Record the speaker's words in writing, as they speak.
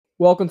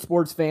Welcome,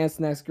 sports fans,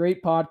 to the next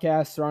great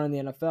podcast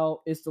surrounding the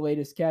NFL. It's the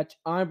latest catch.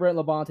 I'm Brent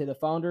Labonte, the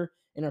founder,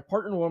 and I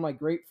partner with one of my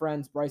great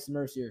friends, Bryson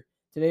Mercier.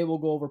 Today, we'll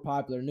go over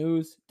popular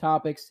news,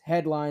 topics,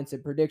 headlines,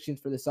 and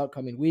predictions for this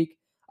upcoming week.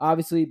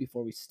 Obviously,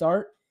 before we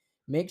start,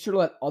 make sure to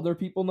let other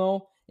people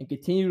know and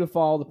continue to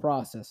follow the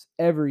process.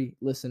 Every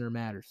listener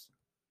matters.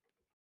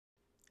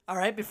 All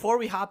right, before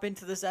we hop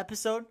into this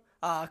episode,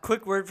 a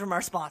quick word from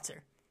our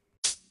sponsor.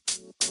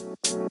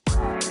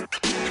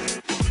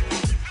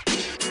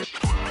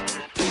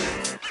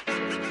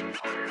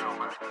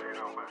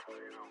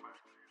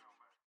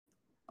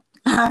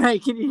 All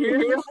right, can you hear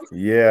me?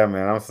 Yeah,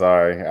 man, I'm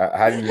sorry.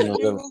 I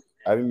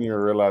didn't even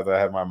realize I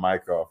had my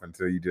mic off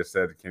until you just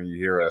said, "Can you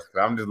hear us?"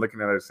 I'm just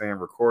looking at it saying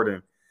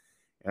recording,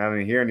 and I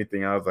didn't hear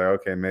anything. I was like,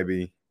 okay,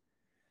 maybe,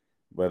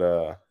 but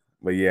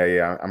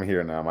yeah, I'm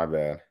here now. My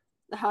bad.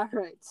 All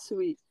right,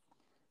 sweet.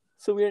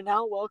 So we are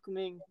now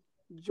welcoming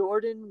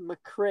Jordan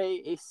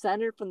McCray, a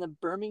center from the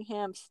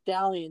Birmingham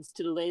Stallions,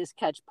 to the Latest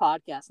Catch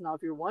podcast. Now,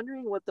 if you're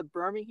wondering what the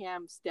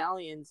Birmingham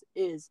Stallions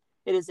is,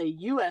 it is a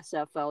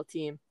USFL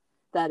team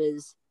that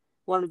is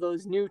one of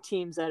those new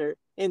teams that are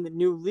in the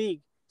new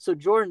league. So,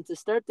 Jordan, to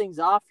start things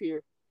off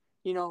here,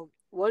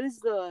 what is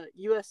the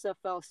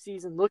USFL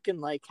season looking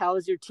like? How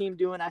is your team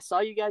doing? I saw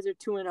you guys are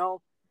 2-0.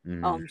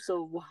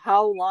 So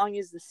how long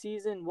is the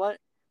season?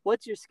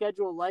 What's your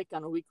schedule like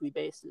on a weekly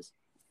basis?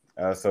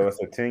 So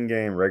it's a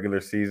 10-game regular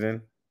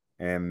season,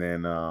 and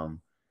then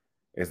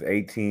it's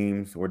 8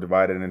 teams. We're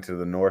divided into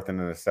the North and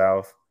the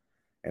South,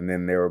 and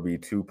then there will be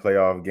 2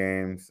 playoff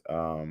games.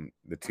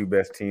 The 2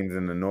 best teams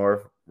in the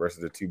North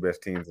versus the 2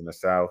 best teams in the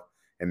South,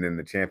 and then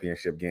the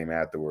championship game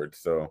afterwards.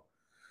 So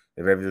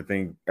if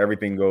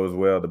everything goes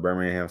well, the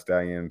Birmingham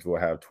Stallions will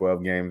have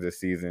 12 games this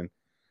season,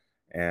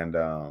 and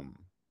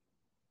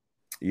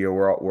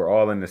we're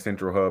all in the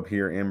Central Hub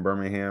here in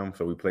Birmingham,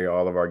 so we play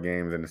all of our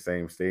games in the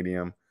same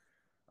stadium.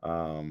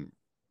 The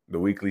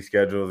weekly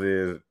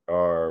schedules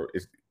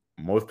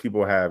most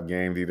people have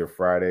games either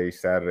Friday,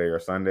 Saturday, or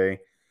Sunday.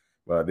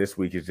 But this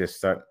week is just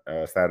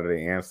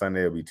Saturday and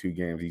Sunday. It'll be 2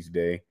 games each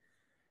day,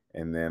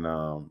 and then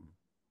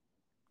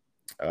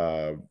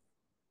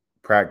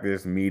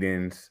practice,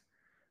 meetings,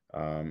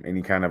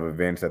 any kind of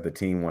events that the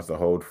team wants to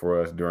hold for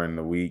us during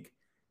the week,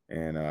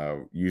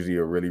 and usually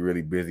a really,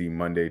 really busy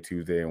Monday,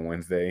 Tuesday, and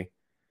Wednesday.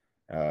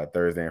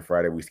 Thursday and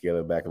Friday we scale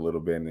it back a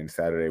little bit, and then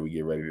Saturday we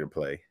get ready to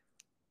play.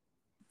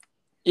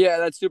 Yeah,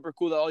 that's super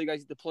cool that all you guys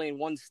get to play in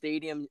one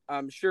stadium.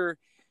 I'm sure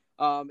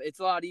it's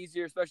a lot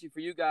easier, especially for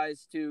you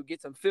guys, to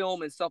get some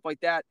film and stuff like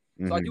that.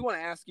 Mm-hmm. So I do want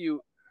to ask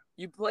you,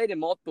 you played in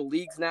multiple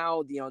leagues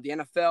now, the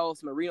NFL,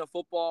 some arena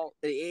football,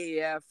 the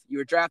AAF, you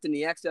were drafted in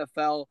the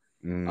XFL,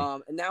 and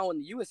now in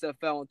the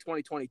USFL in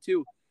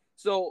 2022.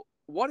 So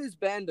what has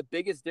been the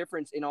biggest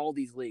difference in all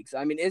these leagues?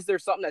 I mean, is there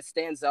something that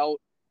stands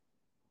out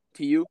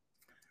to you?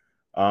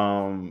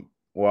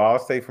 Well, I'll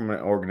say from an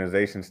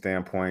organization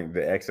standpoint, the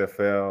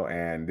XFL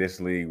and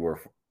this league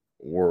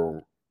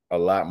were a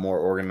lot more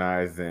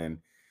organized than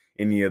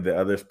any of the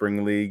other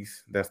spring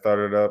leagues that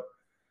started up.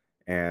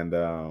 And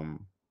the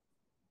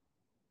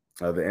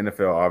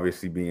NFL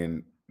obviously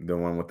being the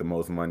one with the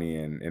most money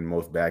and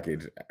most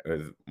baggage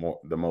is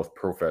the most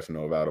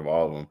professional out of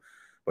all of them.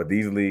 But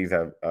these leagues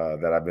that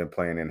I've been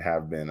playing in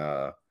have been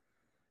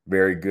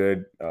very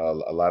good. A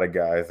lot of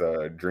guys'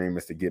 dream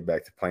is to get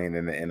back to playing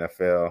in the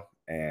NFL.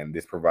 And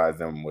this provides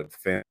them with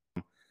film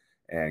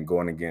and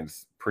going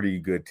against pretty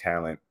good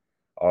talent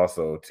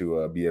also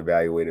to be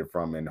evaluated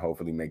from and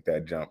hopefully make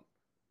that jump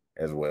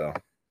as well.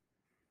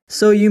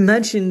 So you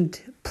mentioned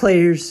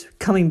players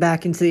coming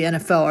back into the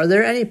NFL. Are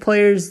there any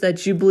players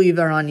that you believe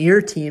are on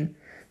your team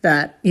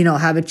that,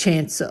 have a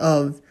chance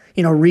of,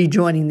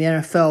 rejoining the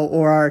NFL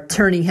or are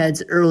turning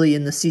heads early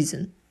in the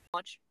season?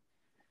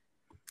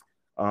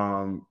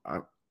 I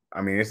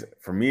mean,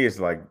 for me, it's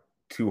like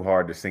too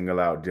hard to single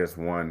out just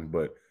one,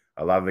 but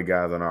a lot of the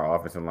guys on our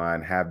offensive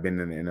line have been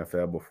in the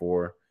NFL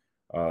before,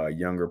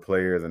 younger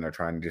players, and they're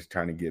trying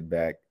to get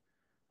back.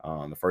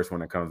 The first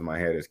one that comes to my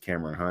head is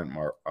Cameron Hunt,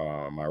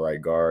 my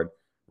right guard.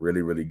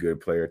 Really, really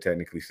good player,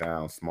 technically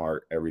sound,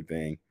 smart,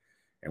 everything.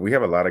 And we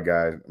have a lot of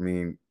guys. I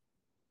mean,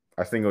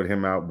 I singled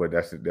him out, but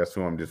that's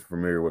who I'm just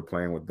familiar with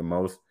playing with the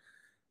most.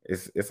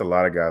 It's a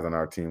lot of guys on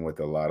our team with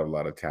a lot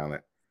of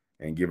talent,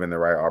 and given the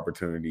right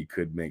opportunity,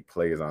 could make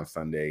plays on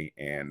Sunday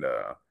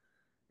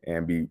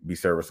and be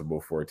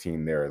serviceable for a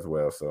team there as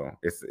well. So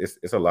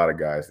it's a lot of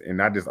guys, and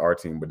not just our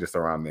team, but just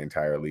around the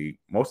entire league.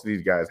 Most of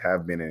these guys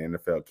have been in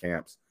NFL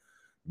camps,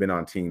 been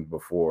on teams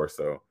before,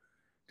 so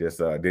just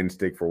didn't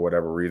stick for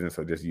whatever reason.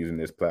 So just using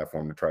this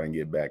platform to try and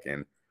get back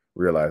and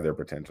realize their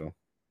potential.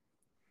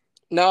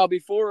 Now,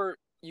 before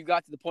you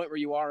got to the point where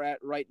you are at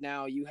right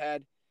now, you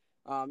had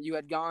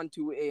gone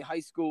to a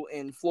high school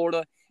in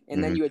Florida,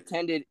 and then you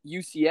attended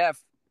UCF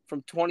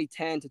from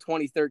 2010 to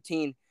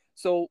 2013.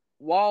 So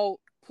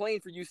while playing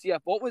for UCF,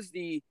 what was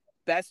the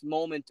best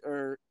moment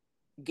or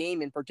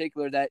game in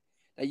particular that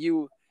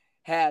you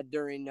had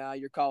during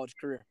your college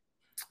career?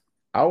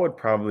 I would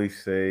probably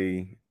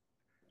say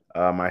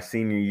my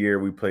senior year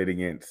we played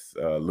against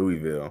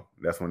Louisville.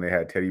 That's when they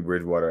had Teddy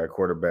Bridgewater at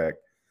quarterback,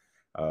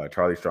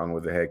 Charlie Strong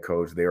was the head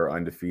coach. They were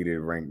undefeated,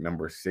 ranked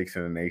number 6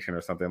 in the nation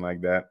or something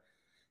like that.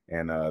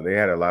 And they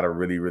had a lot of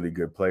really, really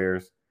good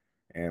players.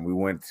 And we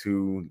went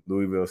to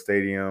Louisville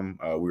Stadium.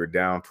 We were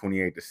down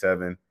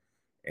 28-7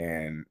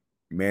 and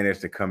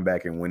managed to come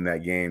back and win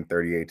that game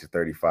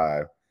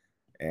 38-35.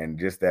 And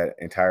just that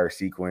entire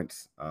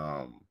sequence,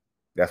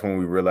 that's when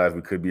we realized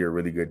we could be a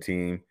really good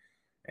team.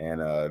 And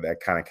that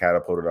kind of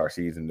catapulted our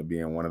season to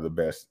being one of the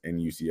best in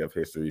UCF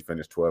history.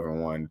 Finished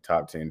 12-1,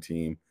 top 10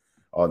 team,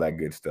 all that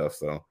good stuff.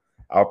 So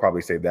I'll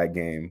probably say that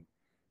game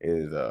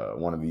is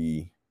one of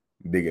the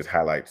biggest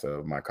highlights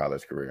of my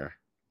college career.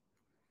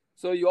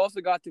 So you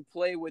also got to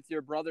play with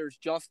your brothers,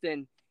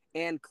 Justin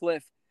and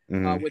Cliff,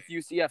 with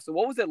UCF. So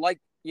what was it like,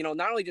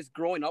 not only just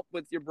growing up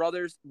with your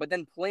brothers, but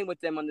then playing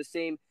with them on the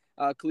same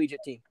collegiate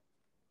team?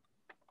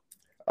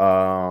 It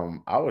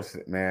was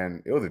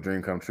a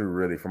dream come true,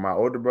 really. For my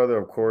older brother,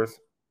 of course,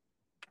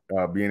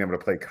 being able to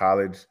play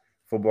college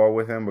football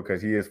with him,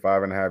 because he is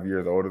 5.5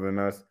 years older than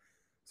us.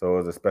 So it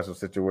was a special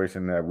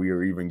situation that we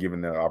were even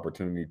given the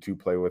opportunity to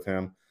play with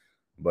him.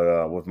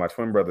 But with my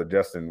twin brother,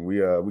 Justin, we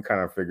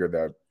kind of figured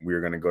that we were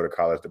going to go to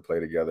college to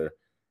play together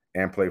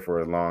and play for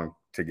as long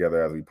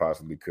together as we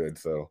possibly could.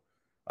 So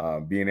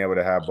being able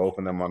to have both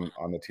of them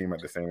on the team at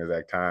the same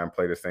exact time,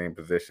 play the same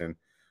position,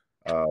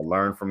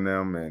 learn from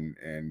them,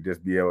 and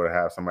just be able to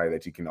have somebody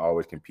that you can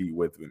always compete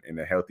with in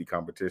a healthy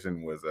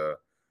competition was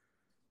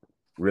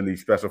really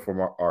special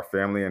for our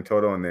family in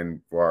total, and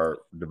then for our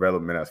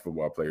development as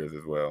football players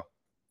as well.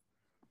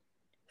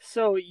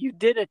 So you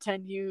did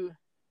attend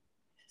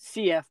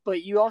UCF,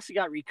 but you also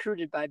got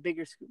recruited by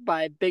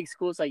big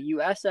schools like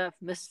USF,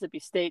 Mississippi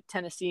State,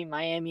 Tennessee,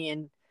 Miami,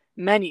 and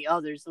many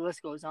others. The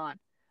list goes on.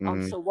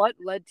 So what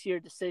led to your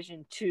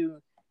decision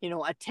to,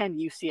 attend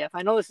UCF?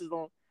 I know this is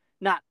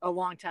not a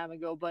long time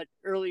ago, but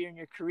earlier in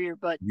your career.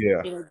 But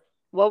yeah,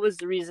 what was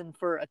the reason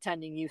for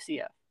attending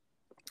UCF?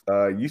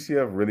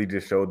 UCF really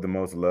just showed the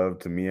most love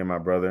to me and my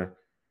brother,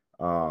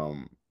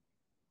 and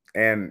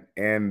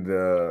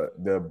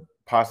the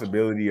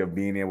possibility of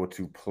being able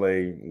to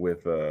play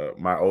with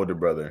my older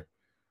brother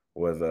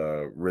was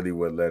really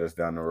what led us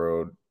down the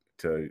road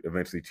to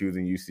eventually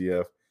choosing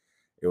UCF.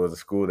 It was a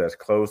school that's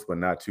close, but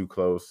not too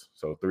close.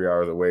 So 3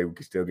 hours away, we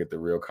could still get the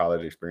real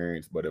college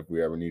experience. But if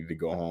we ever needed to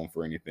go home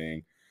for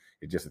anything,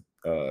 it's just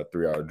a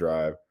 3-hour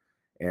drive.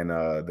 And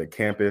the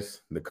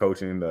campus, the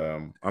coaching,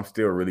 I'm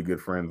still really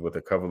good friends with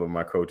a couple of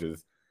my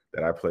coaches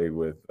that I played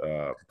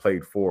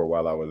for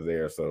while I was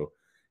there. So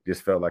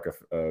just felt like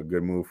a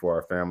good move for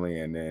our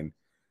family. And then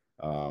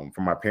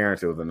for my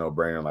parents, it was a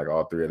no-brainer. Like,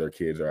 all 3 of their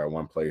kids are at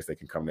one place; they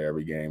can come to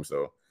every game.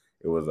 So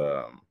it was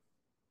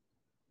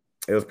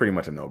pretty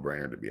much a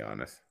no-brainer, to be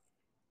honest.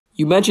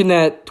 You mentioned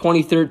that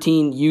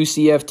 2013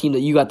 UCF team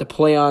that you got to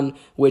play on,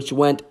 which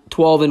went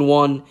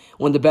 12-1,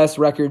 one of the best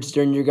records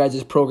during your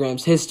guys'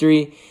 program's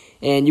history.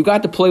 And you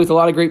got to play with a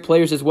lot of great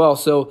players as well.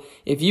 So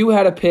if you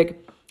had to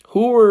pick,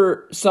 who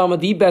were some of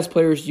the best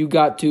players you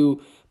got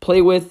to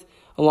play with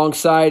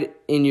alongside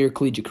in your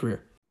collegiate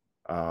career?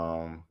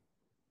 I'll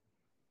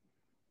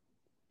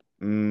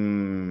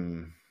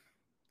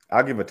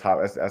give a top.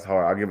 That's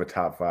hard. I'll give a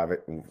top 5.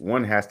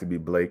 One has to be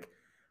Blake.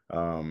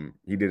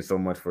 He did so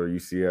much for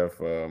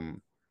UCF.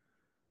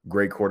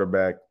 Great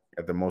quarterback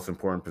at the most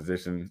important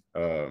position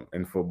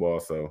in football.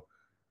 So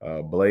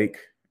Blake,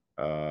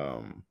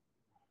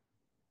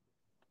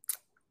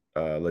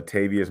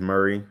 Latavius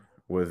Murray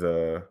was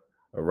a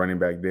running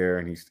back there,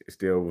 and he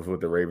still was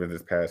with the Ravens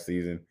this past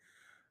season.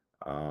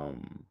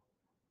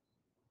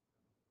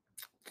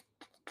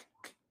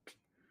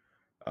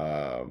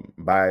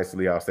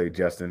 Biasly, I'll say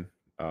Justin.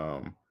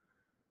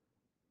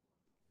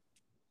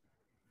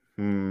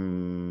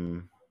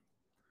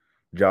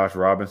 Josh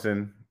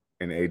Robinson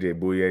and AJ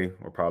Bouye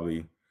will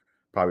probably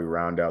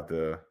round out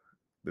the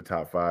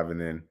top 5,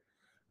 and then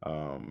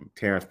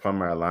Terrence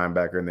Plummer at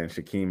linebacker, and then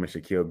Shaquem and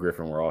Shaquille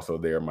Griffin were also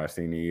there my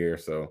senior year.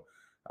 So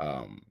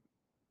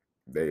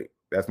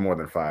that's more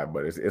than 5,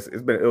 but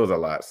it was a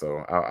lot. So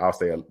I'll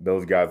say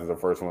those guys are the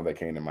first one that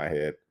came to my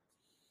head.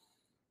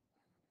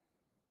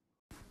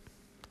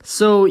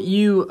 So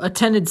you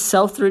attended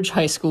Southridge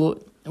High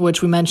School,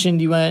 which we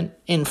mentioned you went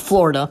in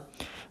Florida.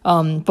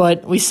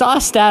 But we saw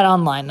a stat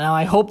online. Now,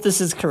 I hope this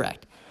is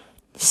correct.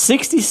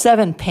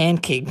 67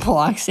 pancake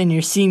blocks in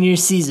your senior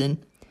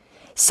season.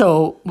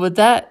 So with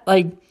that,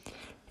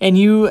 and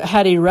you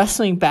had a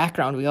wrestling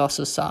background, we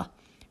also saw.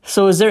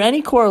 So is there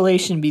any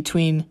correlation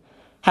between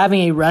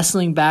having a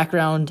wrestling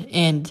background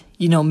and,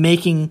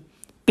 making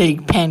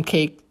big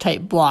pancake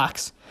type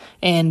blocks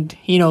and,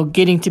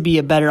 getting to be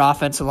a better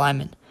offensive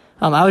lineman?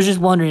 I was just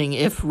wondering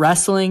if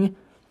wrestling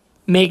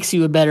makes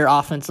you a better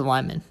offensive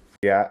lineman.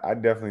 Yeah, I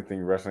definitely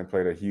think wrestling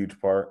played a huge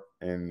part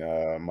in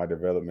my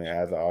development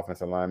as an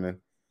offensive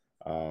lineman.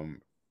 I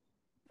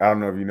don't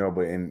know if you know,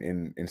 but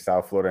in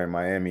South Florida and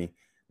Miami,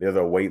 there's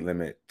a weight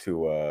limit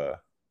to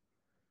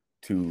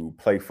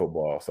play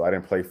football. So I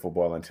didn't play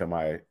football until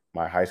my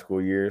high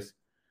school years,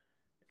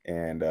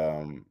 and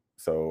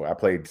so I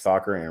played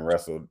soccer and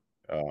wrestled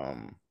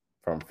from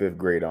 5th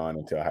grade on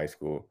until high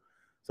school.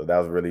 So that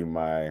was really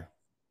my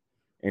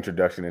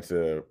introduction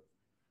into,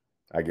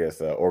 I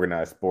guess,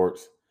 organized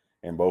sports.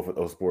 And both of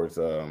those sports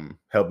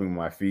helped me with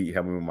my feet,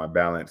 helped me with my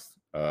balance,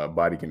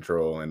 body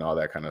control, and all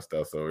that kind of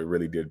stuff. So it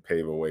really did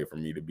pave a way for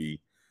me to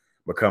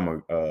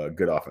become a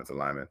good offensive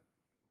lineman.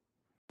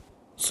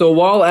 So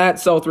while at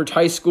Southridge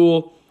High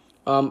School,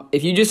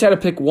 if you just had to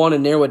pick one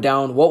and narrow it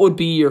down, what would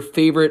be your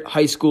favorite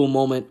high school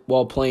moment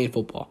while playing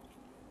football?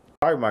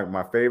 Probably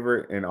my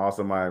favorite and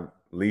also my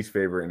least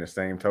favorite in the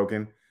same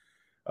token.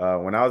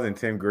 When I was in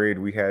 10th grade,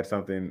 we had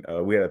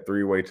we had a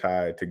three-way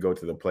tie to go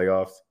to the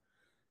playoffs.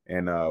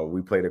 And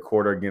we played a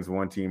quarter against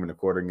one team and a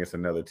quarter against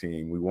another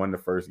team. We won the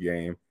first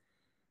game.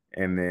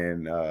 And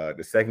then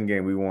the second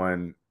game we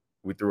won,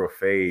 we threw a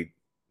fade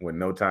with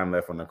no time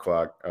left on the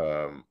clock.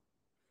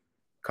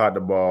 Caught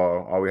the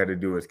ball. All we had to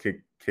do was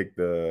kick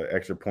the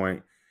extra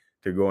point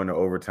to go into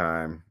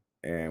overtime,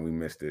 and we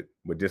missed it.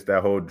 But just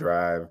that whole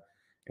drive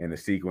and the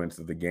sequence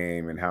of the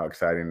game and how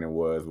exciting it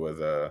was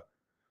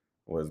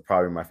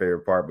probably my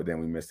favorite part. But then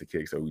we missed the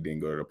kick, so we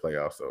didn't go to the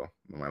playoffs. So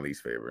my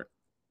least favorite.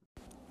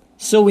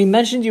 So we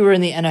mentioned you were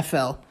in the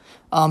NFL.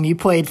 You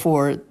played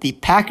for the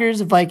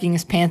Packers,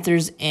 Vikings,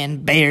 Panthers,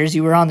 and Bears.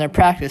 You were on their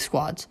practice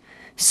squads.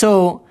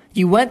 So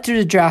you went through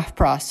the draft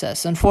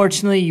process.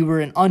 Unfortunately, you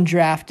were an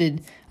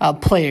undrafted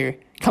player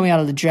coming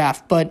out of the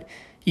draft, but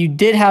you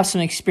did have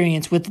some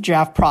experience with the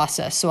draft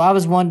process. So I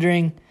was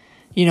wondering,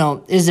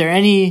 is there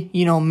any,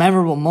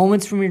 memorable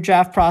moments from your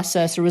draft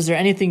process, or was there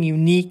anything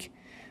unique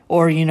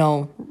or,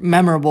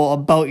 memorable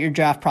about your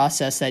draft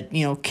process that,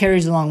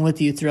 carries along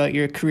with you throughout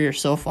your career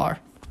so far?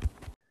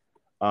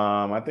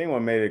 I think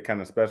what made it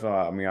kind of special,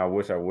 I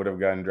wish I would have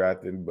gotten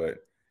drafted, but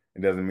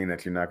it doesn't mean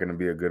that you're not going to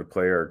be a good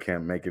player or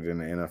can't make it in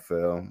the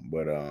NFL.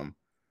 But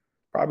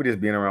probably just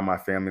being around my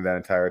family that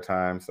entire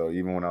time. So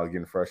even when I was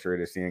getting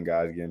frustrated, seeing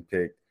guys getting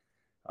picked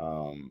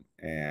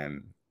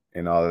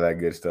and all of that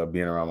good stuff,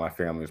 being around my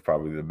family is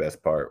probably the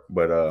best part.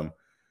 But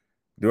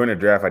during the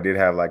draft, I did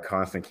have like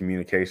constant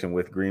communication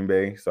with Green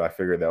Bay. So I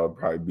figured that would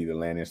probably be the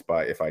landing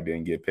spot if I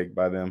didn't get picked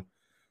by them.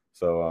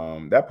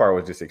 So that part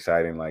was just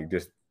exciting.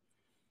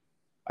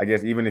 I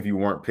guess even if you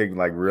weren't picked,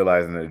 like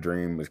realizing that a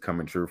dream was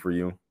coming true for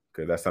you,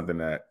 because that's something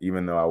that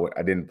even though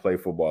I didn't play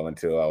football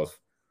until I was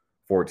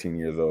 14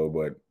 years old,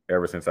 but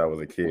ever since I was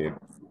a kid,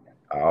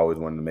 I always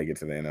wanted to make it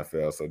to the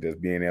NFL. So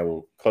just being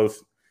able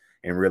close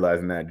and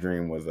realizing that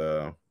dream was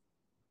a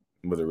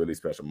really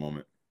special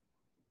moment.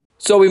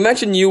 So we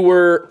mentioned you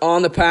were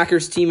on the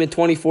Packers team in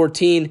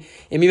 2014,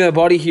 and me and my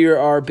buddy here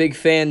are big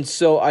fans.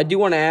 So I do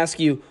want to ask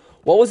you,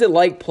 what was it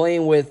like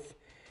playing with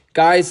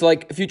guys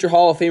like future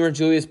Hall of Famer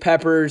Julius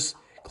Peppers,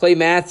 Clay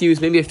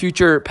Matthews, maybe a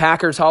future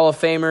Packers Hall of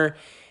Famer,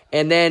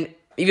 and then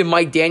even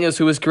Mike Daniels,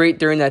 who was great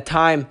during that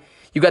time?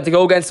 You got to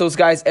go against those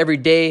guys every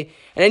day.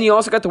 And then you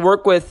also got to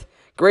work with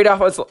great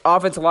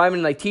offensive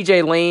linemen like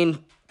TJ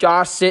Lane,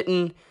 Josh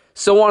Sitton,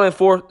 so on and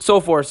so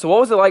forth. So what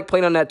was it like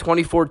playing on that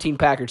 2014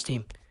 Packers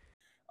team?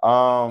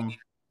 Man,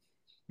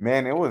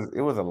 it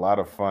was a lot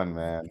of fun,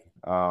 man.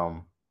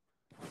 I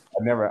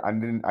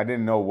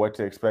didn't know what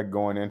to expect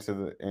going into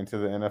the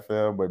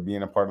NFL, but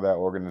being a part of that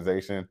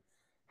organization,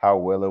 how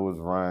well it was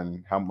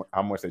run,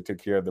 how much they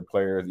took care of the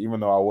players,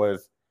 even though I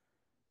was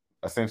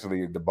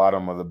essentially at the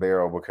bottom of the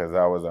barrel because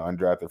I was an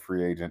undrafted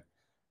free agent.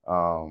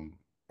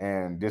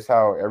 And just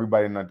how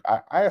everybody,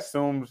 I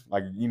assumed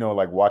like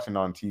watching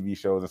on TV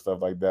shows and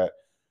stuff like that,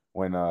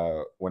 when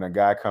a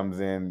guy comes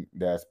in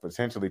that's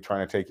potentially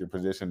trying to take your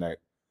position, that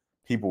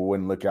people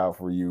wouldn't look out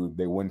for you.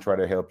 They wouldn't try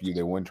to help you.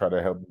 They wouldn't try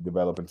to help you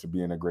develop into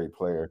being a great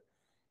player.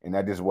 And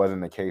that just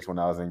wasn't the case when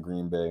I was in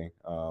Green Bay.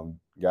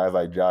 Guys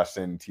like Josh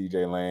Sitton,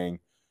 TJ Lang,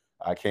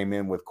 I came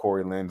in with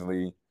Corey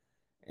Linsley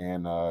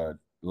and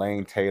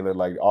Lane Taylor.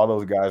 Like all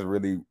those guys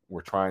really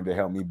were trying to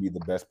help me be the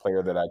best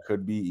player that I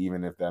could be,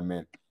 even if that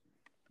meant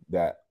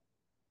that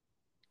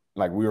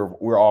like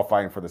we're all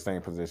fighting for the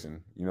same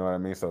position. You know what I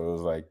mean? So it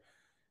was like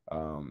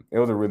it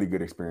was a really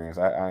good experience.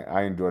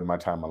 I enjoyed my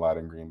time a lot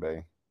in Green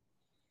Bay.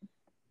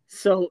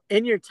 So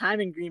in your time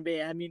in Green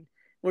Bay,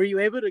 were you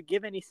able to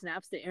give any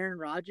snaps to Aaron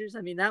Rodgers?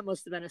 That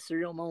must have been a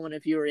surreal moment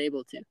if you were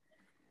able to.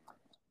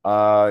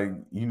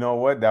 You know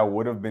what? That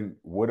would have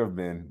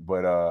been,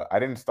 but I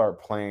didn't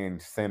start playing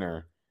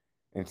center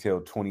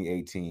until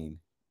 2018.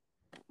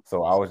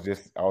 So I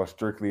was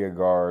strictly a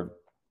guard.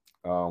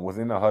 Was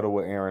in the huddle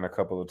with Aaron a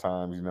couple of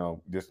times,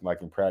 just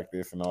like in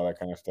practice and all that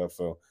kind of stuff.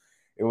 So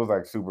it was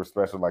like super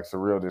special, like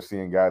surreal, just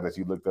seeing guys that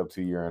you looked up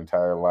to your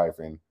entire life,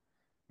 and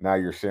now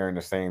you're sharing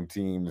the same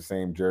team, the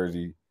same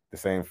jersey, the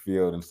same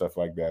field and stuff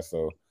like that.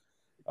 So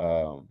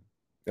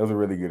it was a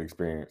really good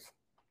experience.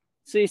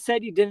 So you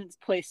said you didn't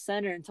play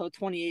center until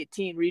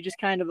 2018. Were you just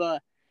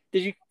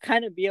did you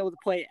kind of be able to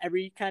play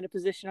every kind of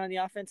position on the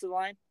offensive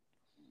line?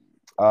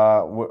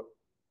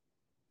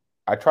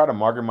 I try to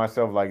market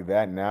myself like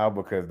that now,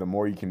 because the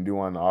more you can do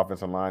on the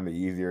offensive line, the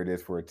easier it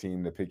is for a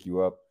team to pick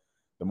you up.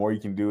 The more you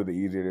can do, the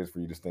easier it is for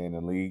you to stay in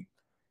the league.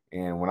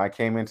 And when I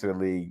came into the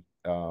league,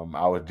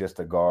 I was just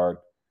a guard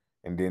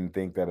and didn't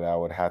think that I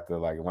would have to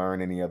like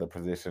learn any other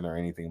position or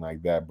anything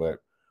like that. But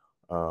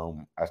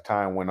as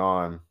time went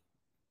on,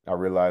 I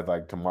realized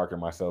like to market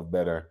myself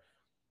better,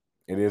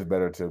 it is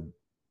better to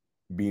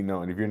be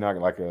known. If you're not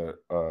like a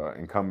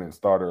incumbent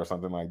starter or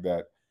something like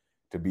that,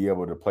 to be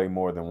able to play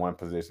more than one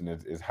position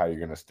is how you're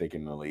going to stick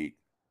in the league.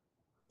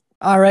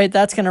 All right,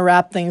 that's going to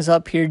wrap things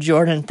up here,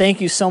 Jordan. Thank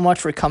you so much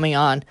for coming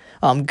on.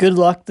 Good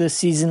luck this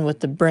season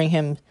with the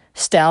Birmingham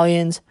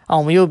Stallions.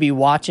 We will be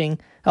watching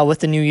with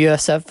the new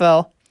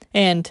USFL.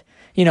 And,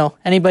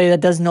 anybody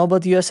that doesn't know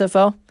about the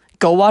USFL,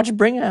 go watch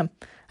Birmingham.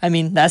 I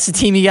mean, that's the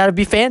team you got to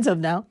be fans of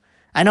now.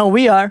 I know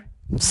we are.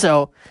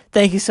 So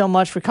thank you so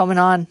much for coming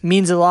on.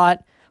 Means a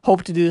lot.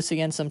 Hope to do this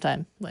again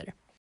sometime later.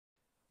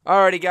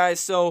 Alrighty, guys.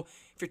 So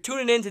if you're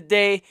tuning in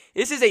today,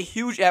 this is a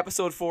huge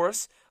episode for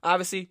us.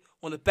 Obviously,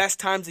 one of the best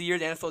times of the year.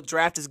 The NFL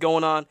draft is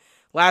going on.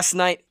 Last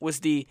night was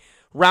the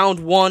round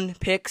 1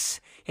 picks,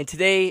 and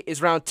today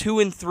is round 2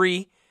 and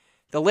 3.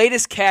 The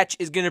latest catch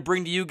is going to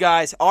bring to you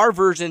guys our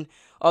version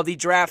of the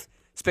draft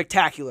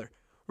spectacular.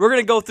 We're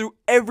going to go through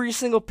every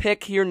single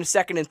pick here in the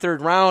second and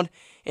third round,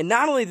 and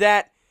not only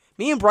that,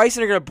 me and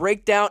Bryson are going to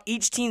break down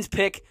each team's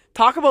pick,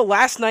 talk about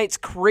last night's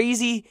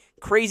crazy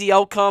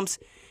outcomes,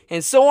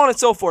 and so on and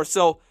so forth.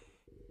 So,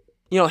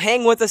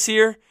 hang with us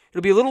here.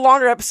 It'll be a little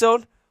longer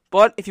episode,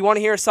 but if you want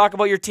to hear us talk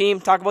about your team,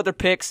 talk about their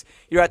picks,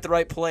 you're at the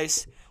right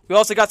place. We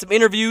also got some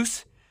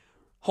interviews.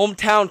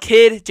 Hometown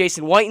kid,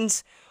 Jason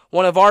Whitens,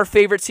 one of our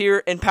favorites here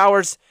in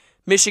Powers,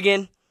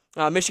 Michigan.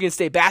 Michigan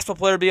State basketball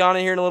player will be on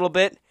here in a little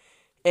bit.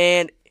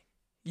 And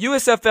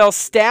USFL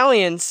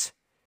Stallions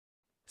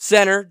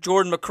center,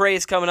 Jordan McCray,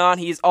 is coming on.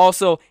 He is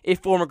also a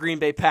former Green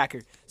Bay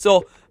Packer.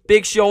 So,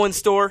 big show in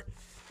store.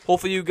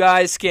 Hopefully you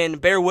guys can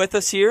bear with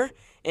us here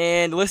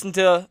and listen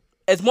to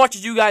as much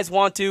as you guys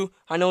want to.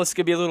 I know this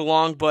could be a little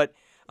long, but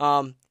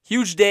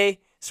huge day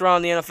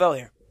surrounding the NFL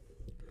here.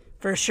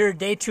 For sure,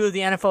 day 2 of the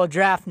NFL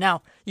draft.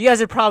 Now, you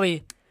guys are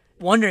probably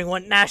wondering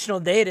what national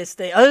day it is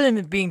today. Other than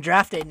it being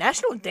draft day,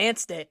 National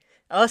Dance Day.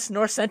 Us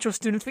North Central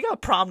students, we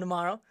got prom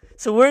tomorrow.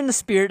 So we're in the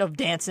spirit of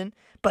dancing,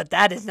 but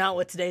that is not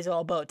what today's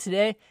all about.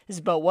 Today is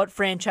about what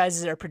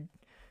franchises are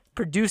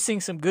producing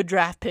some good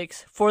draft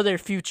picks for their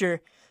future.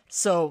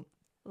 So,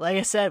 like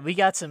I said, we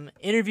got some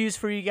interviews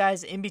for you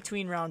guys in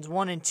between rounds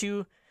 1 and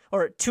 2,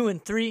 or 2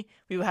 and 3.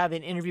 We will have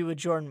an interview with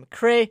Jordan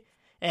McCray.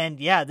 And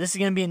yeah, this is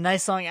going to be a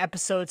nice long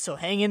episode, so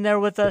hang in there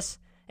with us,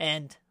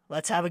 and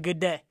let's have a good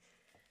day.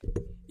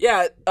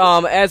 Yeah,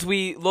 as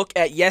we look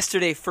at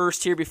yesterday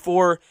first here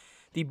before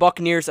the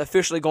Buccaneers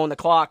officially go on the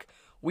clock,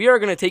 we are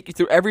going to take you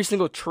through every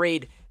single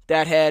trade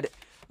that had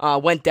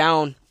went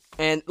down.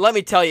 And let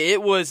me tell you,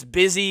 it was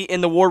busy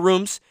in the war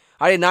rooms.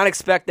 I did not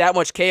expect that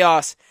much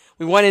chaos.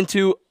 We went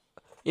into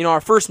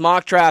our first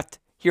mock draft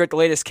here at the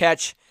Latest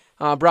Catch,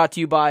 brought to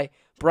you by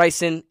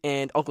Bryson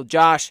and Uncle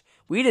Josh.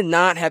 We did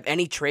not have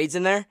any trades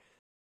in there,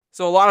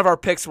 so a lot of our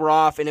picks were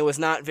off, and it was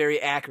not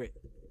very accurate.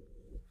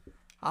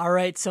 All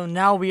right, so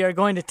now we are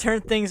going to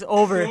turn things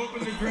over.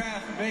 Open the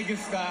draft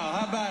Vegas style.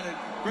 How about it?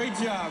 Great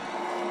job.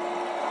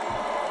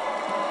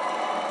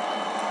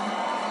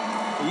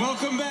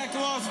 Welcome back to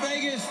Las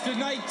Vegas to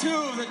night 2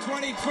 of the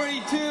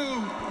 2022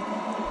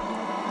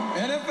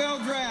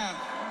 NFL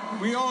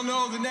Draft. We all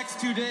know the next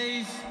 2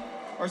 days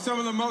are some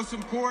of the most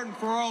important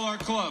for all our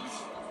clubs.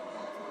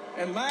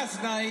 And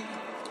last night,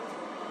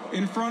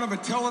 in front of a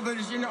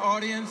television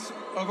audience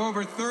of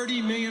over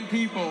 30 million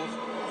people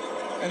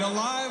and a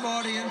live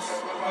audience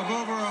of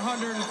over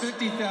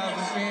 150,000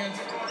 fans,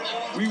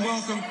 we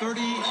welcome 32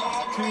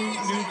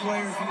 new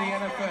players to the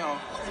NFL.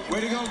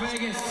 Way to go,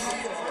 Vegas.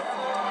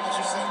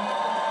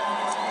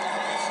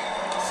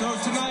 So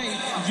tonight,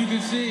 as you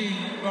can see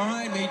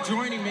behind me,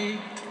 joining me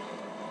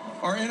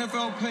are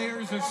NFL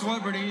players and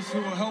celebrities who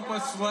will help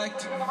us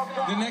select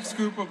the next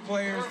group of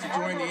players to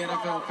join the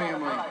NFL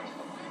family.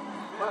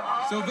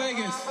 So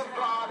Vegas,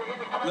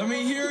 let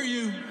me hear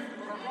you.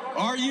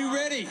 Are you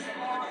ready?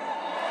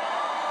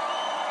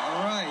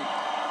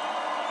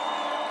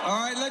 All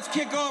right, let's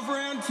kick off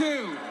round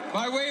 2.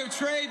 By way of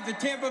trade, the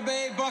Tampa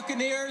Bay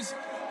Buccaneers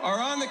are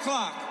on the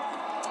clock.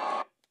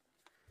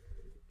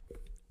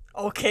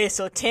 Okay,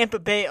 so Tampa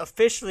Bay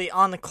officially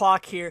on the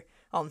clock here.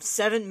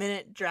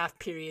 7-minute draft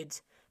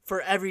periods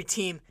for every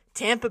team.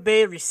 Tampa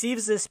Bay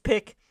receives this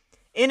pick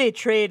in a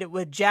trade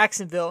with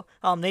Jacksonville.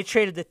 They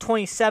traded the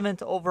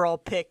 27th overall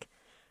pick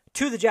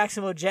to the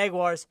Jacksonville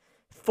Jaguars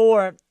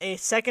for a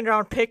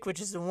second-round pick,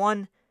 which is the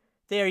one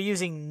they are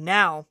using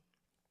now,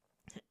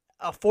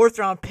 a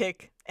 4th-round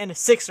pick, and a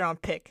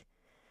 6th-round pick.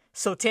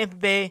 So Tampa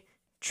Bay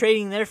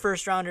trading their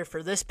first-rounder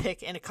for this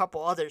pick and a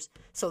couple others.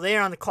 So they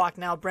are on the clock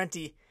now.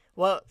 Brenty,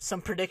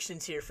 some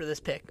predictions here for this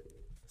pick?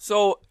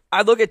 So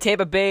I look at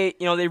Tampa Bay,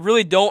 they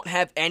really don't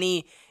have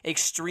any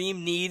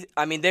extreme need.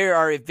 I mean, they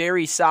are a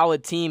very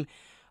solid team.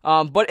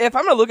 But if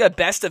I'm going to look at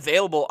best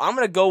available, I'm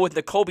going to go with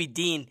Nakobe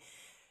Dean.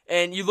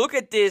 And you look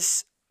at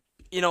this,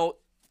 the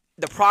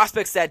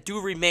prospects that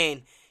do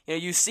remain.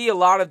 You see a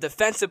lot of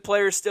defensive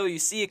players still. You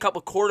see a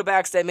couple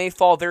quarterbacks that may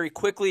fall very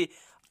quickly.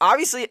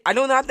 Obviously, I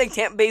do not think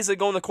Tampa Bay is going to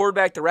go in the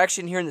quarterback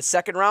direction here in the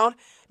second round.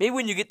 Maybe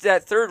when you get to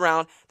that third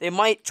round, they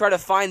might try to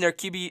find their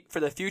QB for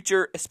the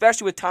future,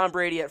 especially with Tom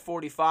Brady at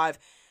 45.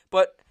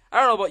 But I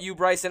don't know about you,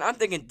 Bryson. I'm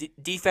thinking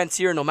defense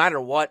here no matter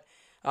what.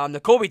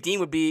 Nakobe Dean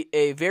would be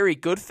a very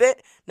good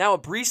fit. Now,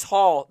 Breece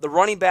Hall, the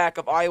running back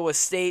of Iowa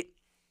State,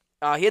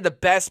 he had the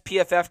best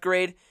PFF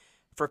grade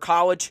for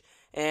college,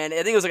 and I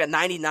think it was like a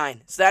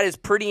 99. So that is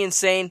pretty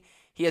insane.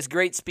 He has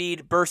great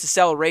speed, burst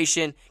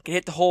acceleration, can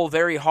hit the hole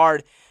very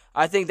hard.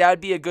 I think that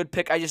would be a good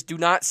pick. I just do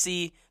not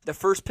see the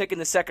first pick in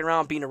the second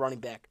round being a running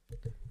back.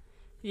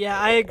 Yeah,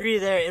 I agree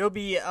there. It'll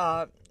be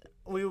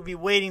we will be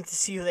waiting to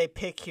see who they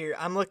pick here.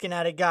 I'm looking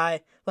at a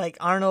guy like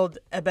Arnold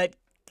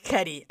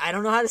Ebiketie. I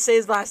don't know how to say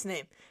his last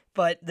name,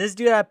 but this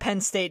dude at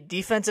Penn State,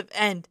 defensive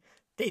end.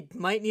 They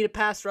might need a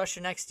pass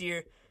rusher next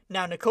year.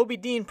 Now,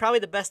 Nakobe Dean, probably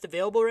the best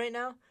available right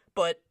now,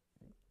 but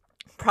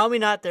probably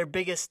not their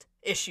biggest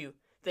issue.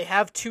 They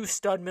have 2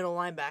 stud middle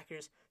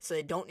linebackers, so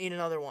they don't need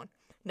another one.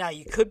 Now,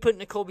 you could put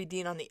Nakobe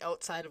Dean on the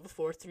outside of a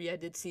 4-3, I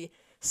did see,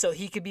 so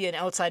he could be an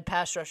outside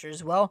pass rusher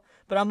as well.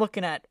 But I'm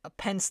looking at a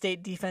Penn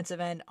State defensive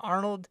end,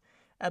 Arnold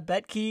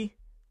Ebiketie,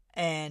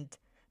 and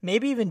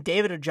maybe even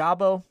David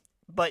Ojabo,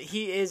 but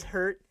he is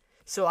hurt,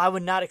 so I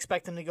would not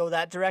expect him to go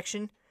that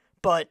direction.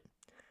 But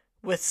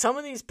with some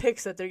of these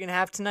picks that they're going to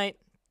have tonight,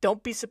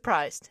 don't be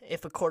surprised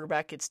if a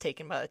quarterback gets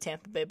taken by the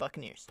Tampa Bay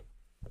Buccaneers.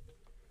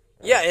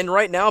 Yeah, and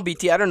right now,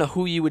 BT, I don't know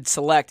who you would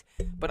select,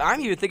 but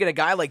I'm even thinking a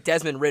guy like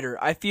Desmond Ridder.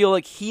 I feel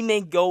like he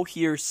may go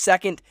here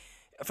second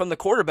from the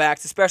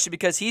quarterbacks, especially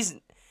because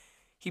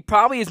he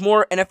probably is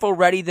more NFL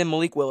ready than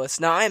Malik Willis.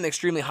 Now, I am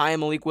extremely high on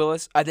Malik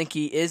Willis. I think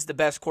he is the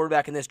best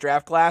quarterback in this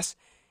draft class.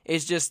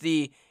 It's just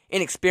the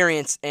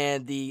inexperience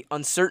and the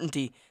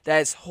uncertainty that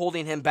is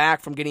holding him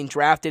back from getting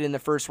drafted in the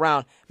first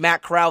round.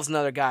 Matt Corral's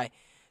another guy.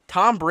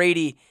 Tom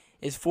Brady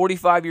is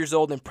 45 years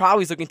old and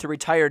probably is looking to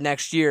retire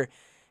next year.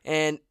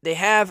 And they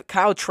have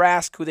Kyle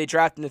Trask, who they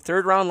drafted in the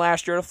 3rd round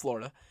last year out of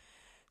Florida.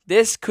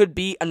 This could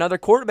be another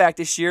quarterback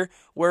this year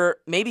where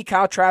maybe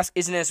Kyle Trask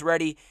isn't as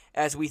ready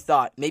as we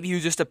thought. Maybe he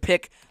was just a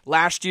pick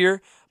last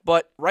year.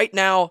 But right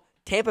now,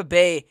 Tampa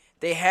Bay,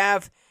 they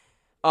have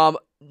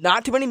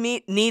not too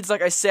many needs,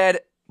 like I said.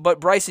 But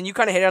Bryson, you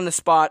kind of hit it on the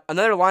spot.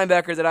 Another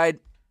linebacker that I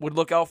would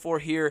look out for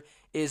here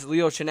is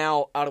Leo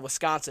Chenal out of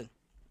Wisconsin.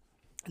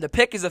 The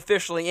pick is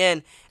officially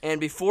in,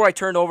 and before I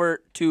turn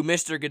over to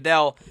Mr.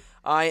 Goodell,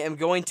 I am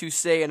going to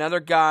say another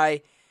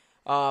guy,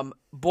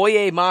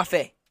 Boye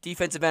Mafe,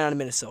 defensive end out of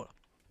Minnesota.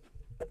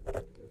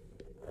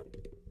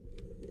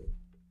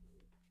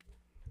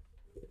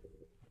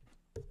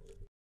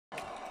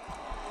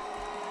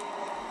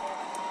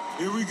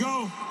 Here we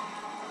go.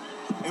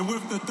 And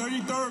with the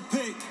 33rd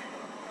pick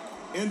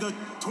in the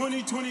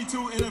 2022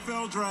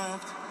 NFL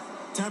Draft,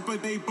 Tampa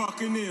Bay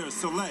Buccaneers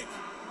select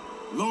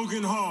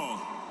Logan Hall,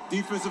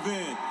 defensive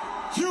end,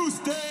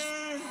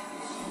 Houston.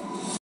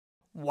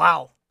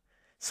 Wow.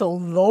 So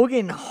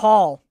Logan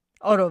Hall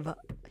out of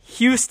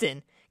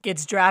Houston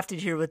gets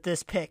drafted here with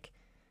this pick.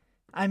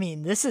 I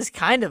mean, this is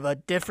kind of a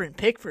different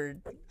pick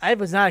I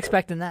was not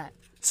expecting that.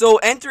 So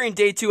entering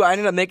day 2, I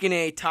ended up making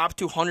a top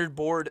 200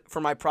 board for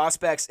my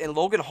prospects, and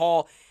Logan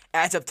Hall,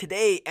 as of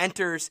today,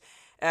 enters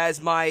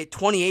as my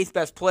 28th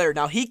best player.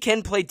 Now, he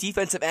can play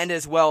defensive end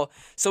as well,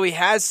 so he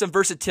has some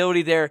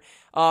versatility there.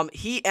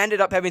 He ended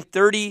up having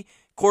 30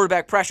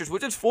 quarterback pressures,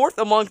 which is 4th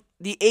among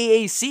the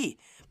AAC.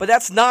 But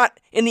that's not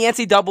in the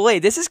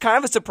NCAA. This is kind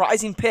of a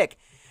surprising pick.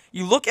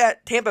 You look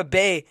at Tampa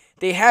Bay,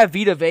 they have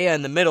Vita Vea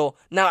in the middle.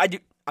 Now,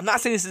 I'm not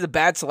saying this is a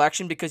bad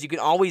selection because you can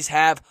always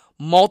have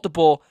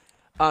multiple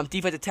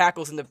defensive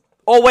tackles in the...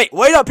 Oh,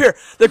 wait up here.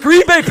 The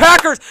Green Bay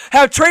Packers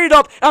have traded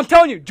up. I'm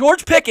telling you,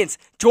 George Pickens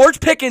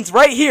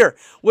right here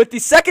with the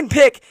 2nd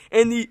pick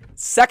in the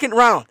 2nd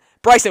round.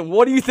 Bryson,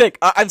 what do you think?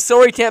 I'm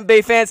sorry, Tampa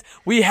Bay fans.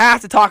 We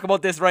have to talk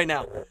about this right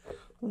now.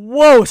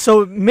 Whoa,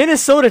 so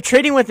Minnesota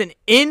trading with an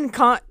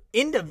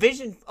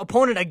in-division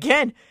opponent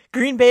again.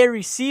 Green Bay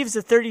receives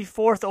the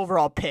 34th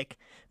overall pick.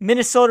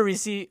 Minnesota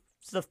receives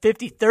the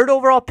 53rd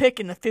overall pick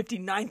and the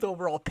 59th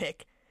overall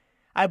pick.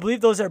 I believe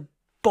those are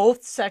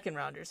both 2nd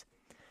rounders.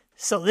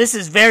 So this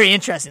is very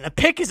interesting. The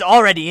pick is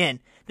already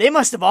in. They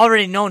must have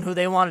already known who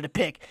they wanted to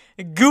pick.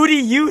 Goody,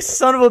 you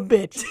son of a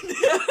bitch.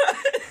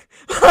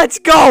 Let's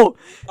go.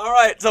 All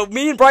right, so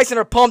me and Bryson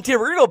are pumped here.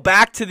 We're going to go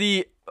back to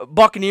the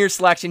Buccaneers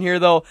selection here,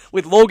 though,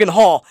 with Logan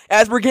Hall.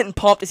 As we're getting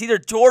pumped, it's either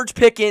George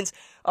Pickens,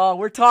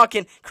 we're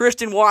talking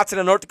Christian Watson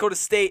of North Dakota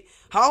State.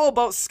 How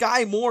about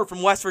Sky Moore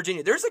from West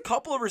Virginia? There's a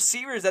couple of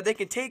receivers that they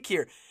can take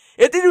here.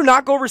 If they do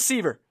not go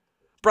receiver,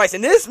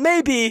 Bryson, this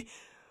may be,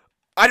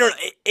 I don't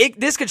know,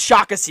 this could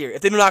shock us here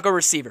if they do not go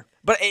receiver.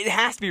 But it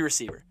has to be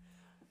receiver.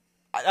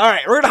 All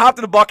right, we're going to hop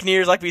to the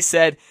Buccaneers, like we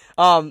said.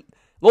 Logan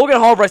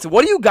Hall, Bryson,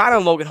 what do you got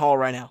on Logan Hall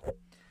right now?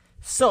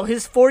 So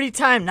his 40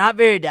 time, not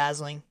very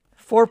dazzling.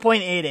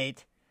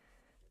 4.88.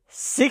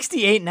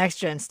 68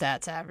 next-gen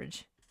stats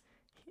average.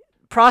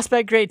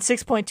 Prospect grade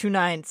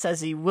 6.29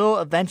 says he will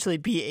eventually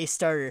be a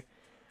starter.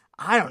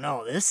 I don't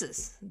know. This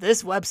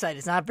website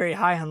is not very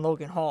high on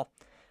Logan Hall.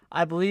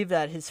 I believe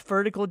that his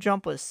vertical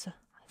jump was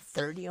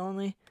 30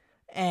 only,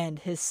 and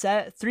his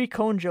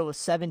 3-cone drill was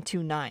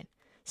 7.29.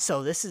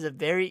 So this is a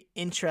very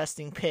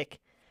interesting pick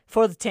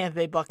for the Tampa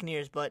Bay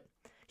Buccaneers, but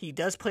he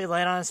does play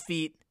light on his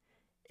feet,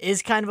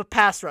 is kind of a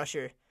pass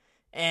rusher,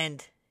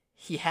 and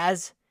he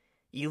has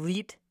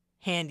elite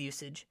hand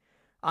usage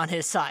on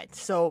his side.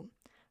 So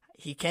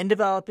he can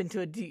develop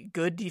into a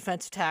good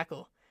defensive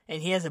tackle,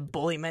 and he has a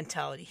bully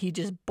mentality. He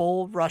just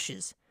bull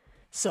rushes.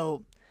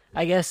 So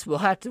I guess we'll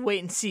have to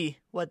wait and see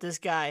what this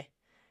guy,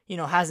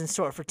 has in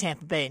store for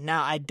Tampa Bay.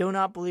 Now, I do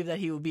not believe that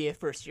he will be a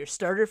first-year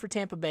starter for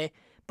Tampa Bay,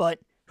 but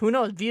who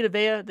knows? Vita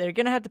Vea, they're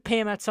going to have to pay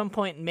him at some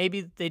point, and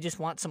maybe they just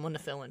want someone to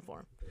fill in for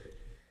him.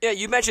 Yeah,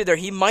 you mentioned there,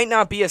 he might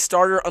not be a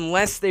starter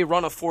unless they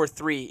run a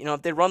 4-3.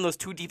 If they run those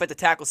two defensive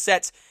tackle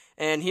sets.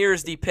 And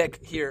here's the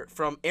pick here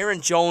from Aaron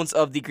Jones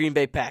of the Green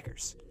Bay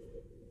Packers.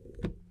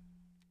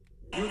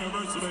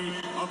 University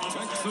of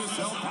Texas,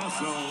 El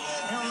Paso,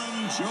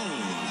 Aaron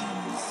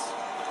Jones.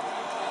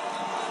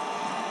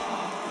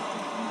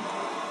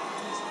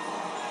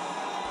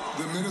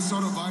 The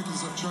Minnesota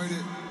Vikings have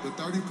traded the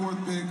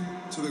 34th pick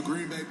to the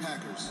Green Bay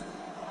Packers.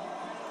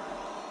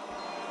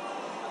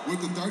 With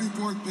the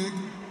 34th pick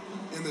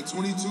in the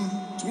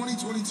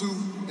 2022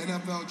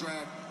 NFL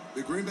Draft,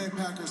 the Green Bay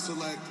Packers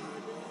select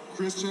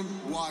Christian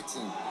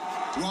Watson,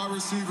 wide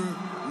receiver.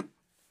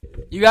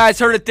 You guys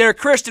heard it there.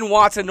 Christian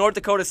Watson, North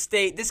Dakota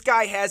State. This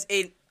guy has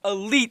an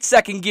elite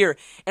second gear.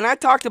 And I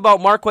talked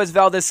about Marquez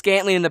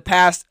Valdes-Scantling in the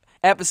past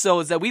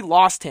episodes that we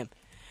lost him.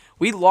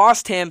 We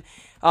lost him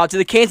to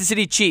the Kansas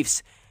City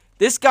Chiefs.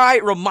 This guy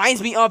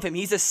reminds me of him.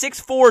 He's a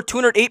 6'4",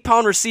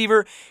 208-pound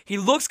receiver. He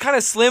looks kind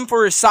of slim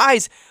for his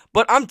size,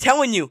 but I'm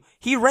telling you,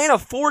 he ran a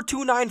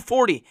 4.29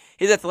 40.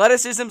 His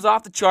athleticism's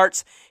off the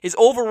charts. His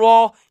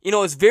overall,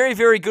 is very,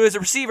 very good as a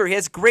receiver. He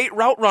has great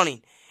route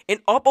running. And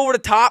up over the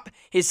top,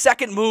 his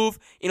second move,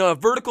 a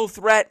vertical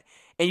threat.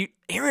 And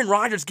Aaron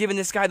Rodgers giving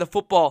this guy the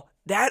football,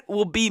 that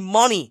will be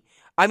money.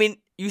 I mean,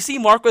 you see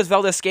Marquez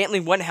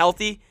Valdes-Scantling when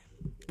healthy.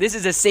 This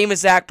is the same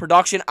exact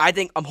production.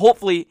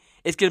 Hopefully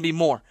it's going to be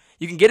more.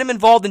 You can get him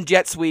involved in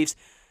jet sweeps,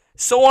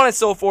 so on and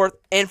so forth.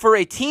 And for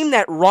a team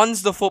that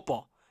runs the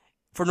football,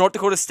 for North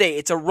Dakota State,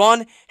 it's a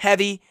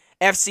run-heavy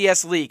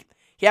FCS league.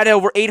 He had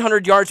over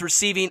 800 yards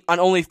receiving on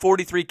only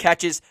 43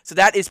 catches, so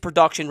that is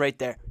production right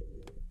there.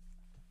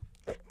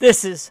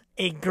 This is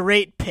a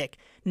great pick.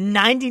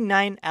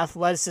 99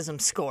 athleticism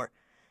score.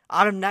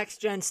 Out of Next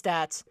Gen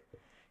Stats,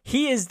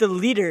 he is the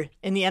leader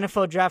in the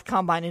NFL Draft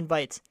Combine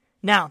invites.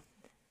 Now,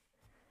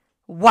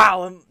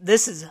 wow,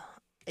 this is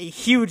a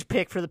huge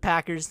pick for the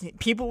Packers.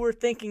 People were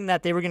thinking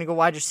that they were going to go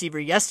wide receiver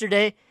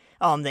yesterday.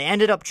 They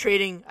ended up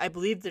trading, I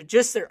believe,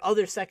 their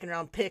other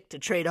second-round pick to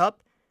trade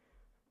up.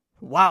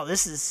 Wow,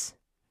 this is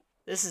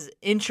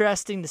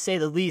interesting to say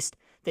the least.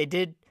 They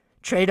did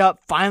trade up,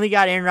 finally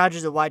got Aaron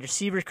Rodgers a wide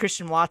receiver,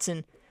 Christian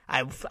Watson.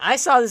 I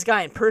saw this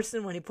guy in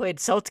person when he played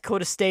South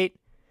Dakota State.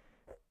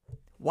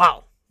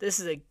 Wow, this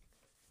is a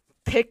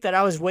pick that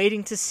I was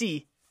waiting to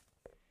see.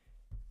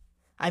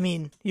 I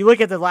mean, you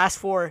look at the last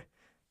four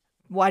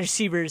wide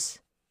receivers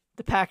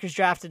the Packers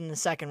drafted in the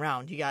second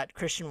round. You got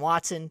Christian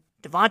Watson,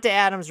 Devontae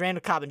Adams,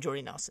 Randall Cobb, and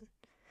Jordy Nelson.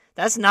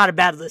 That's not a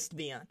bad list to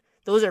be on.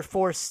 Those are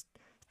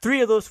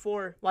three of those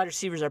four wide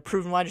receivers are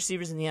proven wide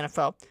receivers in the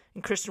NFL,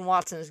 and Christian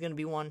Watson is going to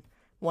be one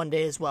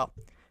day as well.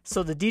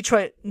 So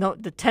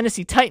the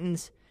Tennessee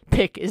Titans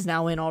pick is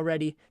now in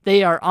already.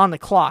 They are on the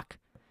clock.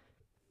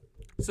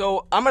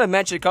 So I'm going to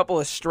mention a couple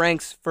of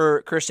strengths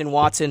for Christian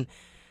Watson.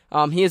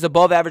 He is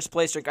above average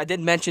play strength. I did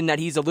mention that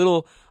he's a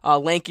little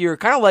lankier,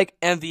 kind of like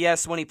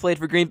MVS when he played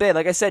for Green Bay.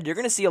 Like I said, you're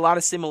going to see a lot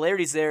of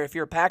similarities there if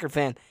you're a Packer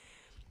fan.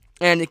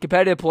 And a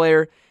competitive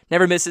player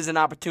never misses an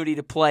opportunity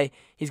to play.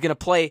 He's going to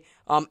play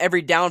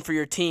every down for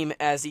your team,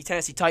 as the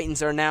Tennessee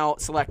Titans are now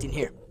selecting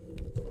here.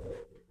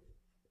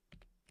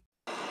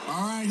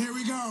 All right, here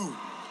we go.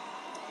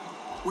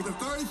 With the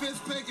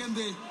 35th pick in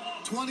the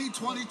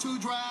 2022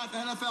 draft,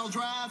 NFL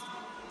draft,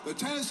 the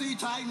Tennessee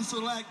Titans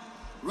select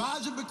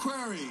Roger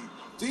McCreary,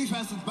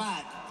 defensive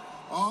back,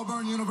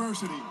 Auburn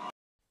University.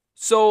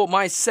 So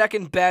my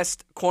second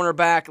best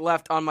cornerback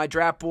left on my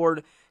draft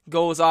board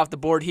goes off the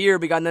board here.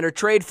 We got another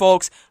trade,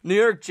 folks. New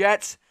York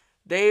Jets,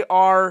 they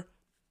are,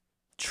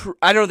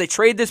 I don't know, they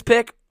trade this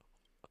pick?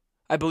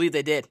 I believe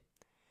they did.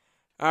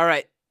 All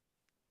right.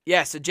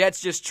 Yes, the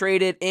Jets just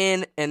traded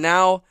in, and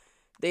now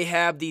they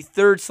have the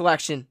third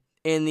selection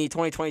in the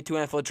 2022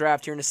 NFL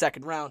Draft here in the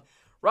second round.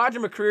 Roger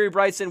McCreary,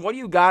 Bryson, what do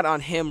you got on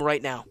him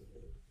right now?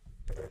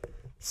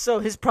 So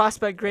his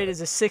prospect grade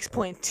is a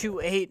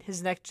 6.28.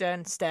 His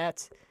next-gen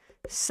stats,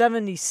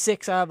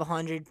 76 out of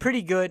 100.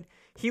 Pretty good.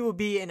 He will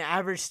be an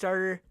average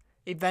starter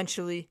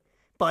eventually,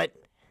 but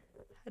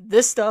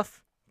this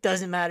stuff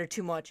doesn't matter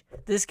too much.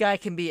 This guy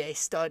can be a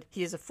stud.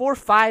 He is a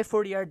 4.5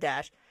 40-yard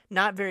dash,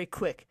 not very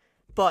quick,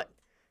 but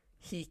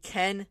he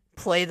can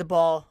play the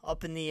ball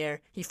up in the air.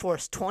 He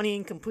forced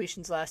 20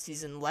 incompletions last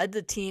season, led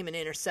the team in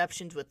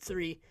interceptions with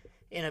 3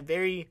 in a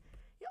very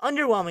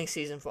underwhelming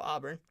season for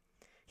Auburn.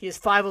 He is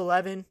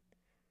 5'11",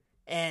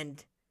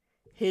 and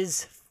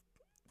his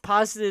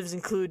positives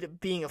include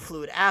being a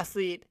fluid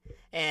athlete,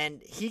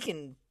 and he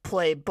can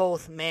play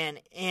both man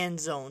and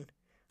zone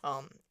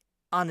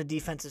on the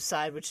defensive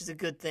side, which is a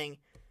good thing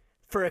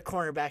for a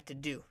cornerback to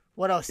do.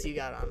 What else do you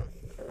got on him?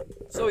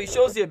 So he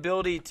shows the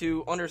ability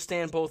to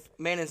understand both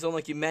man and zone,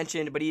 like you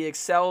mentioned, but he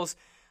excels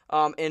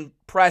in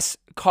press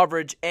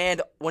coverage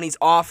and when he's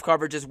off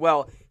coverage as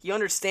well. He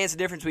understands the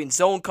difference between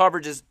zone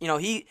coverages.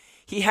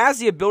 He has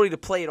the ability to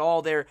play it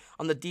all there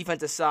on the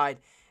defensive side.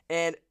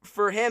 And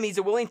for him, he's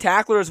a willing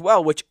tackler as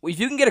well, which if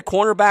you can get a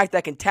cornerback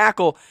that can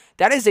tackle,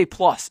 that is a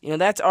plus.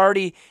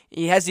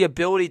 He has the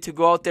ability to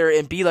go out there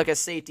and be like a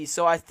safety.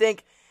 So I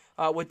think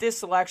with this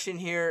selection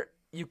here,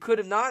 you could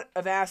have not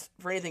have asked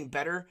for anything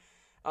better,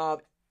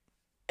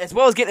 as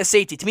well as getting a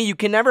safety. To me, you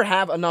can never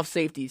have enough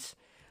safeties.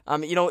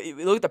 You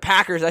look at the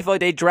Packers, I feel like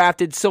they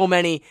drafted so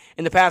many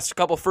in the past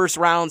couple first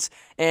rounds,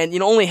 and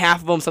only half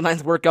of them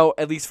sometimes work out,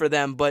 at least for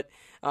them. But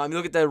you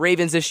look at the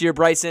Ravens this year,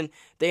 Bryson,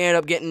 they ended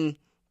up getting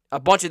a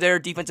bunch of their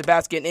defensive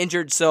backs getting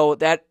injured, so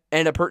that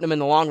ended up hurting them in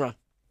the long run.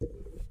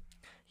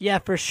 Yeah,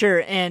 for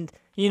sure. And,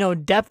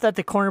 depth at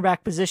the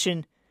cornerback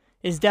position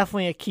is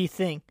definitely a key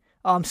thing.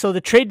 So the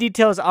trade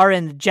details are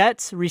in: the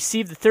Jets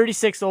received the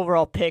 36th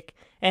overall pick,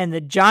 and the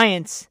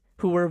Giants,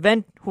 who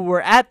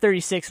were at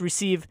 36,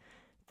 receive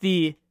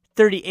the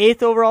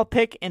 38th overall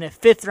pick and a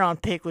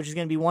 5th-round pick, which is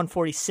going to be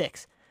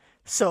 146.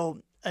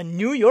 So a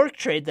New York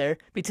trade there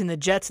between the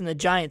Jets and the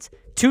Giants,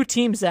 two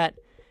teams that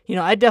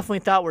I definitely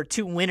thought were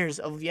two winners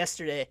of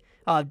yesterday,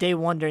 day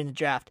one during the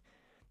draft.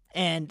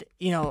 And,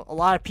 a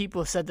lot of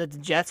people said that the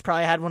Jets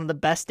probably had one of the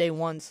best day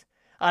ones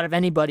out of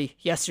anybody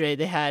yesterday.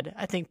 They had,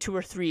 I think, 2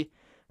 or 3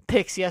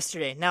 picks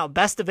yesterday. Now,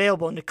 best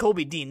available,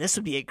 Nakobe Dean. This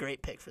would be a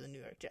great pick for the New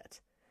York Jets.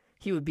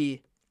 He would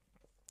be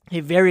a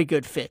very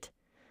good fit.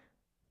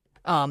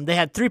 They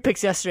had 3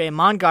 picks yesterday.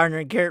 Amon Gardner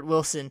and Garrett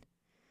Wilson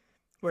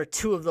were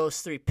 2 of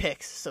those 3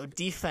 picks. So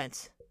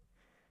defense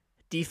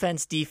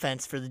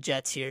for the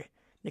Jets here.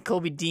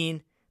 Nakobe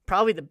Dean,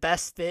 probably the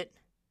best fit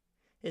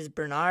is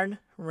Bernhard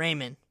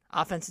Raimann,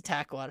 offensive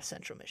tackle out of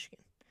Central Michigan.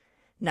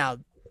 Now,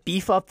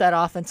 beef up that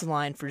offensive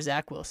line for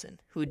Zach Wilson,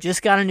 who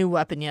just got a new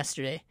weapon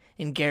yesterday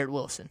in Garrett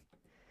Wilson.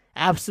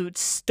 Absolute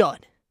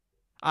stud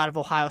out of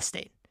Ohio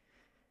State.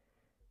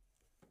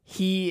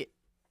 He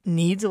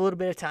needs a little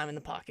bit of time in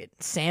the pocket.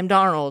 Sam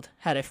Darnold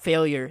had a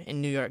failure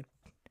in New York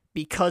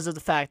because of the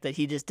fact that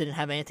he just didn't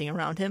have anything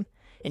around him.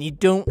 And you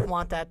don't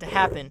want that to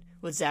happen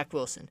with Zach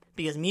Wilson,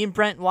 because me and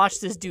Brent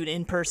watched this dude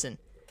in person,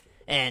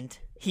 and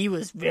he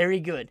was very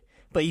good,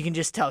 but you can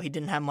just tell he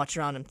didn't have much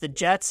around him. The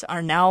Jets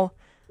are now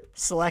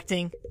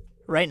selecting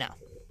right now.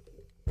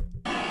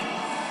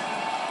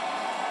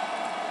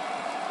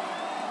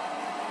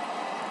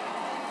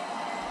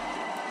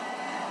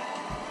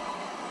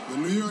 The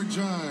New York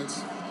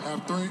Giants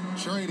have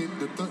traded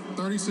the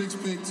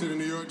 36th pick to the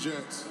New York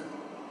Jets.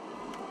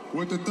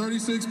 With the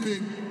 36th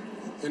pick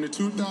in the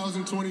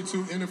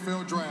 2022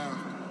 NFL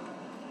Draft,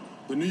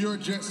 the New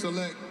York Jets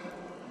select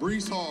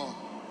Breece Hall,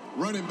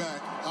 running back,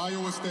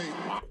 Iowa State.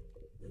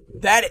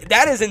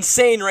 That is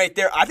insane right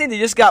there. I think they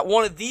just got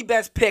one of the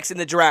best picks in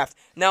the draft.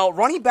 Now,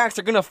 running backs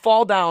are going to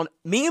fall down.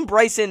 Me and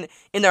Bryson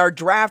in our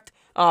draft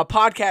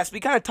podcast, we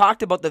kind of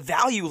talked about the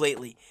value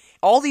lately.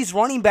 All these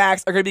running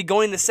backs are going to be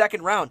going in the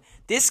second round.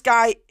 This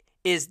guy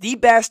is the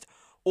best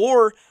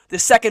or the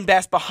second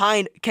best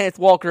behind Kenneth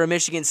Walker of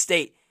Michigan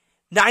State.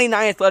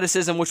 99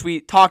 athleticism, which we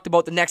talked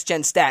about the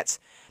next-gen stats.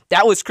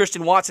 That was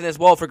Christian Watson as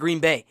well for Green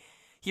Bay.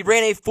 He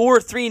ran a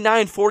 4.39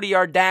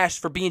 40-yard dash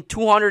for being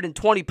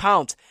 220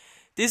 pounds.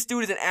 This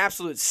dude is an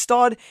absolute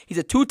stud. He's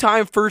a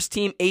 2-time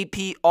first-team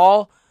AP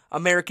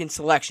All-American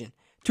selection.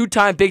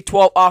 2-time Big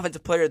 12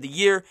 Offensive Player of the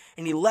Year,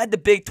 and he led the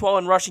Big 12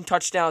 in rushing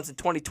touchdowns in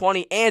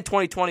 2020 and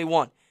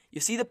 2021.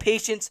 You see the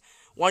patience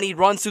when he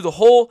runs through the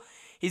hole.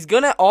 He's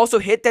going to also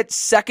hit that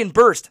second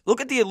burst.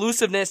 Look at the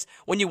elusiveness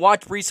when you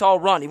watch Breece Hall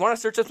run. You want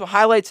to search up some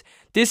highlights?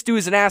 This dude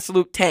is an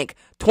absolute tank.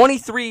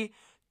 23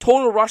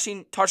 total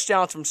rushing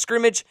touchdowns from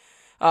scrimmage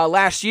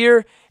last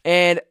year,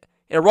 and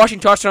a rushing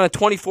touchdown in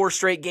 24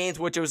 straight games,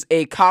 which was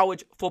a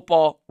college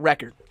football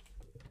record.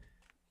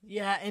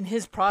 Yeah, and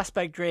his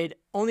prospect grade,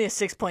 only a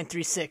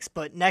 6.36,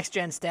 but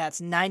next-gen stats,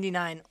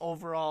 99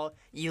 overall,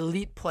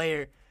 elite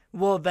player,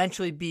 will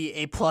eventually be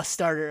a plus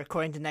starter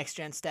according to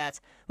next-gen stats.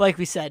 Like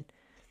we said,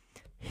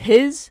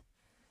 his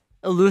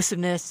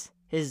elusiveness,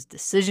 his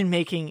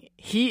decision-making,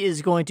 he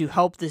is going to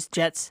help this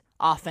Jets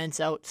offense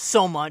out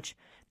so much.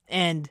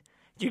 And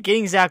you're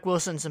getting Zach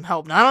Wilson some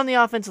help, not on the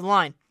offensive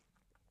line,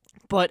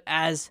 but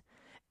as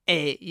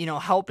a,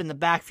 help in the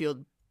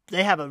backfield.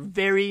 They have a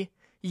very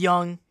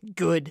young,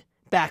 good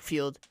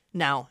backfield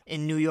now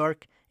in New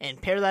York.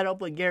 And pair that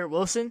up with Garrett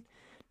Wilson,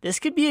 this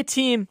could be a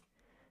team.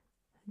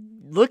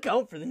 Look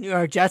out for the New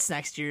York Jets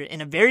next year.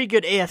 In a very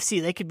good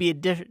AFC, they could be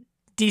a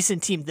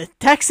decent team. The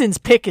Texans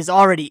pick is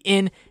already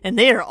in, and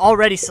they are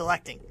already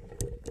selecting.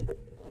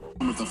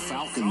 With the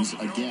Falcons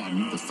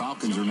again. The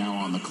Falcons are now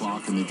on the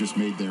clock, and they just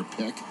made their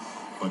pick.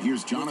 But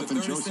here's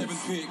Jonathan Joseph.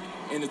 With the 37th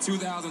pick in the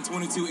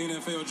 2022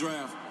 NFL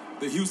Draft,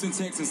 the Houston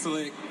Texans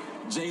select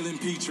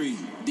Jalen Petrie,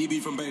 DB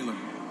from Baylor.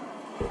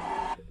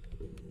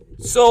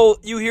 So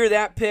you hear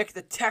that pick.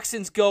 The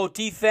Texans go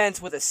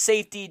defense with a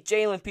safety,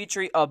 Jalen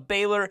Petrie of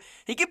Baylor.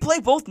 He can play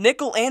both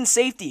nickel and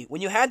safety.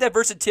 When you have that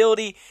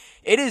versatility,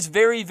 it is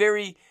very,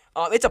 very,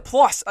 it's a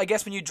plus, I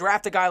guess, when you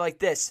draft a guy like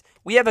this.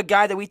 We have a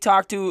guy that we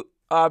talked to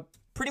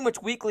pretty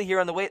much weekly here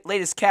on the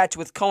latest catch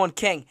with Cohen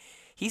King.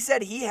 He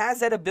said he has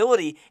that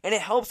ability, and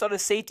it helps out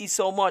his safety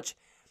so much.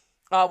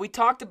 We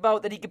talked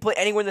about that he can play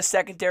anywhere in the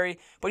secondary,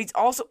 but he's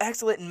also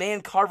excellent in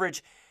man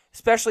coverage,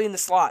 especially in the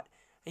slot.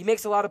 He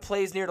makes a lot of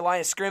plays near the line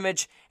of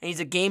scrimmage, and he's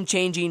a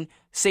game-changing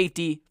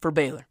safety for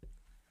Baylor.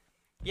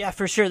 Yeah,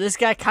 for sure. This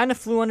guy kind of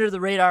flew under the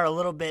radar a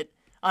little bit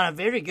on a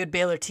very good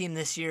Baylor team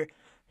this year.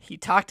 He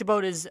talked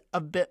about his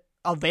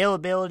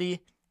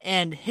availability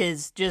and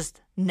his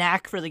just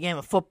knack for the game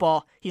of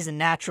football. He's a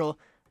natural,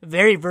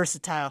 very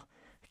versatile,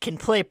 can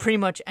play pretty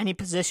much any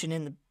position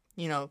in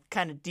the,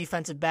 kind of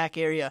defensive back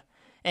area.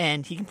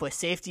 And he can play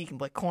safety, he can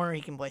play corner,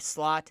 he can play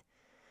slot.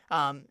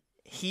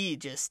 He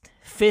just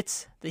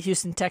fits the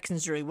Houston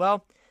Texans really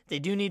well. They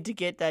do need to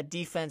get that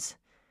defense,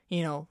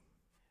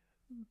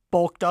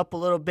 bulked up a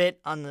little bit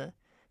on the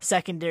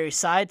secondary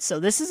side. So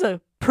this is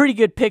a pretty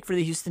good pick for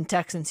the Houston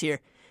Texans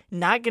here.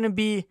 Not going to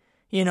be,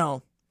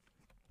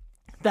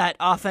 that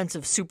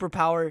offensive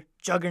superpower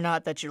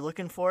juggernaut that you're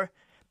looking for,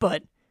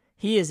 but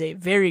he is a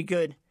very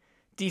good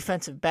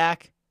defensive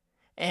back,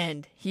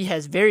 and he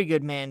has very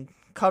good man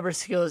cover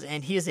skills,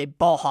 and he is a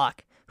ball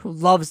hawk who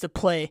loves to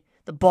play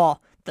the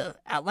ball. The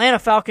Atlanta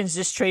Falcons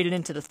just traded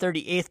into the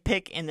 38th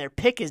pick, and their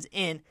pick is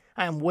in.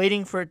 I am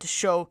waiting for it to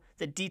show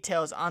the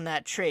details on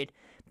that trade.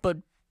 But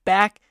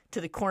back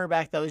to the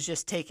cornerback that was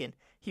just taken.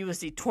 He was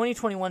the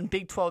 2021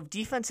 Big 12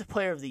 Defensive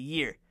Player of the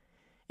Year,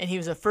 and he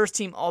was a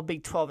first-team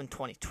All-Big 12 in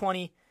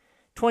 2020.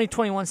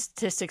 2021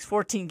 statistics,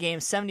 14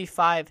 games,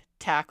 75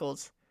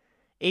 tackles,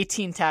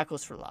 18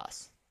 tackles for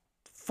loss,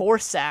 4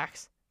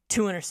 sacks,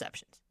 2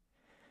 interceptions.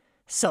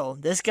 So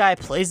this guy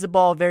plays the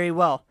ball very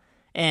well,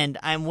 and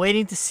I'm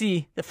waiting to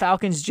see. The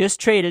Falcons just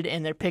traded,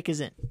 and their pick is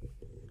in.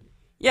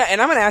 Yeah,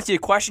 and I'm going to ask you a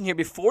question here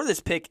before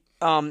this pick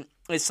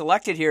is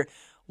selected here.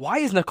 Why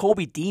is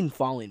Nakobe Dean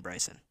falling,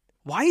 Bryson?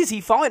 Why is he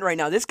falling right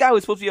now? This guy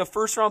was supposed to be a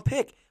first-round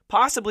pick,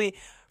 possibly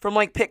from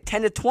pick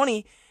 10 to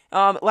 20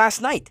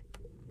 last night.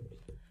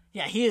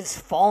 Yeah, he is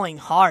falling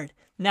hard.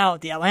 Now,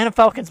 the Atlanta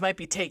Falcons might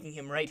be taking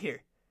him right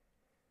here.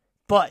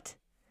 But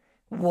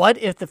what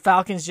if the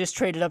Falcons just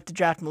traded up to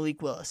draft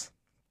Malik Willis?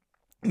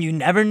 You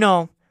never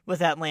know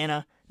with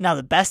Atlanta. Now,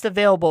 the best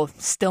available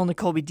is still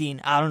Nakobe Dean.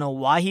 I don't know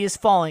why he is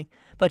falling,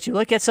 but you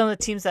look at some of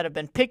the teams that have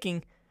been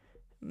picking,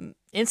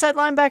 inside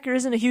linebacker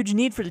isn't a huge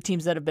need for the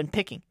teams that have been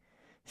picking.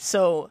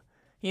 So,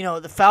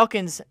 the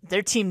Falcons,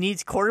 their team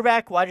needs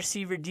quarterback, wide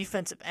receiver,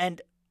 defensive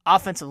end,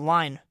 offensive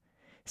line.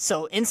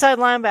 So inside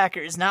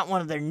linebacker is not one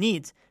of their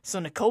needs. So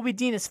Nakobe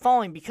Dean is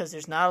falling because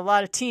there's not a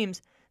lot of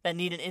teams that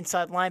need an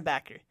inside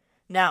linebacker.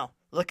 Now,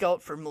 look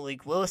out for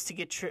Malik Willis to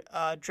get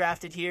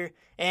drafted here.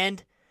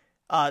 And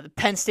the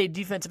Penn State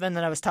defensive end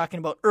that I was talking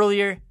about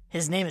earlier,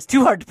 his name is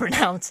too hard to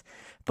pronounce,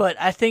 but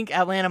I think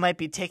Atlanta might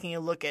be taking a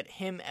look at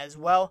him as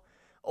well.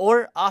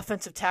 Or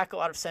offensive tackle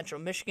out of Central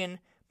Michigan,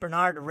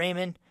 Bernard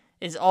Raymond,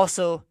 is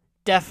also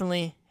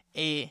definitely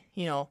a,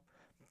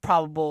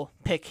 probable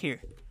pick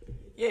here.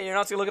 Yeah, you're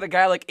not going to look at a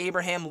guy like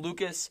Abraham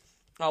Lucas,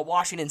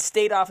 Washington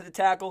State off of the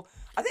tackle.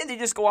 I think they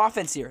just go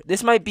offense here.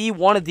 This might be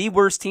one of the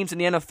worst teams in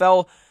the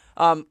NFL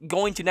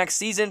going to next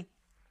season.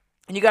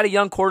 And you got a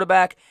young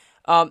quarterback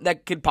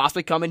that could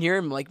possibly come in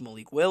here, like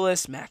Malik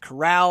Willis, Matt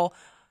Corral.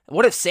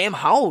 What if Sam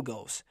Howell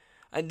goes?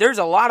 And there's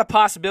a lot of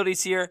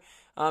possibilities here.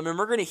 And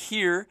we're going to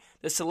hear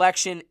the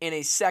selection in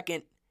a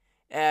second,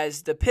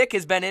 as the pick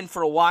has been in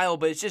for a while,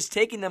 but it's just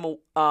taking them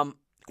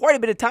quite a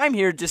bit of time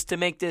here just to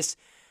make this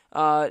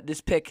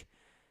pick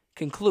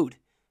conclude.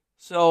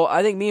 So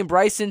I think me and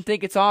Bryson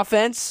think it's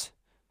offense.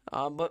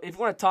 But if you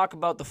want to talk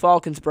about the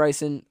Falcons,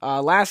 Bryson,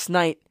 last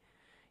night,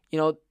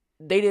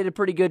 they did a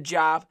pretty good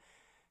job.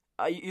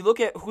 You look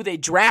at who they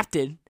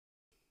drafted,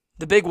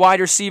 the big wide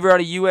receiver out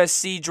of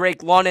USC,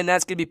 Drake London,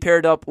 that's going to be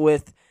paired up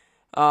with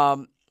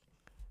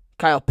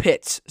Kyle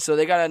Pitts. So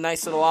they got a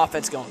nice little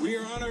offense going. We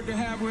are honored to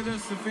have with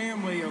us the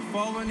family of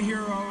fallen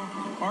hero,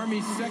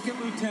 Army Second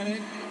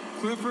Lieutenant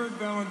Clifford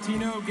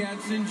Valentino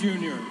Gadsden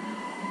Jr.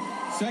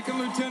 Second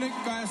Lieutenant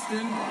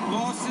Gadsden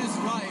lost his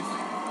life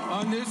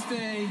on this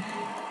day,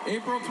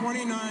 April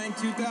 29,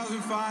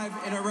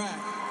 2005, in Iraq.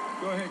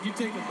 Go ahead, you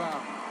take a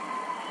bow.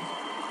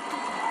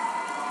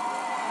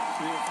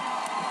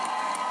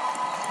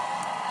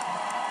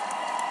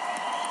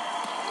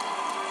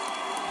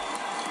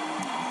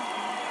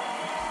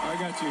 I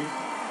got you.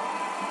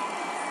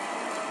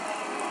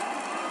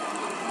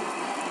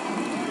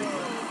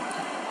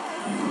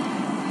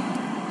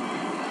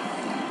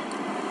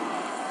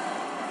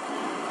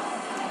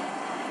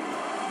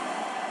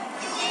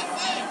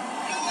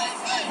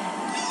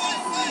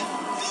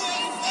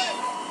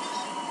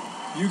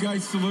 You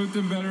guys salute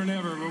them better than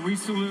ever, but we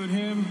salute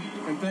him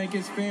and thank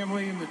his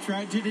family and the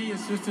Tragedy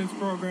Assistance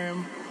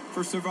Program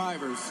for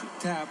Survivors,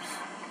 TAPS,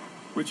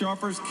 which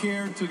offers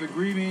care to the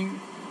grieving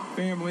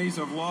families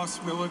of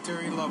lost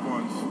military loved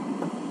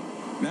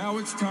ones. Now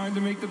it's time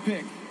to make the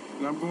pick,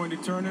 and I'm going to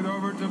turn it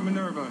over to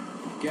Minerva,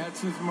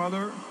 Gadsden's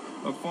mother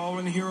of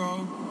fallen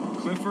hero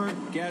Clifford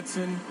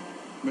Gadsden.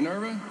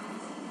 Minerva,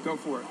 go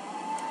for it.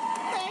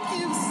 Thank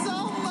you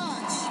so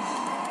much.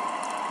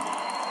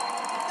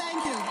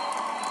 Thank you.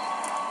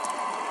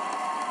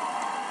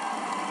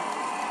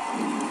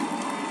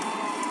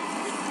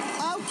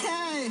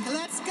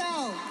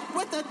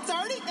 With the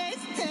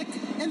 38th pick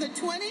in the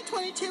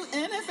 2022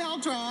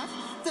 NFL Draft,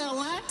 the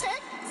Atlanta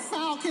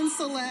Falcons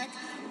select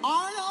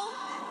Arnold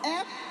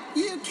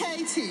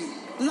Ebukati,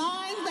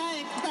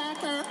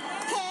 linebacker,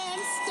 Penn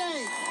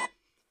State.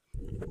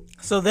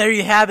 So there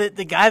you have it,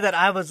 the guy that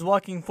I was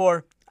looking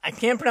for. I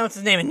can't pronounce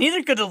his name, and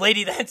neither could the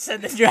lady that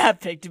said the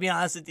draft pick, to be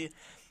honest with you.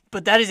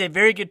 But that is a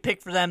very good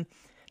pick for them.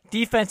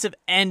 Defensive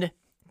end,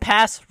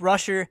 pass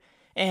rusher,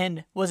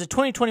 and was a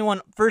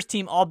 2021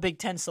 first-team All-Big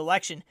Ten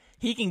selection.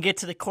 He can get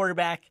to the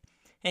quarterback,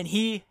 and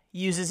he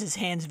uses his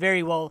hands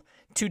very well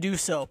to do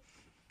so.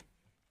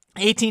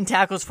 18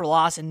 tackles for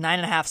loss and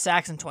 9.5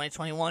 sacks in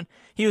 2021.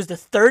 He was the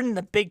third in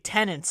the Big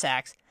Ten in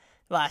sacks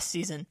last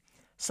season.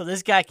 So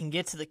this guy can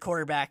get to the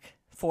quarterback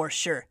for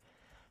sure.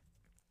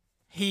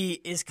 He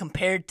is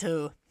compared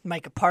to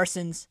Micah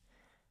Parsons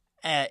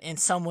in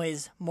some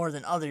ways more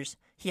than others.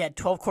 He had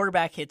 12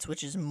 quarterback hits,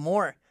 which is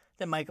more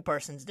than Micah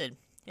Parsons did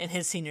in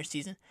his senior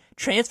season.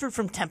 Transferred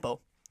from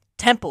Temple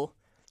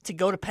to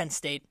go to Penn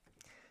State.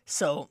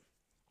 So,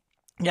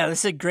 yeah, this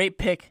is a great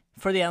pick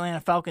for the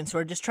Atlanta Falcons, who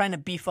are just trying to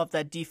beef up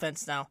that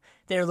defense now.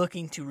 They're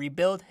looking to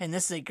rebuild, and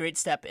this is a great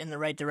step in the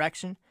right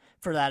direction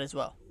for that as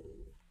well.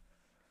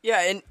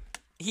 Yeah, and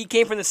he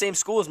came from the same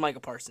school as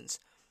Micah Parsons.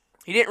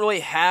 He didn't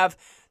really have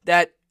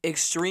that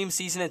extreme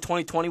season in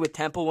 2020 with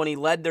Temple when he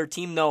led their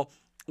team, though,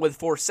 with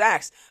 4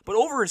 sacks. But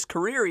over his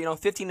career,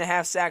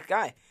 15.5 sack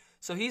guy.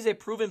 So he's a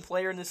proven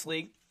player in this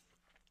league.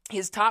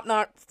 His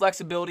top-notch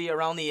flexibility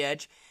around the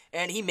edge,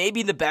 and he may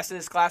be the best in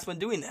his class when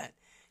doing that.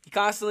 He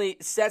constantly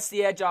sets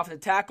the edge off the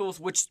tackles,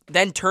 which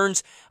then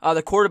turns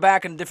the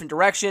quarterback in a different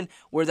direction,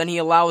 where then he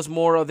allows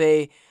more of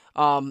a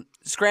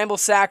scramble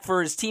sack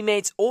for his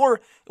teammates, or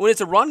when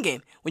it's a run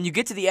game. When you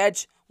get to the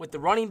edge with the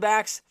running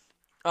backs,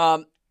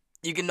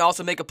 you can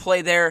also make a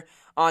play there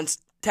on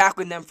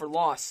tackling them for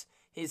loss.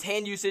 His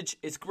hand usage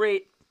is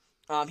great.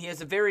 He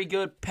has a very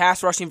good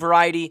pass rushing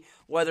variety,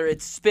 whether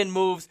it's spin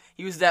moves.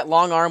 He uses that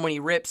long arm when he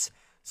rips.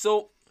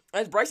 So,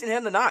 as Bryson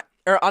hit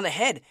on the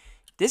head,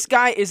 this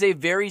guy is a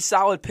very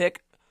solid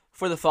pick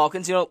for the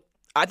Falcons.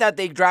 I thought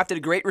they drafted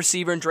a great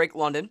receiver in Drake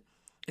London.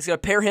 It's going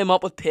to pair him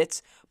up with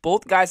Pitts,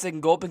 both guys that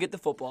can go up and get the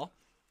football.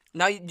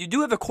 Now, you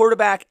do have a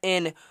quarterback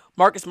in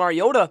Marcus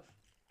Mariota,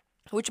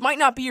 which might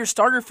not be your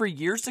starter for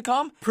years to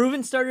come.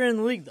 Proven starter in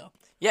the league, though.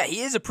 Yeah,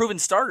 he is a proven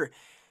starter.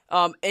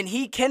 And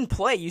he can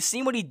play. You've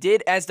seen what he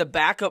did as the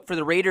backup for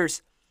the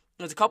Raiders.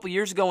 It was a couple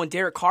years ago when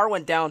Derek Carr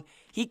went down.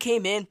 He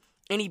came in,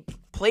 and he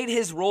played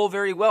his role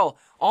very well.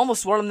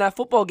 Almost won him that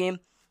football game.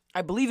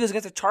 I believe it was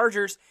against the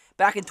Chargers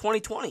back in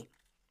 2020.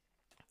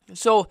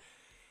 So,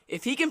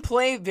 if he can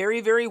play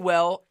very, very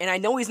well, and I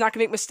know he's not going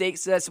to make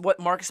mistakes, that's what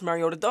Marcus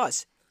Mariota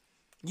does.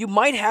 You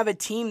might have a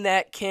team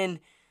that can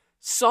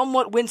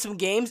somewhat win some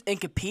games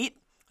and compete.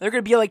 They're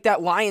going to be like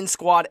that Lions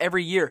squad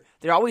every year.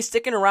 They're always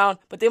sticking around,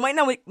 but they might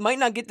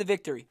not get the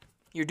victory.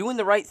 You're doing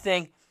the right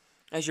thing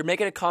as you're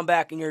making a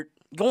comeback, and you're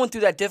going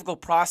through that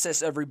difficult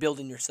process of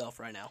rebuilding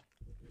yourself right now.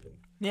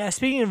 Yeah,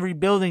 speaking of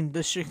rebuilding,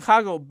 the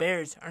Chicago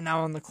Bears are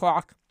now on the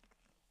clock,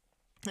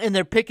 and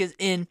their pick is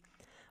in.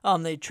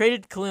 They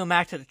traded Khalil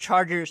Mack to the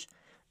Chargers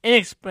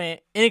in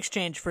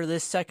exchange for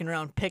this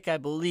second-round pick, I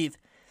believe,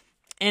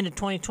 and a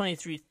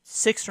 2023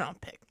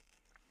 sixth-round pick.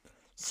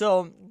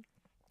 So,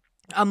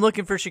 I'm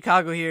looking for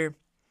Chicago here.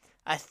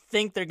 I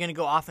think they're going to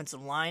go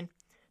offensive line.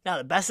 Now,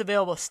 the best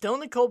available is still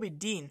Nakobe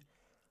Dean,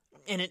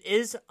 and it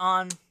is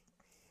on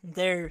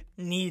their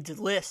needs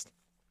list,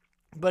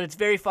 but it's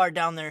very far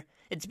down there.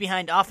 It's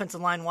behind offensive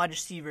line, wide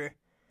receiver,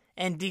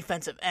 and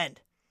defensive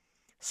end.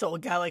 So a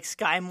guy like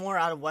Sky Moore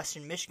out of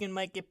Western Michigan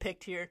might get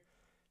picked here.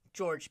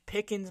 George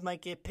Pickens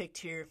might get picked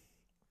here.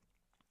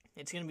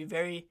 It's going to be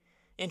very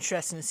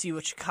interesting to see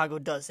what Chicago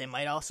does. They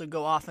might also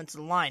go offensive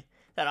line.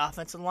 That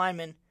offensive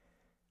lineman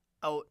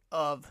out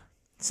of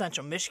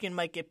Central Michigan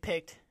might get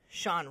picked.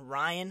 Sean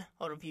Ryan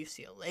out of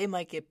UCLA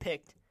might get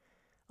picked.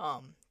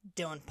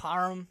 Dylan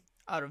Parham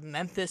out of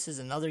Memphis is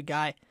another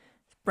guy.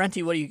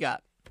 Brenty, what do you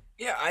got?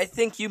 Yeah, I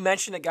think you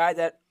mentioned a guy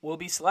that will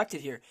be selected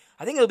here.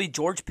 I think it'll be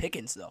George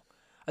Pickens, though.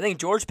 I think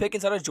George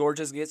Pickens out of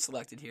Georgia is going to get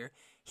selected here.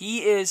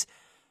 He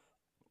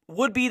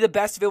would be the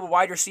best available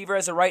wide receiver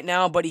as of right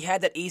now, but he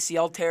had that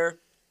ACL tear.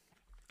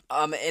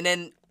 And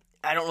then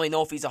I don't really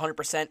know if he's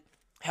 100%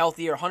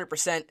 healthy or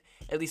 100%,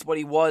 at least what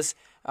he was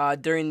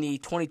during the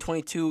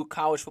 2022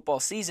 college football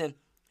season.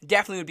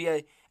 Definitely would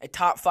be a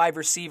top 5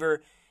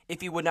 receiver if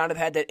he would not have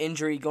had that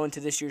injury going to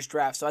this year's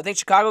draft. So I think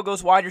Chicago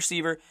goes wide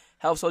receiver,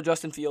 helps out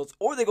Justin Fields,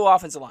 or they go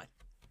offensive line.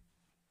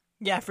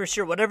 Yeah, for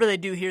sure. Whatever they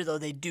do here, though,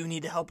 they do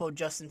need to help out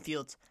Justin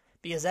Fields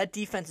because that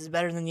defense is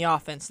better than the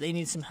offense. They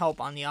need some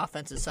help on the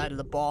offensive side of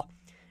the ball.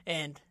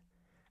 And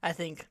I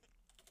think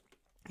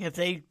if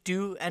they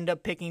do end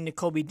up picking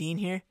Nakobe Dean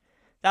here,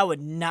 that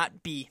would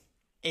not be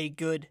a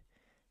good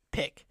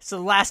pick. So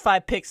the last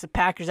 5 picks, the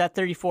Packers at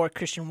 34,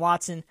 Christian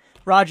Watson,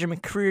 Roger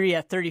McCreary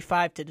at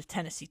 35 to the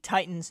Tennessee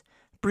Titans,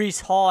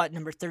 Breece Hall at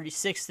number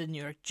 36 to the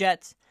New York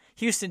Jets,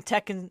 Houston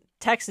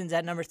Texans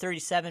at number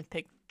 37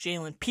 pick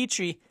Jalen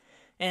Petrie,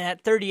 and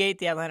at 38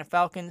 the Atlanta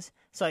Falcons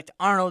select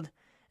Arnold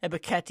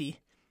Ebukati.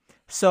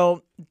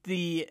 So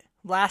the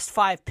last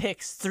 5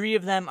 picks, 3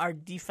 of them are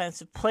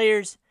defensive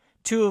players,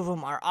 2 of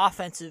them are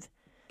offensive.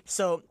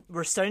 So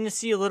we're starting to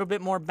see a little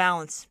bit more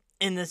balance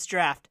in this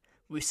draft.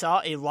 We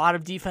saw a lot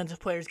of defensive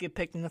players get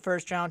picked in the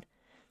first round.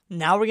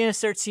 Now we're going to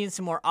start seeing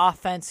some more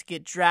offense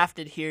get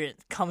drafted here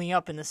coming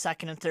up in the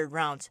second and third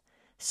rounds.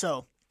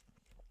 So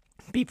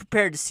be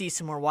prepared to see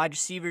some more wide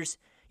receivers.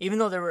 Even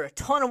though there were a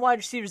ton of wide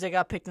receivers that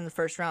got picked in the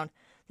first round,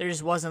 there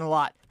just wasn't a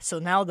lot. So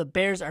now the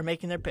Bears are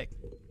making their pick.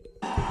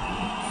 Oh,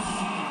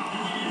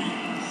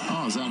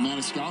 is that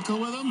Maniscalco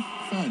with him?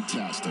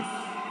 Fantastic.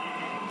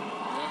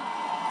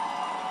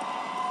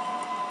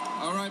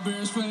 All right,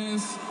 Bears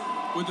fans,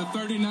 with the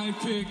 39th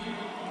pick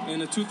in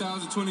the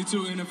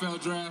 2022 NFL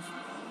Draft,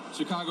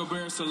 Chicago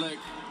Bears select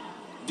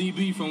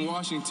DB from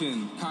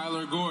Washington,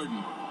 Kyler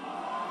Gordon.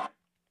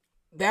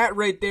 That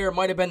right there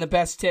might have been the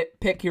best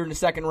pick here in the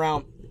second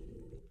round.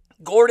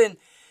 Gordon,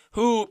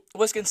 who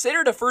was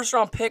considered a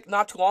first-round pick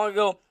not too long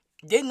ago,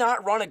 did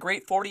not run a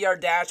great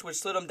 40-yard dash, which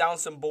slid him down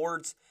some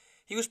boards.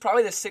 He was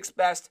probably the 6th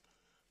best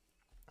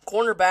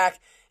cornerback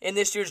in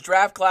this year's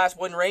draft class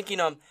when ranking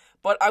him.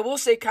 But I will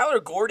say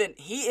Kyler Gordon,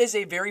 he is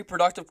a very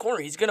productive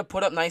corner. He's going to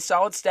put up nice,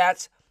 solid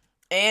stats.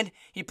 And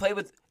he played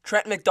with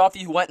Trent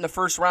McDuffie, who went in the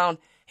first round,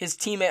 his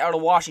teammate out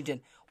of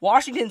Washington.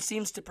 Washington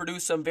seems to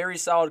produce some very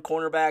solid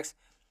cornerbacks.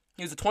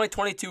 He was a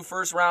 2021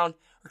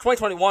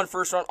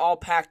 first round All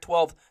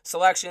Pac-12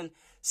 selection.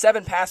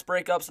 7 pass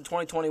breakups in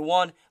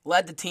 2021,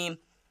 led the team.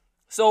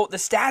 So the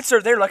stats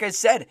are there, like I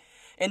said.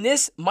 And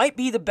this might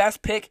be the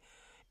best pick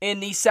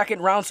in the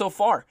second round so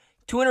far.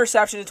 2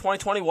 interceptions in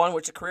 2021,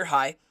 which is a career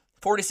high.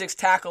 46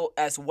 tackle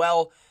as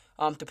well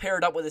to pair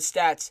it up with his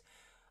stats.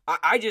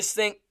 I just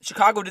think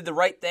Chicago did the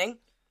right thing.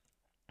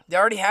 They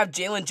already have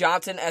Jalen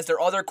Johnson as their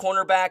other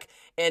cornerback,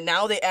 and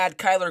now they add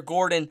Kyler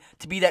Gordon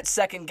to be that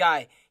second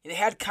guy. They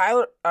had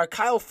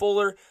Kyle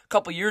Fuller a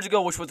couple years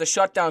ago, which was a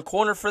shutdown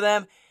corner for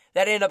them.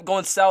 That ended up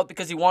going south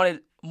because he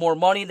wanted more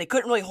money. They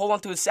couldn't really hold on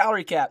to his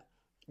salary cap.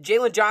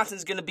 Jalen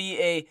Johnson's going to be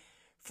a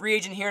free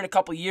agent here in a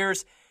couple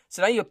years.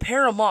 So now you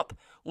pair him up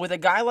with a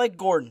guy like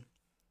Gordon.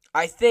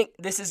 I think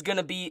this is going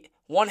to be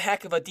one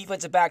heck of a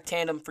defensive back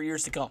tandem for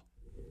years to come.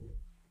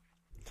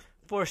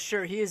 For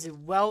sure, he is a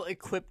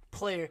well-equipped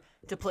player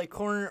to play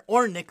corner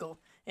or nickel,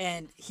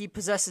 and he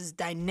possesses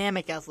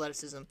dynamic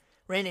athleticism.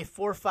 Ran a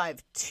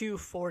 4.52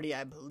 40,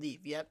 I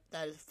believe. Yep,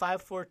 that is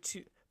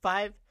 4.52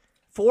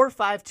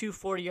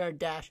 40-yard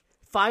dash,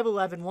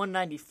 5'11",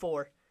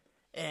 194,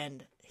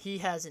 and he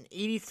has an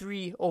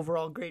 83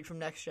 overall grade from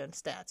Next Gen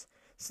Stats.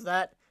 So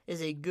that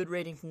is a good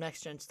rating from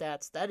Next Gen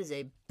Stats. That is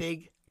a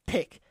big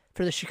pick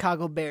for the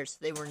Chicago Bears.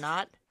 They were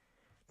not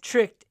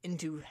tricked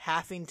into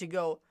having to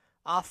go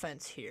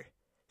offense here.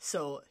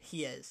 So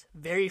he is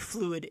very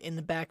fluid in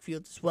the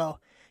backfield as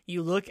well.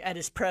 You look at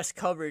his press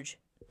coverage,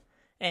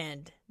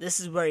 and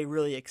this is where he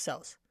really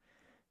excels.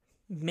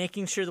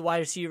 Making sure the wide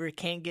receiver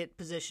can't get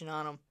position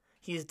on him.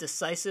 He is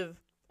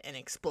decisive and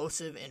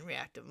explosive in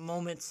reactive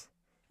moments,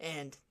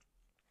 and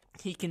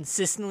he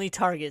consistently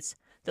targets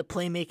the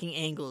playmaking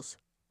angles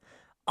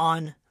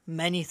on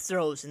many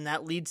throws, and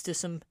that leads to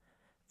some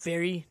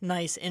very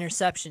nice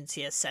interceptions.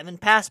 He has 7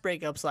 pass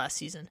breakups last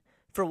season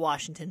for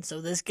Washington, so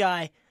this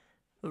guy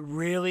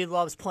really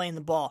loves playing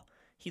the ball.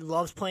 He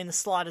loves playing the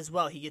slot as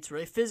well. He gets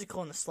really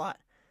physical in the slot,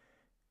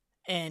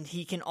 and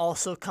he can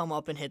also come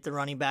up and hit the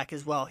running back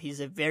as well. He's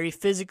a very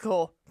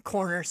physical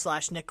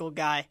corner/nickel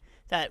guy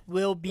that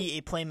will be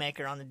a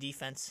playmaker on the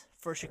defense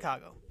for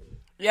Chicago.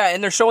 Yeah,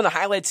 and they're showing the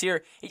highlights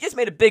here. He just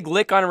made a big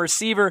lick on a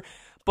receiver,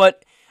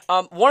 but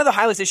one of the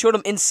highlights, they showed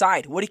him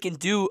inside, what he can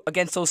do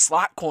against those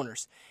slot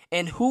corners.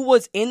 And who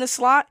was in the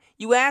slot,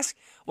 you ask?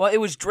 Well, it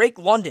was Drake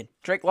London.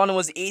 Drake London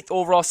was the 8th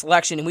overall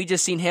selection, and we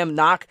just seen him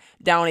knock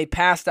down a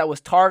pass that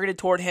was targeted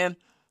toward him.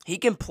 He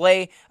can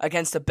play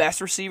against the best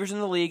receivers in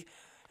the league,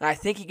 and I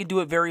think he can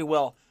do it very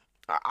well.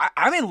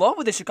 I'm in love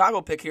with the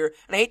Chicago pick here,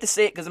 and I hate to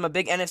say it because I'm a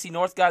big NFC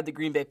North guy, the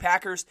Green Bay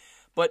Packers,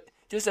 but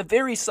just a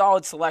very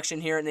solid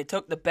selection here, and they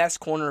took the best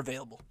corner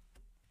available.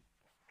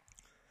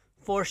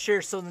 For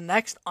sure. So the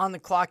next on the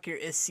clock here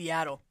is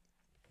Seattle.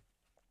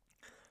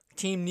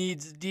 Team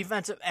needs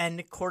defensive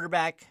end,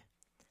 cornerback,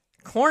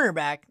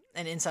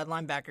 and inside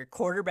linebacker.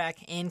 Quarterback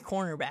and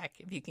cornerback,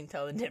 if you can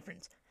tell the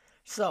difference.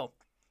 So,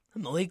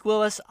 Malik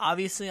Willis,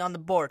 obviously on the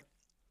board.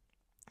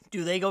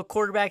 Do they go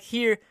quarterback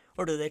here,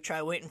 or do they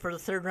try waiting for the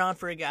third round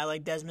for a guy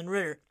like Desmond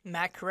Ridder,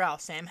 Matt Corral,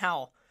 Sam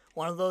Howell,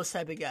 one of those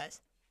type of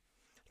guys?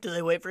 Do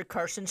they wait for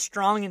Carson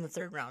Strong in the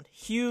third round?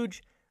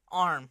 Huge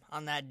arm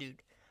on that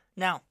dude.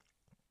 Now,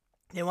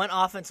 they went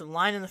offensive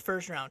line in the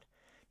first round.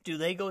 Do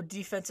they go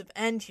defensive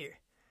end here?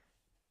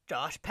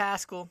 Josh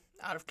Paschal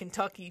out of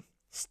Kentucky,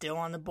 still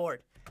on the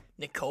board.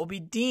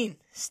 Nakobe Dean,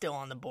 still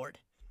on the board.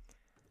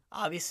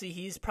 Obviously,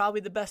 he's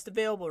probably the best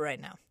available right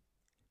now.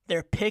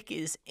 Their pick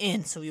is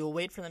in, so you'll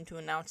wait for them to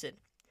announce it.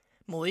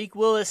 Malik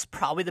Willis,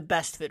 probably the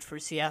best fit for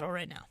Seattle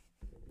right now.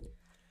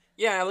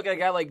 Yeah, I look at a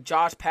guy like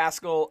Josh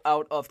Paschal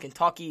out of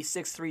Kentucky,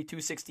 6'3",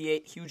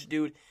 268, huge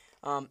dude.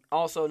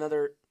 Also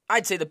another,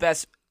 I'd say the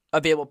best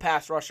available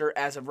pass rusher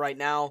as of right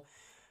now.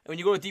 And when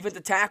you go to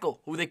defensive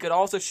tackle, who they could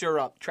also shore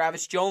up,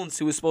 Travis Jones,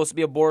 who was supposed to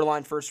be a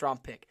borderline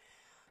first-round pick.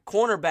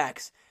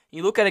 Cornerbacks,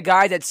 you look at a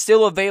guy that's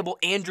still available,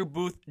 Andrew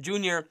Booth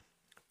Jr.,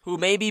 who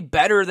may be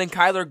better than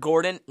Kyler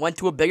Gordon, went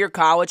to a bigger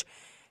college,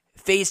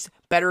 faced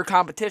better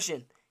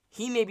competition.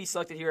 He may be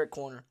selected here at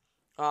corner.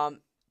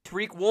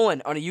 Tariq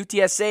Woolen on a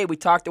UTSA, we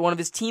talked to one of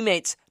his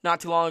teammates not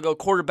too long ago,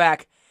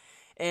 quarterback,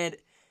 and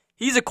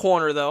he's a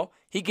corner, though.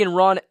 He can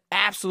run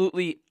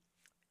absolutely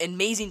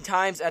amazing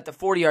times at the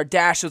 40-yard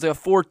dash. So it's like a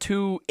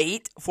 4.28,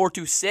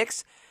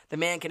 4.26. The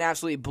man can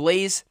absolutely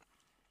blaze.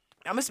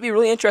 That must be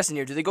really interesting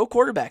here. Do they go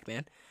quarterback,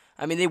 man?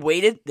 I mean, they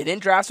waited. They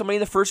didn't draft somebody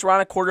in the first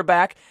round at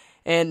quarterback,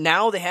 and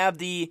now they have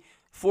the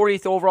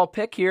 40th overall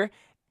pick here,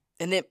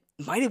 and they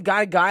might have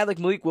got a guy like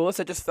Malik Willis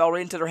that just fell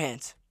right into their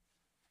hands.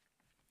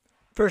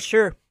 For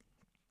sure.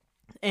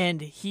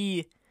 And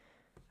he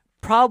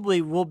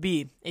probably will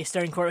be a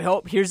starting quarterback.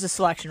 Oh, here's the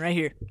selection right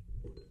here.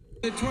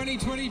 The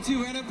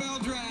 2022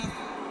 NFL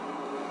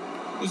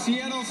Draft, the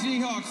Seattle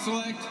Seahawks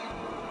select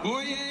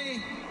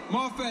Boye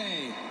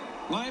Mafe,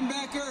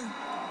 linebacker,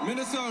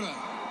 Minnesota.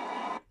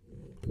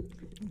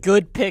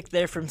 Good pick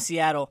there from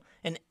Seattle.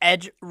 An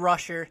edge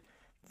rusher.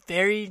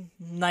 Very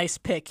nice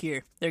pick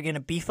here. They're going to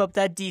beef up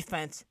that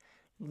defense.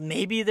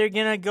 Maybe they're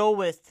going to go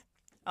with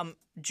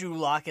Drew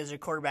Lock as their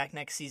quarterback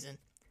next season.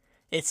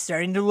 It's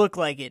starting to look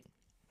like it.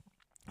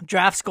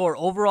 Draft score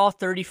overall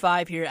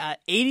 35 here at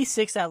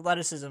 86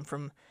 athleticism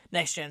from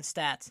Next Gen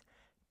Stats.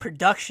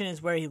 Production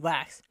is where he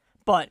lacks,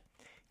 but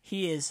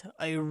he is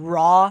a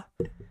raw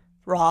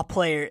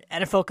player.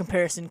 NFL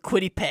comparison,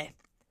 Kwity Paye.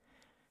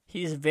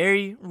 He is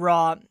very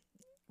raw,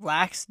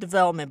 lacks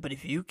development, but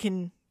if you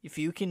can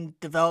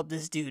develop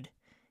this dude,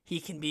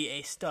 he can be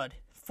a stud.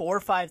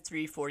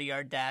 4.53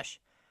 40-yard dash,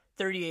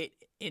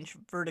 38-inch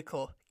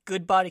vertical,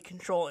 good body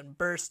control and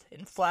burst,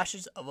 and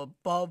flashes of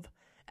above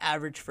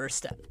average first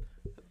step.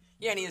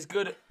 Yeah, and he has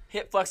good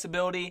hip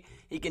flexibility.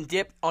 He can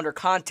dip under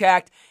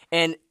contact,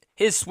 and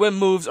his swim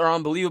moves are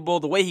unbelievable.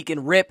 The way he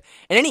can rip,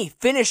 and then he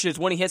finishes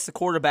when he hits the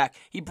quarterback.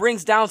 He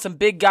brings down some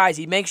big guys.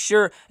 He makes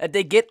sure that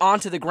they get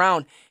onto the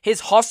ground.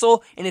 His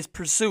hustle and his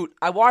pursuit.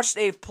 I watched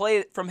a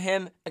play from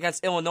him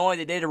against Illinois.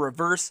 They did a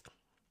reverse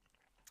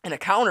and a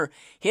counter.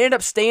 He ended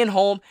up staying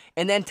home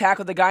and then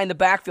tackled the guy in the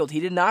backfield. He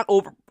did not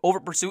over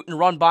pursuit and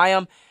run by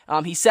him.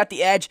 He set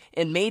the edge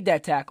and made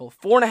that tackle.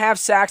 4.5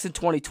 sacks in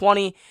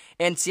 2020,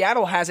 and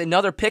Seattle has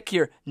another pick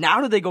here. Now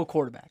do they go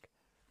quarterback?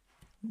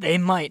 They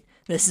might.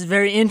 This is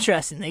very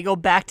interesting. They go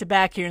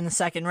back-to-back here in the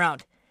second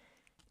round.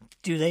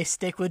 Do they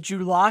stick with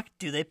Drew Lock?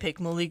 Do they pick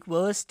Malik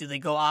Willis? Do they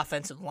go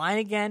offensive line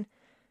again?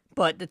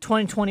 But the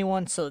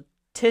 2021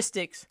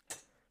 statistics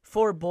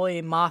for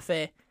Boye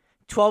Mafe,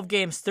 12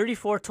 games,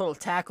 34 total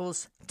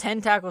tackles,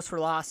 10 tackles for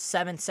loss,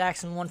 7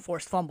 sacks, and 1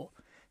 forced fumble.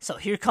 So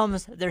here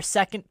comes their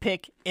second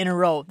pick in a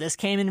row. This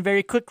came in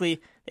very quickly.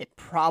 They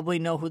probably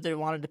know who they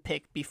wanted to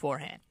pick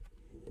beforehand.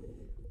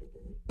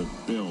 The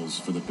Bills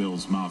for the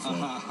Bills, Mafe.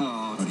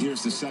 But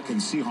here's the second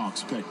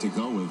Seahawks pick to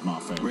go with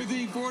Mafe. With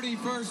the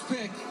 41st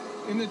pick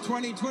in the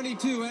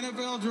 2022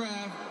 NFL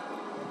Draft,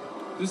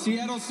 the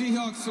Seattle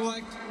Seahawks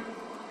select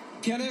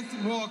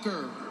Kenneth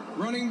Walker,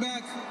 running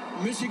back,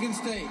 Michigan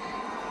State.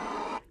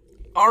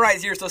 All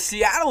right, here. So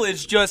Seattle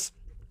is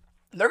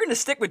they're going to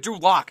stick with Drew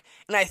Lock.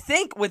 And I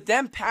think with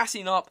them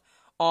passing up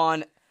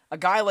on a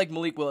guy like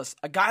Malik Willis,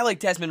 a guy like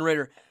Desmond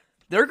Ridder,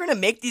 they're going to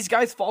make these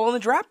guys fall on the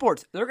draft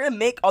boards. They're going to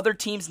make other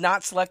teams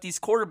not select these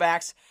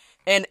quarterbacks.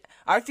 And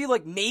I feel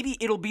like maybe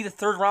it'll be the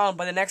third round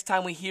by the next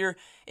time we hear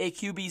a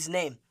QB's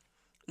name.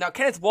 Now,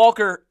 Kenneth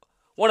Walker,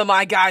 one of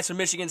my guys from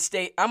Michigan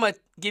State, I'm going to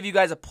give you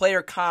guys a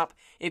player comp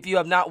if you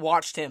have not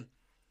watched him.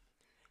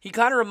 He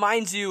kind of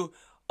reminds you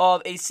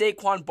of a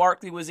Saquon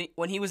Barkley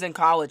when he was in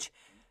college.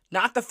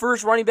 Not the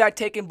first running back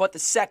taken, but the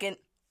second.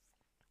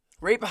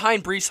 Right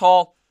behind Breece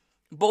Hall.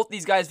 Both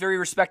these guys very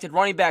respected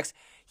running backs.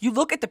 You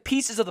look at the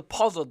pieces of the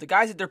puzzle, the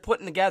guys that they're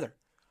putting together.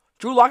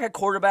 Drew Lock at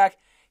quarterback,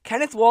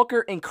 Kenneth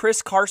Walker and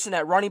Chris Carson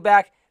at running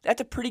back.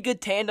 That's a pretty good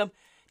tandem.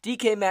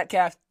 DK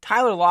Metcalf,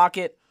 Tyler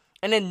Lockett,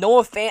 and then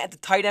Noah Fant at the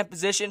tight end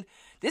position.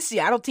 This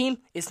Seattle team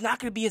is not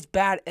going to be as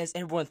bad as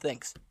everyone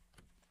thinks.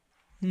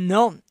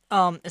 No,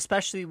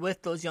 especially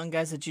with those young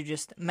guys that you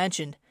just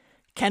mentioned.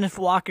 Kenneth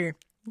Walker,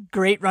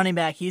 great running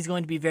back. He's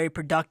going to be very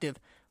productive.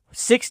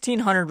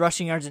 1,600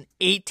 rushing yards and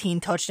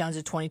 18 touchdowns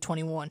in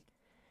 2021.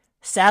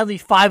 Sadly,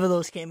 5 of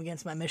those came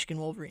against my Michigan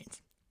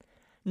Wolverines.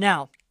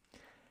 Now,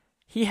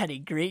 he had a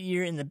great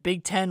year in the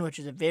Big Ten, which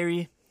is a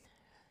very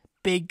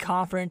big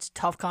conference,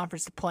 tough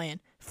conference to play in.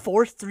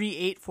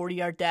 4.38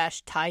 40-yard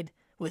dash, tied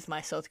with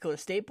my South Dakota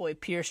State boy,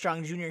 Pierre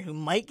Strong Jr., who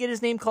might get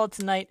his name called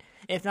tonight.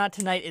 If not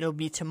tonight, it'll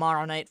be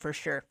tomorrow night for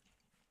sure.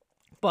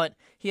 But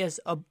he has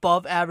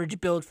above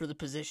average build for the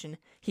position.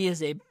 He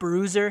is a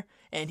bruiser,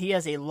 and he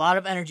has a lot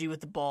of energy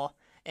with the ball.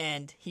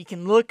 And he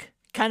can look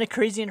kind of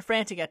crazy and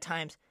frantic at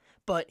times,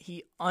 but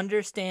he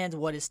understands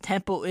what his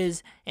tempo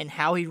is and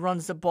how he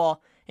runs the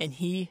ball, and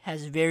he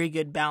has very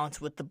good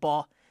balance with the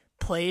ball,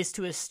 plays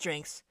to his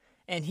strengths,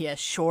 and he has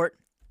short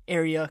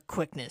area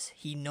quickness.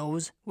 He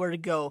knows where to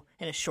go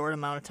in a short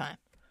amount of time.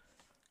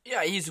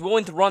 Yeah, he's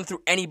willing to run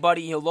through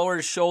anybody. He'll lower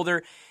his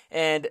shoulder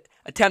and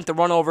attempt to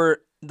run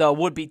over the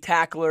would-be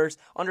tacklers,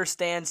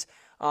 understands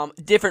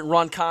different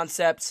run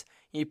concepts.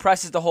 He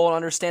presses the hole and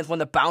understands when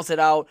to bounce it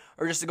out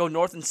or just to go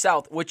north and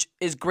south, which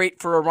is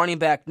great for a running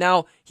back.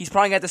 Now, he's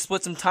probably going to have to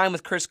split some time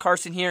with Chris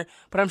Carson here,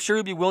 but I'm sure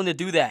he'll be willing to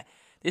do that.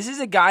 This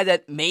is a guy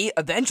that may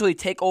eventually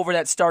take over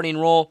that starting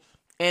role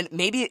and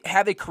maybe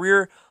have a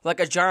career like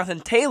a Jonathan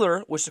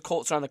Taylor, which the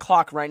Colts are on the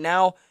clock right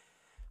now.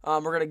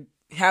 We're going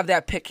to have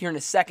that pick here in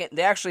a second.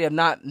 They actually have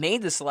not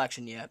made the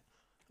selection yet.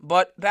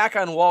 But back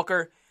on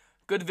Walker,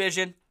 good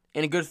vision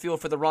and a good feel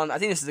for the run. I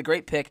think this is a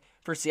great pick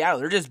for Seattle.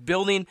 They're just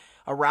building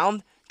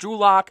around Drew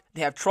Lock.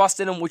 They have trust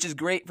in him, which is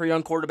great for a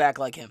young quarterback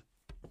like him.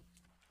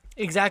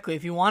 Exactly.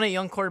 If you want a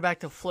young quarterback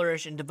to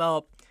flourish and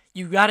develop,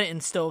 you got to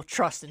instill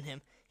trust in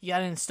him. You got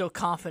to instill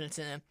confidence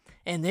in him.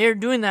 And they're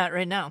doing that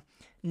right now,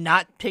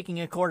 not picking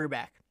a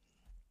quarterback.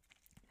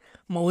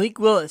 Malik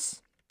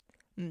Willis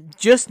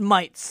just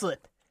might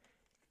slip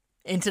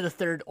into the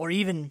third or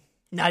even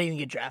not even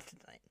get drafted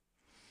tonight.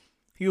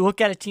 If you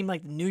look at a team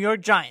like the New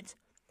York Giants,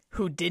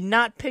 who did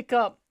not pick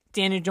up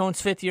Daniel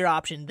Jones' fifth-year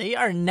option, they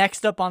are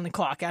next up on the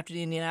clock after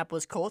the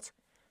Indianapolis Colts.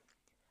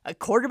 A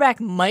quarterback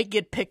might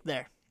get picked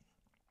there.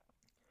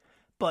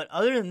 But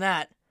other than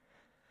that,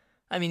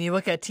 I mean, you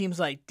look at teams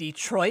like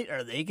Detroit,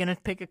 are they going to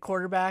pick a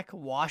quarterback?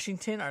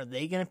 Washington, are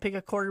they going to pick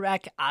a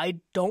quarterback? I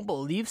don't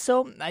believe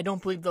so. I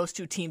don't believe those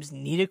two teams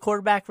need a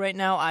quarterback right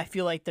now. I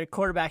feel like their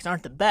quarterbacks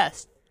aren't the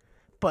best,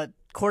 but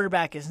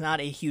quarterback is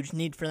not a huge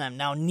need for them.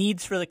 Now,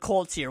 needs for the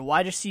Colts here,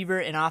 wide receiver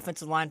and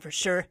offensive line for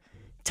sure.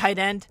 Tight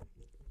end,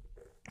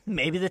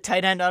 maybe the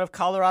tight end out of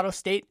Colorado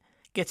State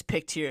gets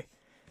picked here.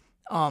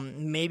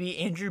 Maybe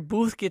Andrew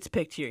Booth gets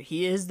picked here.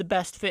 He is the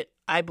best fit,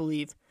 I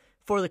believe,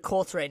 for the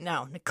Colts right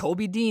now.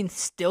 Nakobe Dean,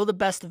 still the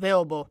best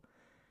available,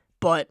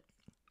 but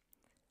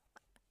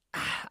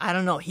I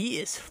don't know. He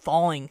is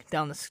falling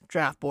down the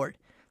draft board.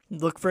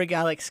 Look for a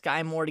guy like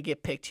Sky Moore to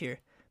get picked here.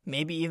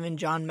 Maybe even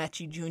John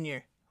Mechie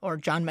Jr. or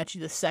John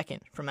Mechie II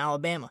from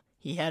Alabama.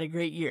 He had a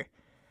great year.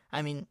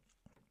 I mean,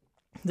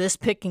 this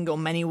pick can go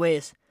many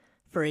ways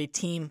for a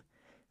team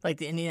like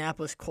the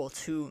Indianapolis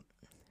Colts, who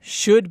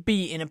should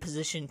be in a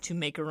position to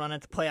make a run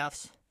at the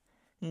playoffs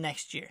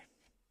next year.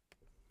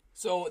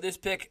 So this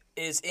pick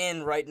is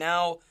in right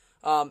now.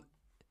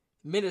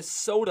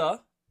 Minnesota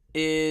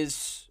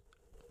is...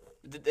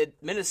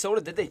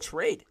 Minnesota, did they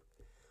trade?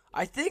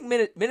 I think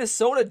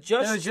Minnesota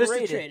just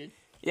traded.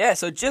 Yeah,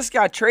 so just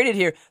got traded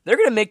here. They're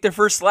going to make their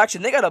first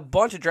selection. They got a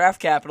bunch of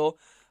draft capital.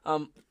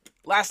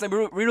 Last night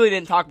we really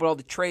didn't talk about all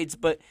the trades,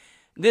 but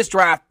this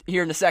draft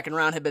here in the second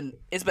round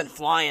it's been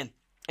flying,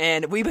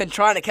 and we've been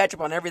trying to catch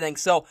up on everything.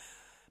 So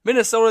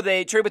Minnesota,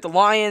 they trade with the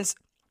Lions,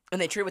 and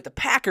they trade with the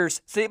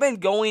Packers. So they've been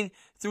going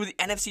through the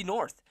NFC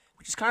North,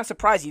 which is kind of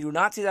surprising. You do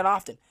not see that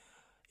often.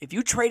 If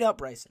you trade up,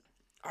 Bryson,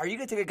 are you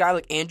going to take a guy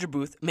like Andrew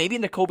Booth, maybe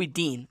Nakobe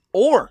Dean,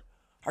 or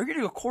are you going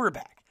to go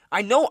quarterback?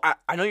 I know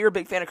you're a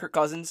big fan of Kirk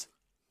Cousins,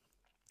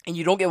 and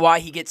you don't get why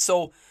he gets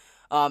so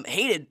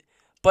hated,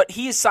 but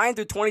he is signed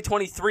through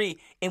 2023,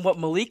 and what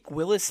Malik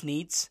Willis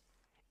needs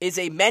is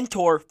a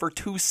mentor for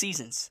 2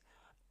 seasons.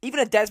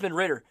 Even a Desmond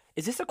Ridder.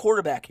 Is this a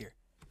quarterback here?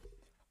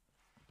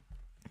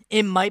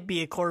 It might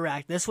be a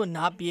quarterback. This would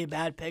not be a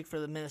bad pick for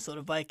the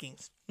Minnesota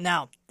Vikings.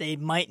 Now, they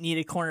might need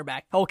a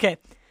cornerback. Okay,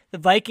 the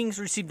Vikings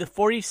received the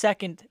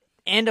 42nd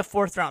and a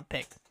 4th round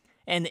pick,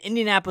 and the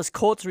Indianapolis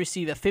Colts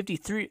received a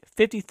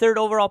 53rd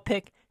overall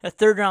pick, a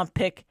 3rd round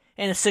pick,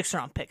 and a 6th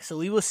round pick. So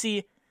we will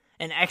see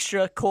an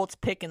extra Colts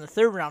pick in the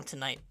 3rd round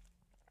tonight.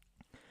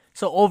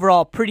 So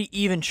overall, pretty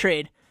even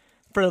trade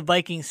for the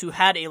Vikings, who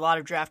had a lot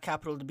of draft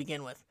capital to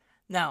begin with.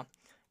 Now,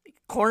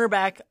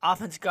 cornerback,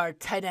 offensive guard,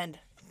 tight end,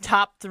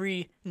 top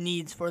 3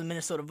 needs for the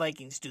Minnesota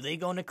Vikings. Do they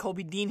go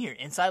Nakobe Dean here?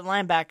 Inside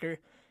linebacker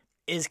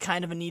is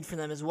kind of a need for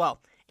them as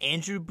well.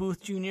 Andrew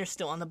Booth Jr.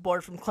 still on the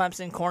board from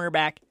Clemson,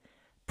 cornerback.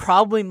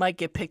 Probably might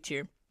get picked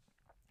here.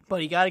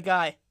 But you got a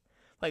guy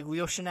like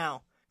Leo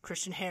Chenal,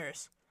 Christian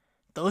Harris.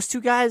 Those 2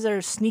 guys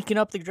are sneaking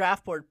up the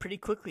draft board pretty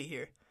quickly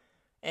here.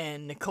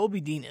 And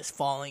Nakobe Dean is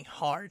falling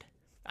hard.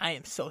 I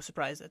am so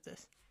surprised at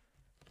this.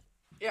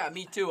 Yeah,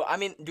 me too. I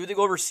mean, do they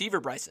go receiver,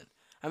 Bryson?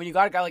 I mean, you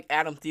got a guy like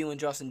Adam Thielen,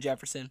 Justin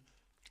Jefferson.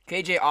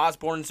 KJ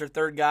Osborne is their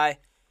 3rd guy.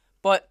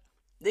 But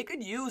they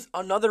could use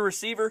another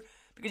receiver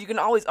because you can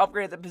always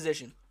upgrade at the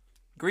position.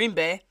 Green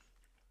Bay,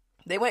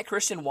 they went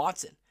Christian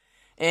Watson.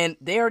 And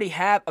they already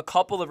have a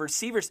couple of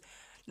receivers.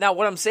 Now,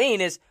 what I'm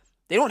saying is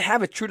they don't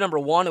have a true number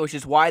 1, which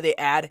is why they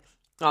add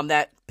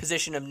that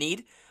position of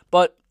need.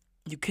 But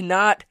you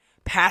cannot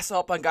pass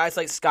up on guys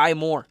like Sky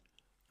Moore,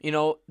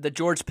 the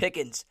George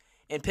Pickens.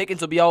 And Pickens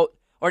will be out,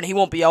 or he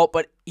won't be out,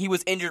 but he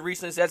was injured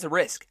recently, so that's a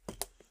risk.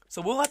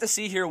 So we'll have to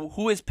see here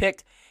who is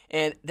picked,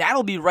 and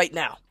that'll be right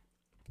now.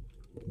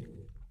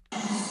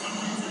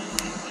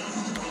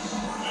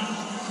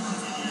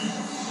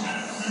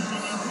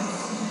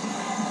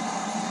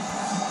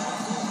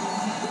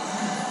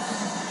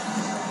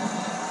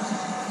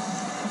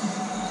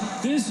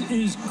 This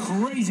is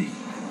crazy.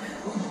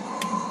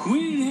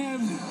 We didn't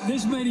have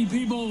this many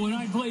people when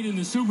I played in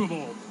the Super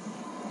Bowl.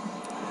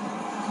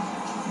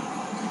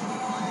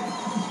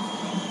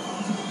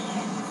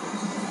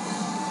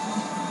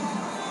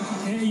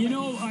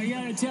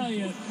 got to tell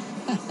you,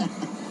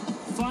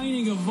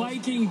 finding a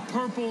Viking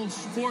purple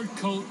sport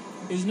coat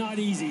is not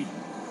easy.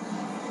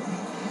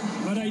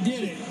 But I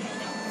did it,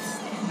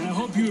 and I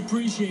hope you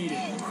appreciate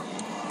it.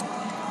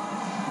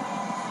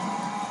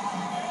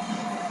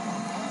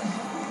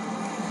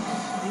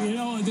 You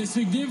know, the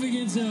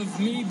significance of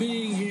me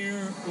being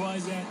here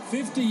was that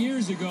 50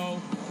 years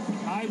ago,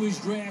 I was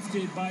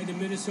drafted by the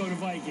Minnesota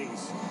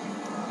Vikings.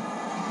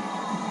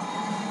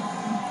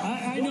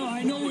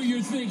 I know what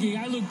you're thinking.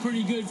 I look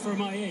pretty good for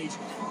my age,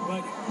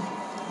 but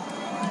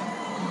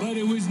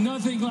it was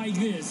nothing like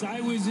this. I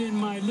was in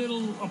my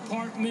little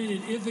apartment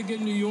in Ithaca,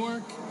 New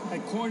York,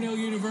 at Cornell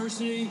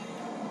University,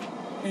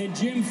 and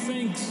Jim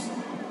Finks,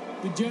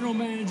 the general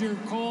manager,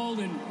 called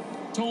and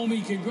told me,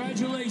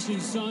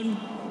 "Congratulations, son.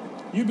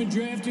 You've been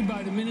drafted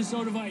by the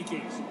Minnesota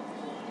Vikings."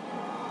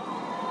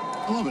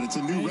 I love it. It's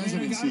a new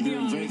residency here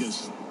in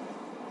Vegas.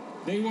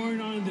 They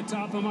weren't on the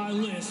top of my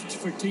list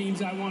for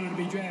teams I wanted to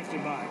be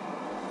drafted by.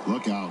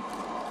 Look out.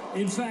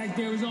 In fact,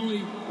 there was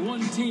only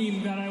one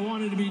team that I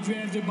wanted to be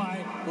drafted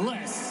by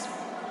less.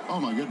 Oh,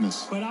 my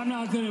goodness. But I'm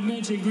not going to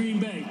mention Green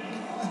Bay.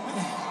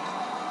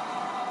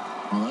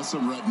 Well, that's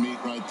some red meat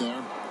right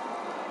there.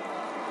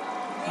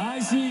 I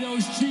see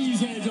those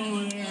cheeseheads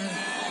over there.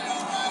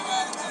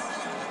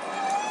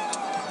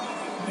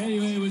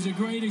 Anyway, it was a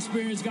great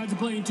experience. Got to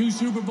play in 2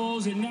 Super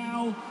Bowls, and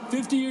now,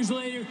 50 years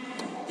later,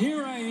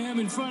 here I am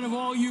in front of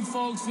all you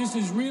folks. This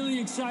is really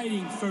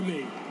exciting for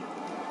me.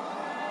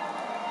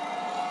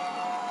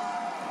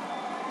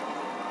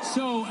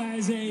 So,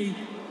 as a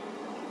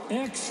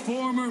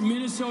ex-former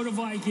Minnesota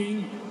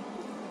Viking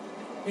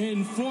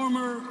and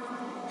former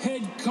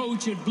head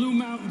coach at Blue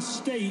Mountain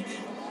State,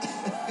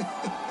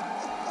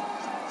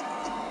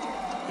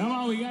 come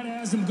on, we got to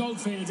have some GOAT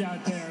fans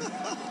out there.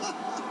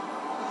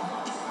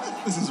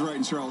 This is right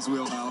in Charles'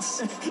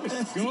 wheelhouse.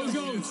 Go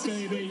Goats,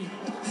 baby.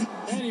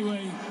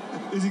 Anyway.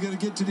 Is he going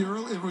to get to the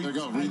early? There you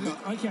go. Read the...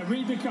 Okay,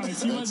 read the card.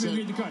 She wants me to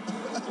read the card.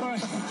 All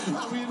right.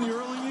 Are we in the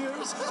early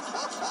years?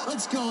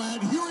 Let's go,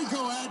 Ed. Here we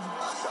go, Ed.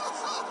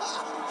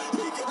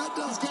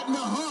 He's getting the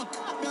hook.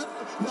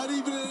 Not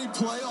even any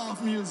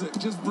playoff music.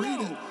 Just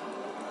read it.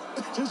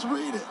 Just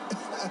read it.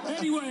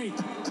 Anyway,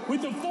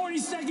 with the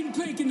 42nd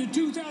pick in the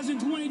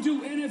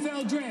 2022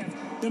 NFL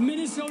Draft, the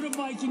Minnesota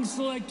Vikings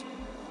select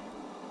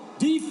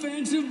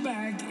defensive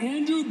back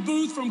Andrew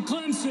Booth from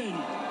Clemson.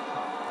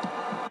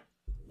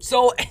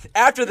 So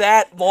after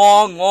that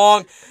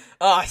long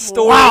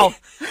story, wow.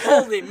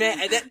 Holy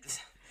man,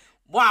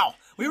 wow.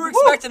 We were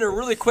expecting a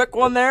really quick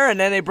one there, and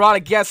then they brought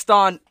a guest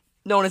on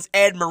known as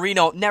Ed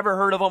Marino. Never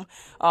heard of him,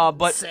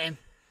 but Same.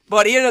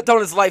 But he ended up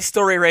telling his life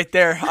story right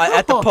there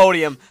at the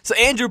podium. So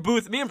Andrew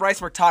Booth, me and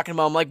Bryce were talking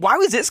about him. Like, why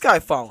was this guy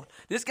found?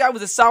 This guy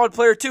was a solid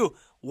player too.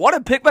 What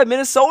a pick by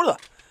Minnesota.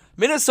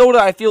 Minnesota,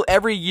 I feel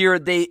every year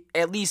they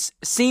at least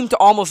seem to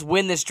almost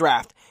win this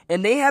draft.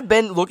 And they have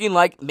been looking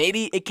like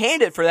maybe a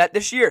candidate for that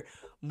this year.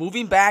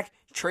 Moving back,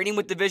 trading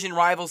with division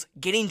rivals,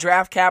 getting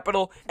draft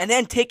capital, and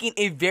then taking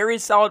a very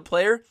solid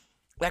player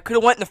that could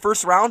have went in the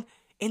first round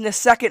in the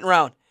second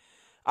round.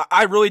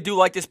 I really do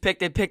like this pick.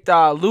 They picked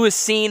Lewis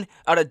Cine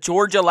out of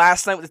Georgia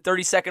last night with the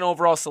 32nd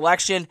overall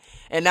selection.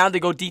 And now they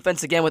go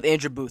defense again with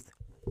Andrew Booth.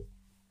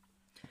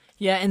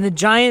 Yeah, and the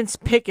Giants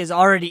pick is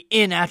already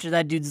in after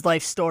that dude's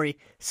life story.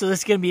 So this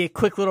is going to be a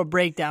quick little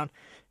breakdown.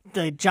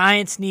 The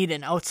Giants need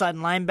an outside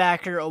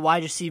linebacker, a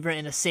wide receiver,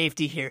 and a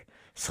safety here.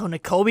 So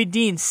Nakobe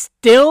Dean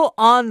still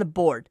on the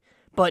board.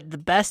 But the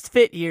best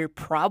fit here,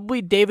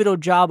 probably David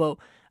Ojabo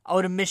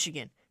out of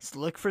Michigan. So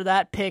look for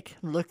that pick.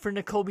 Look for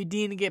Nakobe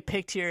Dean to get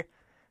picked here.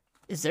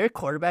 Is there a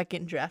quarterback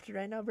getting drafted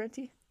right now,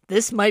 Brenty?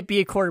 This might be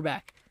a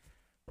quarterback.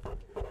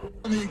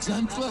 The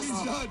exempt list.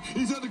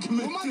 He's on the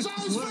committee. Well, my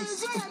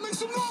Giants fans at? Make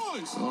some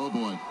noise. Oh,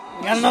 boy.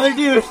 We got another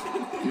dude.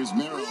 Here's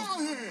Merrill.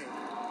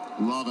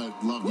 Love it.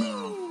 Love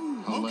Merrill.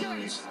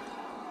 Hilarious.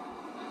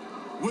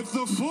 Okay. With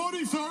the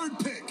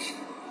 43rd pick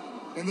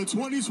in the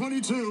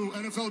 2022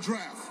 NFL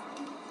Draft,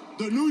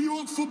 the New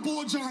York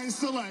Football Giants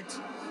select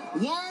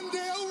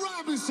Wan'Dale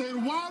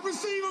Robinson, wide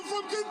receiver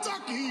from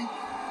Kentucky.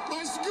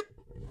 Let's go.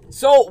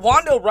 So,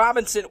 Wan'Dale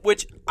Robinson,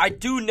 which I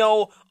do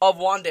know of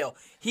Wan'Dale,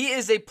 he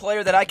is a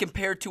player that I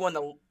compared to on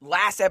the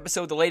last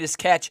episode, the latest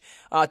catch,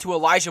 to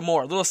Elijah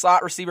Moore. Little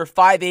slot receiver,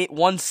 5'8",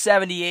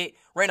 178,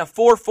 ran a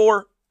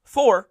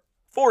 4.44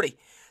 40.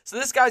 So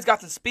this guy's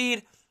got some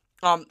speed,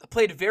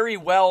 played very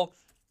well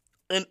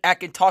at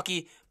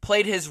Kentucky,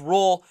 played his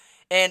role,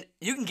 and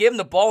you can give him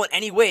the ball in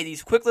any way.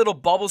 These quick little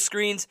bubble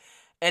screens,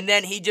 and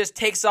then he just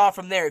takes off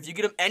from there. If you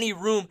give him any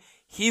room,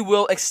 he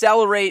will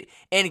accelerate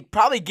and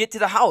probably get to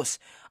the house.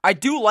 I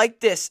do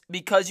like this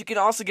because you can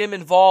also get him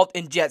involved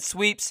in jet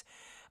sweeps.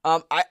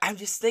 I'm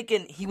just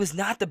thinking he was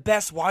not the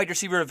best wide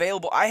receiver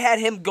available. I had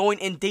him going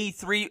in day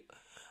 3,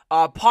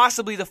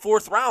 possibly the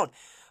 4th round.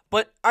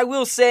 But I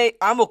will say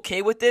I'm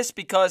okay with this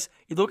because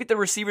you look at the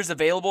receivers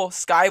available,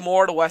 Sky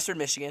Moore to Western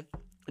Michigan,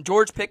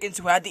 George Pickens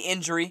who had the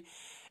injury,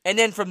 and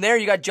then from there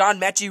you got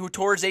John Mechie who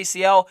tore his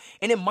ACL,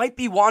 and it might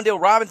be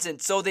Wan'Dale Robinson.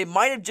 So they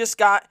might have just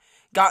got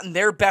gotten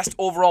their best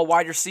overall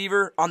wide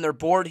receiver on their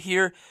board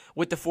here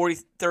with the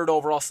 43rd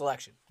overall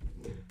selection.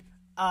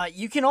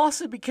 You can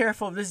also be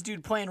careful of this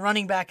dude playing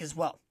running back as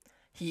well.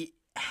 He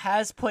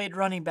has played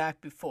running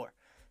back before.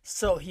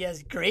 So he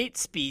has great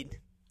speed,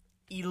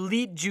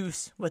 elite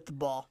juice with the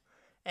ball,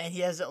 and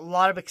he has a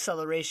lot of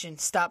acceleration,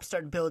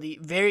 stop-start ability,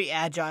 very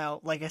agile.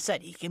 Like I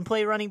said, he can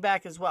play running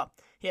back as well.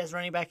 He has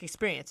running back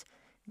experience.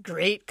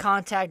 Great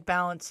contact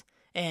balance,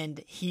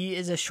 and he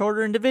is a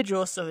shorter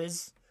individual, so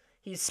he's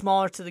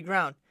smaller to the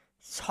ground.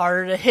 It's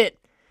harder to hit,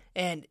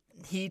 and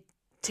he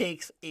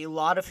takes a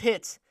lot of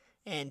hits,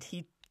 and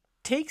he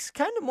takes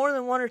kind of more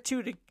than one or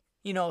two to,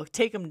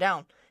 take him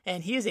down.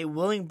 And he is a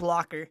willing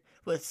blocker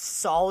with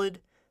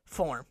solid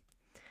form.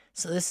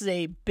 So this is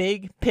a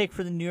big pick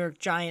for the New York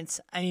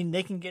Giants. I mean,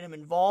 they can get him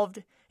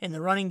involved in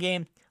the running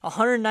game.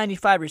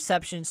 195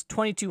 receptions,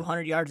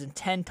 2,200 yards, and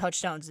 10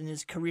 touchdowns in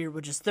his career,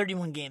 which is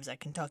 31 games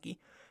at Kentucky.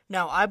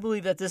 Now, I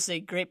believe that this is a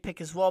great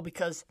pick as well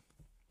because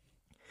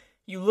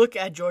you look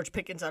at George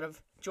Pickens out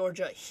of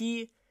Georgia.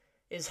 He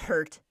is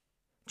hurt.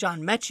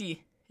 John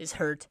Mechie is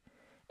hurt.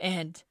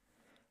 And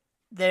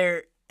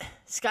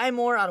Sky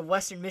Moore out of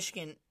Western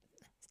Michigan.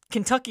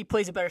 Kentucky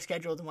plays a better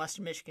schedule than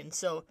Western Michigan,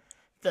 so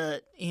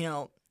the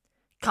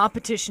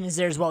competition is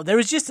there as well. There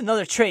was just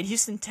another trade.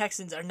 Houston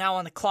Texans are now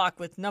on the clock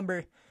with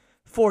number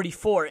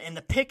 44, and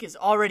the pick is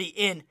already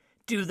in.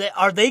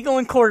 Are they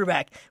going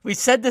quarterback? We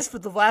said this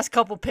with the last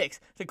couple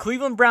picks. The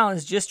Cleveland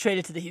Browns just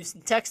traded to the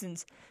Houston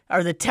Texans.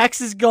 Are the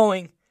Texans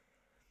going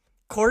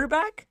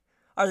quarterback?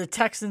 Are the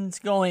Texans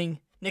going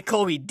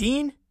Nakobe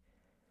Dean?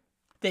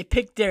 They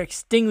picked Derek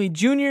Stingley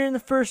Jr. in the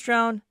first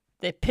round.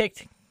 They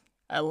picked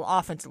an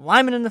offensive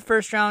lineman in the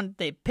first round.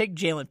 They picked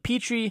Jalen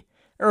Petrie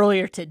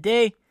earlier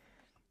today.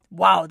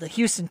 Wow, the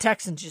Houston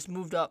Texans just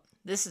moved up.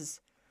 This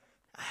is,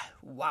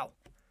 wow.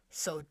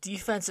 So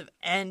defensive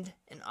end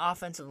and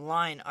offensive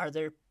line are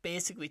their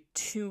basically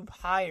two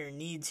higher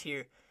needs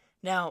here.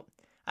 Now,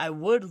 I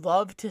would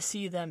love to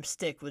see them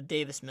stick with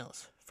Davis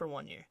Mills for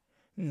 1 year.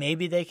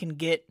 Maybe they can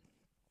get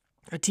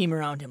a team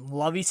around him.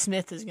 Lovie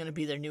Smith is going to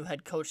be their new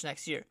head coach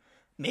next year.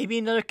 Maybe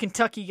another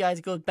Kentucky guy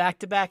goes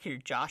back-to-back here.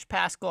 Josh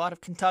Paschal out of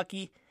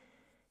Kentucky,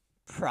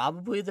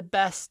 probably the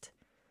best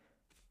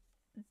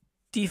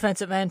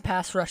defensive end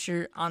pass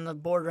rusher on the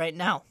board right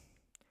now.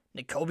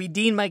 Nakobe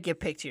Dean might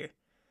get picked here.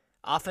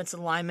 Offensive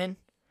lineman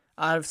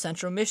out of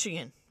Central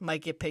Michigan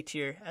might get picked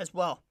here as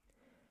well.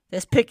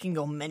 This pick can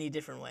go many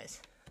different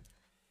ways.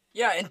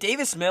 Yeah, and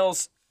Davis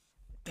Mills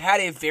had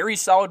a very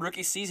solid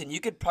rookie season.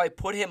 You could probably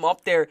put him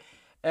up there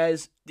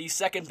as the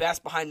second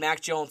best behind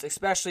Mac Jones,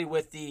 especially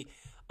with the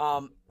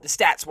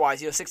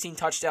stats-wise, 16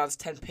 touchdowns,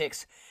 10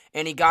 picks,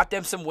 and he got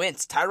them some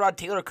wins. Tyrod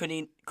Taylor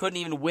couldn't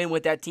even win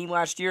with that team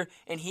last year,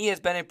 and he has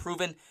been a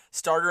proven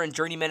starter and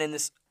journeyman in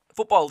this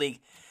football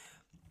league.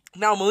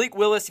 Now, Malik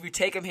Willis, if you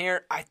take him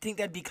here, I think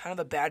that'd be kind of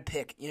a bad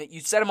pick. You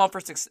set him up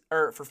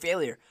for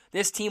failure.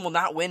 This team will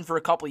not win for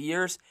a couple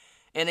years,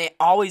 and they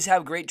always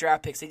have great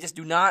draft picks. They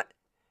don't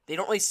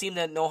really seem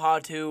to know how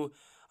to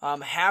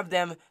have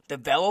them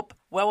develop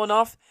well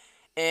enough,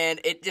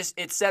 and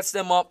it sets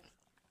them up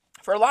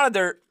for a lot of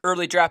their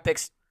early draft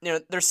picks.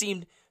 There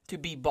seemed to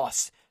be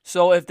busts.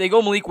 So if they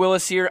go Malik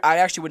Willis here, I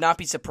actually would not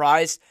be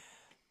surprised,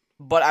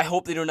 but I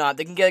hope they do not.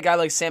 They can get a guy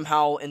like Sam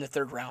Howell in the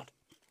third round.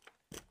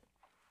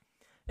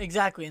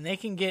 Exactly, and they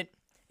can get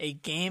a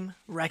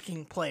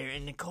game-wrecking player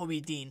in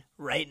Nakobe Dean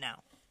right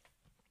now,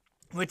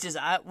 which is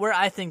where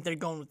I think they're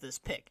going with this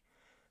pick.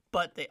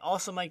 But they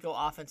also might go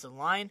offensive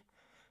line.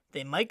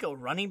 They might go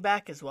running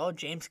back as well.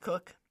 James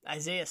Cook,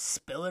 Isaiah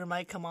Spiller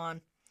might come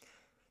on.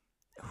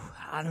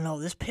 I don't know,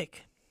 the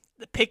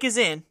pick is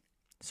in,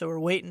 so we're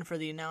waiting for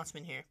the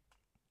announcement here.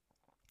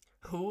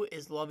 Who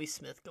is Lovie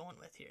Smith going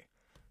with here?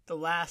 The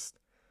last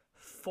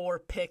 4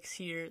 picks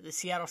here, the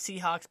Seattle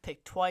Seahawks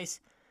picked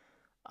twice.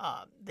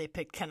 They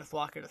picked Kenneth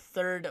Walker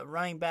III, a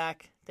running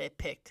back. They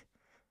picked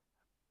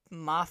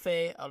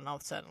Mafe, an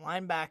outside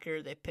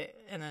linebacker.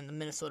 And then the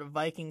Minnesota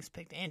Vikings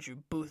picked Andrew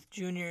Booth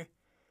Jr.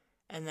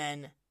 And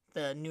then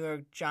the New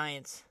York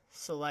Giants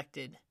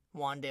selected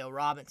Wan'Dale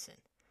Robinson.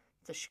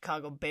 The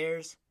Chicago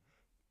Bears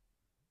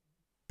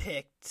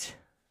picked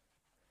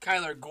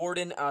Kyler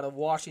Gordon out of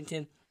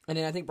Washington. And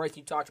then I think, Bryce,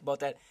 you talked about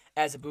that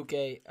as a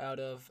bouquet out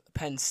of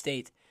Penn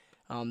State,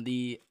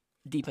 the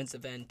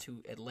defensive end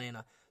to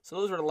Atlanta. So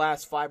those were the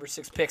last 5 or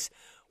 6 picks.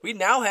 We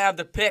now have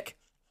the pick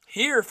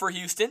here for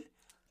Houston.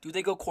 Do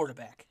they go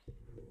quarterback?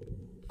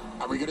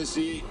 Are we going to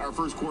see our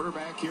first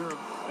quarterback here of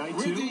night 2?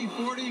 With the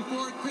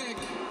 44th pick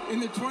in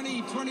the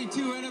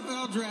 2022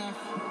 NFL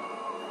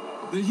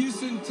Draft, the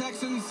Houston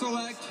Texans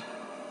select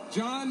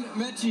John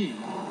Mechie,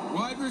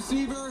 wide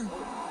receiver,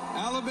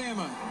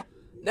 Alabama.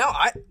 Now,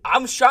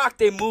 I'm shocked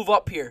they move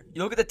up here.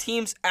 You look at the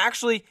teams,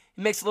 actually, it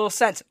makes a little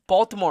sense.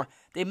 Baltimore,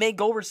 they may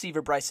go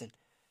receiver, Bryson.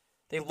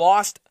 They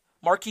lost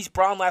Marquise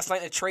Brown last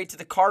night in a trade to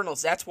the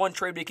Cardinals. That's one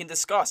trade we can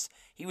discuss.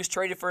 He was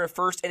traded for a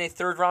first and a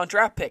third-round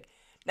draft pick.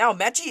 Now,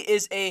 Mechie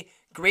is a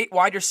great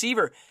wide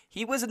receiver.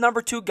 He was a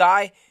number 2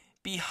 guy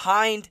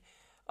behind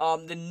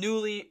the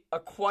newly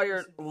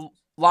acquired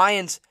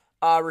Lions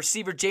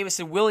receiver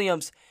Jameson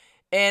Williams.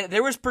 And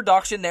there was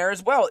production there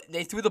as well.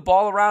 They threw the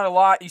ball around a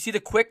lot. You see the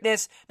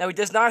quickness. Now, he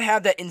does not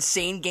have that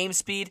insane game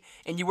speed,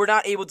 and you were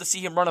not able to see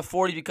him run a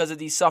 40 because of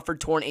the suffered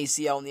torn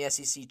ACL in the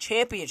SEC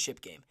championship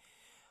game.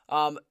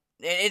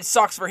 It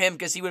sucks for him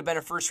because he would have been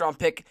a first-round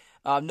pick,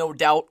 no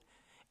doubt.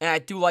 And I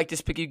do like this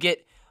pick. You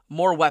get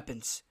more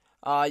weapons.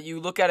 You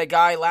look at a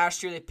guy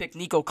last year, they picked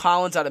Nico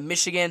Collins out of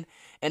Michigan,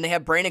 and they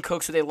have Brandon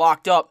Cooks, who they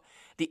locked up.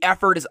 The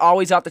effort is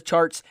always off the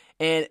charts,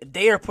 and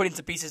they are putting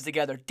some pieces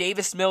together.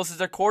 Davis Mills is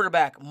their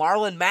quarterback.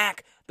 Marlon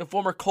Mack, the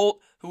former Colt,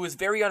 who is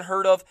very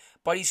unheard of,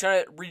 but he's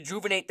trying to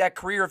rejuvenate that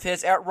career of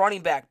his at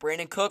running back.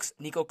 Brandon Cooks,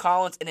 Nico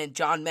Collins, and then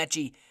John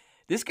Mechie.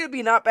 This could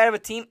be not bad of a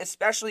team,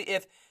 especially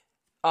if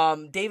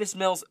Davis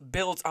Mills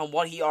builds on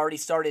what he already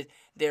started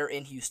there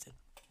in Houston.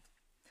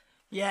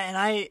 Yeah, and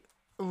I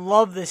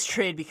love this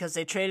trade because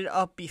they traded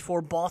up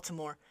before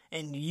Baltimore,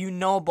 and you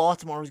know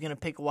Baltimore was going to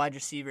pick a wide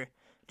receiver.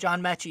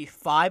 John Mechie,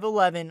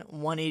 5'11",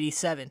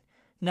 187.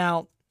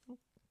 Now,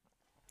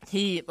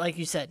 he, like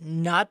you said,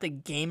 not the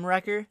game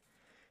wrecker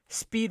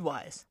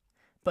speed-wise,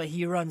 but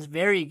he runs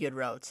very good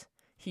routes.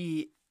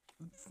 He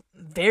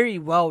very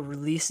well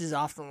releases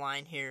off the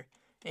line here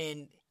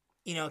and,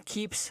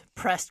 keeps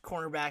pressed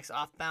cornerbacks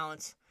off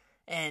balance.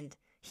 And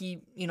he,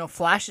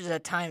 flashes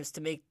at times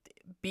to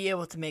be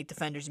able to make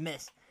defenders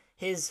miss.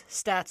 His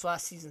stats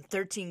last season,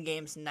 13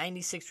 games,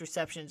 96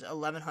 receptions,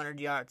 1,100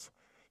 yards.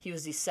 He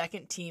was the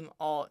second team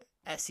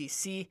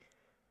All-SEC.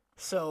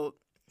 So,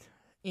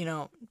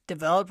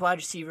 developed wide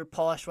receiver,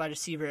 polished wide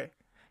receiver.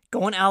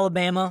 Going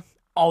Alabama,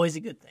 always a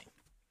good thing.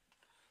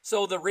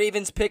 So the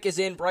Ravens pick is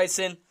in,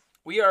 Bryson.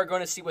 We are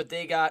going to see what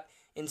they got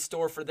in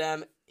store for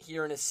them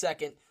here in a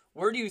second.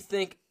 Where do you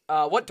think,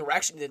 what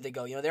direction did they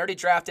go? They already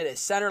drafted a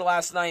center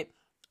last night.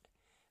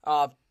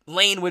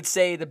 Lane would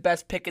say the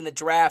best pick in the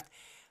draft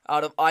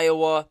out of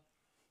Iowa.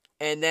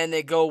 And then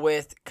they go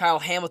with Kyle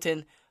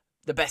Hamilton,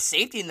 the best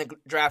safety in the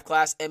draft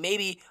class, and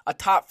maybe a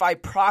top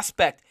 5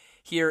 prospect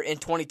here in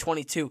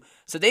 2022.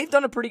 So they've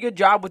done a pretty good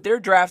job with their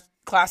draft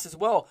class as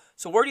well.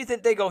 So where do you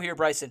think they go here,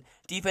 Bryson?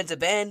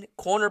 Defensive end,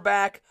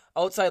 cornerback,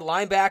 outside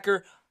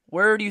linebacker?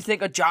 Where do you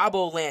think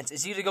Ajabo lands?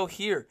 Is he to go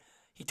here?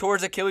 He tore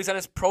his Achilles on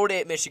his pro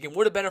day at Michigan.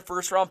 Would have been a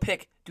first-round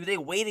pick. Do they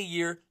wait a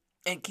year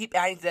and keep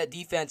adding to that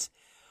defense?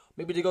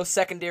 Maybe to go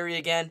secondary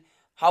again.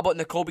 How about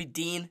Nakobe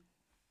Dean?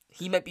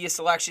 He might be a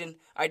selection.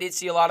 I did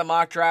see a lot of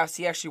mock drafts.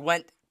 He actually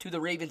went to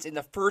the Ravens in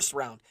the first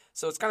round.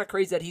 So it's kind of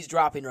crazy that he's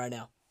dropping right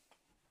now.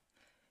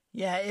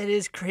 Yeah, it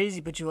is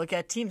crazy, but you look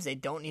at teams, they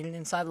don't need an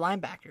inside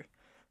linebacker.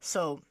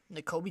 So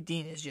Nakobe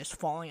Dean is just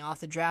falling off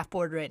the draft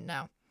board right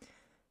now.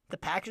 The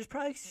Packers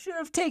probably should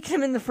have taken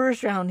him in the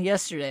first round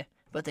yesterday,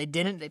 but they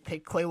didn't. They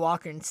picked Quay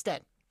Walker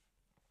instead.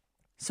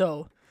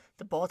 So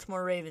the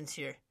Baltimore Ravens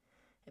here,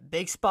 a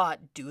big spot.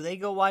 Do they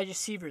go wide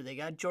receiver? They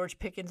got George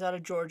Pickens out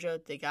of Georgia.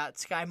 They got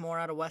Sky Moore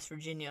out of West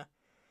Virginia.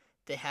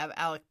 They have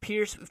Alec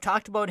Pierce. We've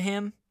talked about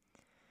him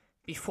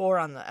before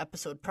on the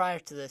episode prior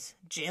to this.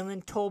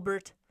 Jalen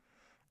Tolbert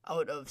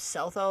out of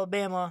South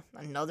Alabama,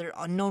 another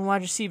unknown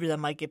wide receiver that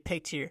might get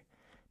picked here.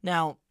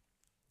 Now,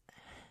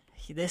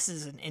 this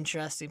is an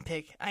interesting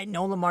pick. I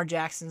know Lamar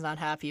Jackson's not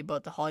happy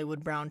about the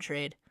Hollywood Brown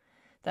trade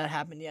that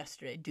happened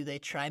yesterday. Do they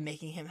try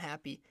making him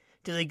happy?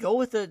 Do they go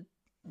with the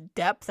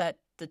depth at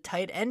the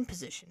tight end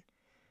position?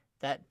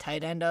 That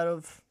tight end out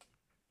of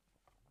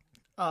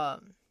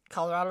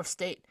Colorado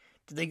State.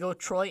 Do they go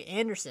Troy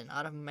Anderson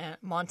out of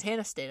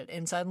Montana State at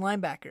inside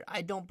linebacker?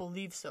 I don't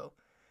believe so.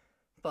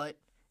 But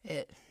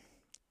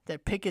their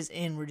pick is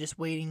in. We're just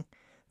waiting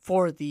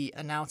for the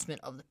announcement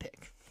of the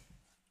pick.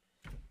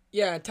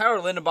 Yeah, Tyler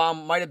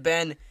Linderbaum might have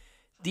been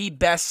the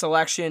best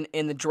selection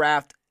in the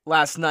draft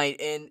last night.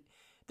 And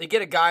they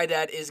get a guy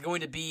that is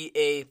going to be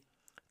a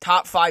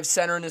top 5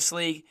 center in this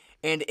league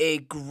and a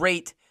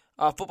great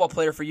football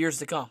player for years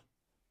to come.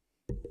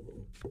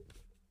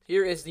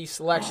 Here is the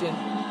selection.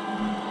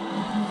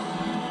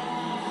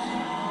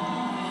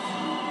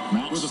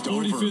 With the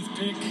 45th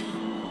pick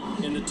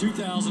in the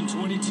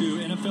 2022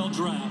 NFL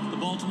Draft, the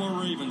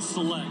Baltimore Ravens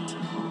select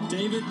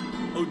David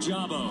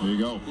Ojabo. There you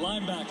go.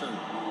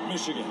 Linebacker,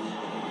 Michigan.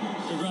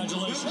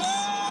 Congratulations.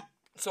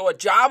 So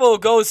Ajabo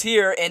goes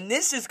here, and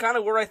this is kind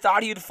of where I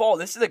thought he'd fall.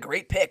 This is a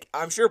great pick.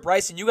 I'm sure,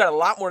 Bryson, you got a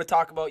lot more to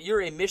talk about.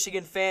 You're a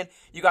Michigan fan.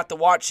 You got to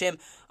watch him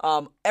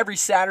every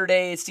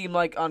Saturday, it seemed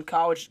like, on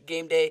College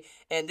game day.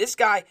 And this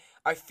guy,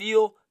 I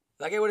feel,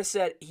 like I would have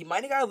said, he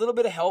might have got a little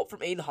bit of help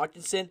from Aiden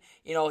Hutchinson.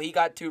 He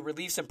got to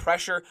relieve some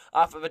pressure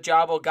off of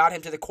Ajabo, got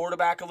him to the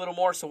quarterback a little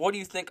more. So what do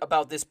you think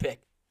about this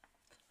pick?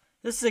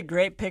 This is a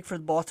great pick for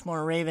the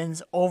Baltimore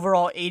Ravens.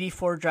 Overall,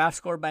 84 draft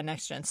score by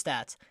Next Gen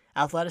Stats.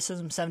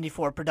 Athleticism,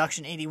 74.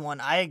 Production, 81.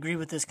 I agree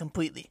with this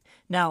completely.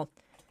 Now,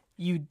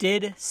 you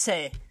did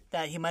say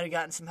that he might have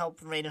gotten some help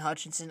from Aiden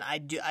Hutchinson. I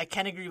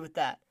can agree with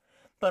that.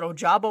 But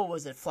Ojabo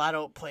was a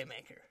flat-out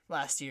playmaker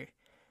last year.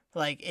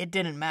 Like, it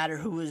didn't matter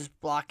who was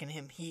blocking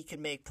him. He could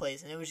make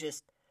plays. And it was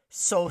just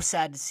so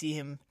sad to see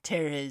him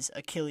tear his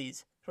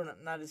Achilles. Or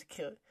not his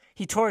Achilles.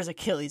 He tore his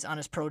Achilles on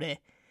his pro day.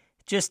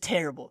 Just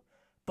terrible.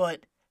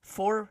 But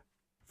 4.55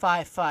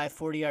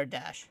 40-yard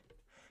dash.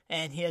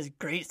 and he has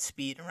great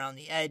speed around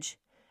the edge,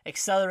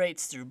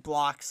 accelerates through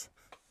blocks,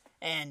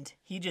 and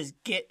he just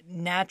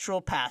natural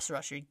pass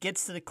rusher,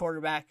 gets to the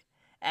quarterback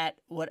at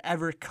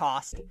whatever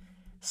cost.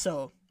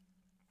 So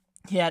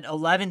he had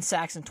 11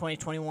 sacks in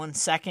 2021,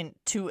 second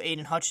to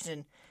Aiden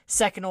Hutchinson,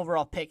 second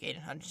overall pick,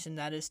 Aiden Hutchinson,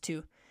 that is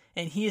too.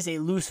 And he is a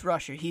loose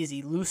rusher. He is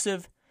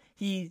elusive.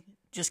 He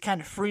just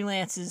kind of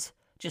freelances,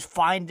 just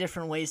find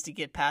different ways to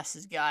get past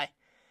his guy.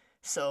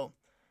 So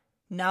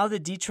now the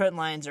Detroit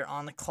Lions are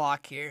on the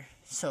clock here.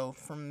 So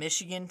from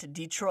Michigan to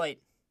Detroit,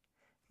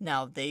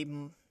 now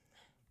they've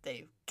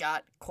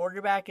got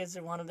quarterback as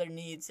one of their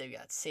needs. They've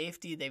got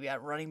safety. They've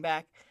got running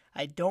back.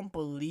 I don't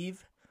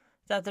believe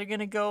that they're going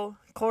to go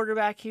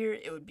quarterback here.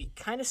 It would be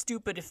kind of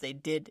stupid if they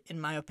did,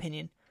 in my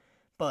opinion.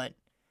 But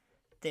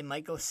they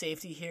might go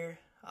safety here.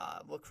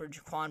 Look for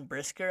Jaquan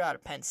Brisker out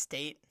of Penn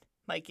State.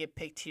 Might get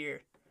picked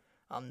here.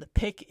 The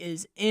pick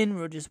is in.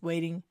 We're just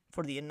waiting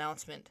for the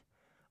announcement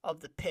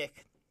of the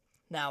pick.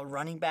 Now,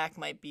 running back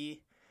might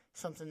be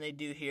something they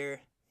do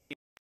here.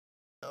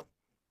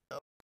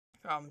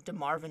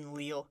 DeMarvin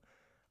Leal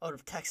out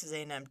of Texas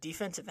A&M.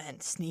 Defensive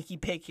end. Sneaky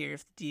pick here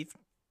if the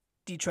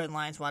Detroit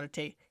Lions want to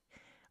take.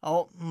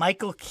 Oh,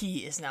 Michael Key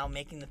is now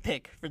making the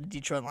pick for the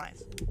Detroit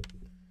Lions.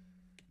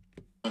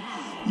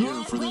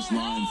 Here for this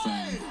Lion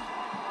fan.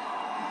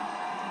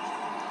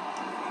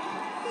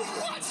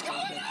 What's going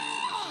on?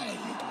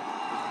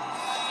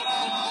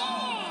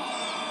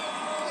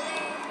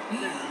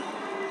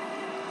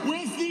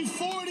 With the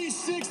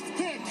 46th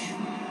pick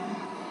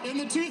in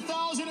the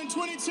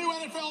 2022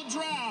 NFL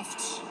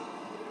Draft,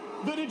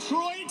 the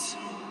Detroit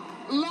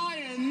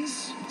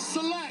Lions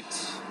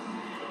select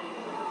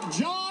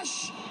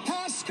Josh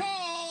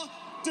Paschal,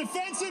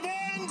 defensive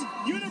end,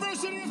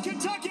 University of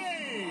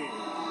Kentucky.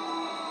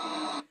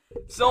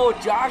 So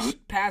Josh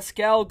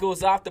Paschal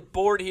goes off the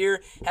board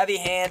here. Heavy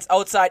hands,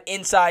 outside,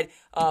 inside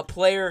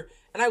player.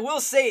 And I will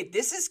say,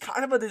 this is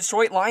kind of a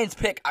Detroit Lions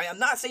pick. I'm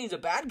not saying he's a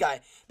bad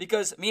guy,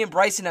 because me and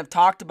Bryson have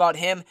talked about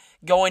him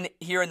going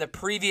here in the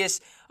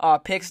previous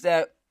picks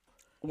that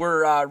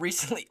were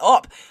recently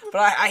up.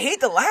 But I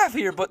hate to laugh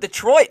here, but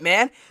Detroit,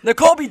 man.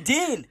 Nakobe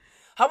Dean.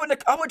 How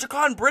about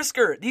Jaquan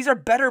Brisker? These are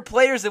better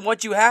players than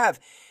what you have.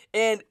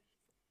 And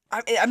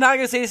I'm not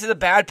going to say this is a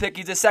bad pick.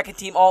 He's a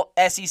second-team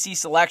All-SEC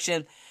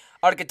selection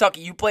out of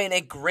Kentucky. You play in a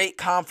great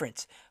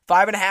conference.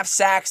 5.5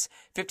 sacks,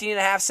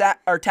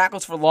 15.5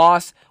 tackles for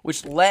loss,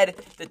 which led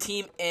the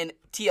team in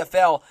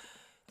TFL.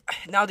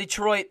 Now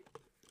Detroit,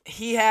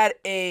 he had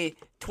a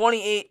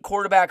 28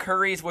 quarterback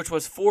hurries, which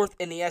was 4th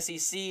in the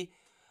SEC.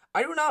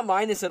 I do not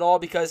mind this at all,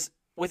 because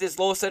with his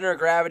low center of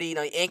gravity,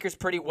 he anchors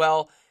pretty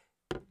well.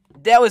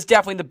 That was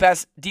definitely the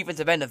best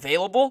defensive end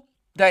available.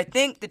 Did I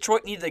think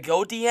Detroit needed to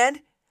go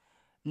D-end?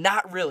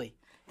 Not really.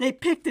 They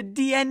picked a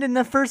D-end in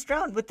the first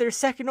round with their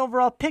second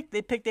overall pick.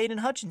 They picked Aiden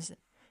Hutchinson,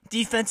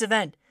 defensive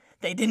end.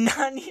 They did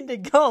not need to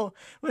go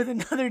with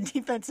another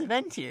defensive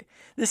end here.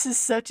 This is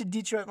such a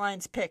Detroit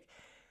Lions pick.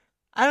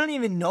 I don't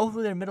even know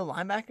who their middle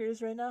linebacker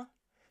is right now.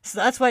 So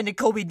that's why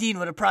Nakobe Dean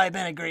would have probably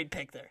been a great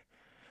pick there.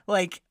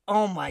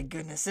 Oh my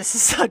goodness, this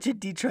is such a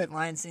Detroit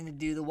Lions thing to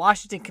do. The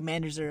Washington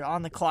Commanders are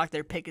on the clock.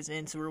 Their pick is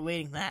in, so we're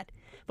waiting that.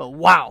 But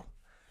wow.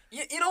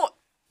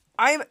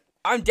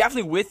 I'm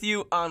definitely with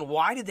you on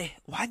why did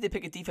they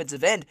pick a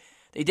defensive end.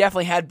 They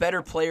definitely had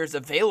better players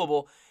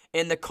available,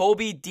 and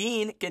Nakobe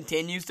Dean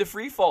continues to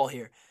free fall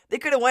here. They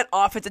could have went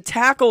offensive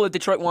tackle if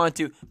Detroit wanted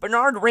to.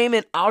 Bernard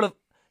Raymond out of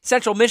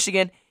Central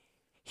Michigan,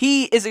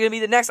 he is going to be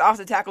the next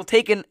offensive tackle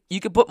taken. You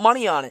could put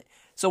money on it.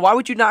 So why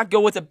would you not go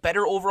with a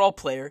better overall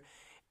player?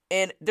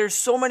 And there's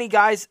so many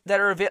guys that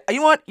are available. You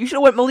know what? You should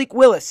have went Malik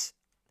Willis.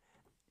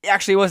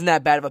 Actually, it wasn't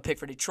that bad of a pick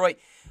for Detroit.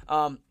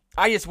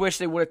 I just wish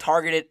they would have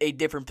targeted a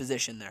different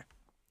position there.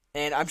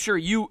 And I'm sure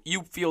you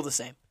feel the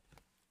same.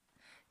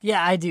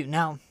 Yeah, I do.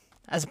 Now,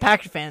 as a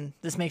Packer fan,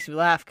 this makes me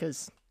laugh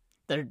because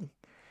they're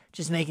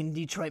just making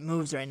Detroit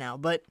moves right now.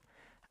 But,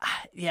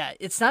 yeah,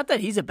 it's not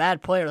that he's a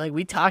bad player.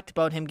 We talked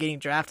about him getting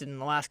drafted in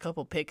the last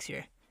couple picks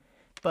here.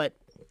 But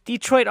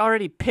Detroit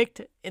already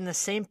picked in the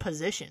same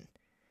position.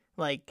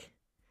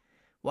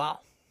 Wow.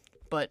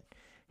 But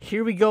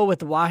here we go with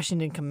the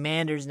Washington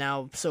Commanders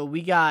now. So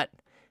we got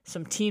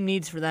some team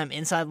needs for them.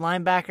 Inside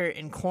linebacker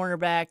and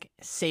cornerback,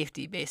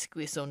 safety,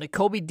 basically. So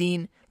Nakobe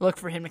Dean, look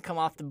for him to come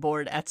off the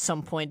board at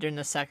some point during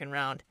the second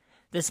round.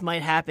 This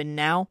might happen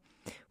now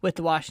with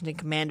the Washington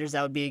Commanders.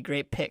 That would be a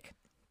great pick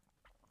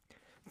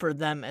for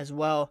them, as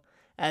well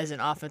as an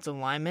offensive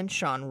lineman.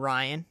 Sean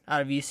Ryan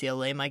out of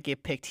UCLA might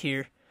get picked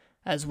here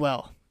as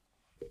well.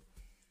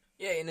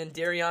 Yeah, and then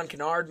Darion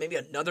Kennard, maybe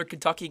another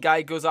Kentucky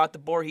guy goes out the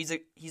board.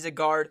 He's a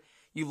guard.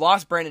 You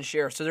lost Brandon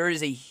Sheriff, so there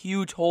is a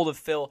huge hole to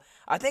fill.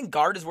 I think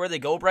guard is where they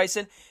go,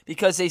 Bryson,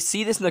 because they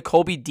see this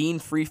Nakobe Dean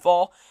free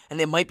fall, and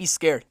they might be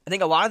scared. I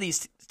think a lot of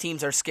these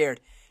teams are scared.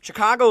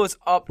 Chicago is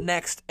up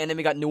next, and then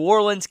we got New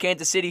Orleans,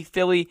 Kansas City,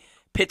 Philly,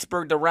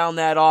 Pittsburgh to round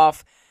that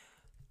off.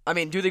 I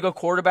mean, do they go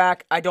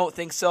quarterback? I don't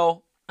think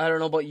so. I don't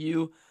know about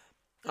you.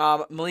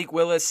 Malik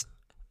Willis,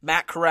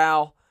 Matt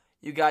Corral.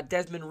 You got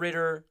Desmond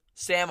Ridder,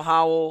 Sam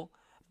Howell,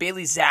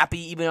 Bailey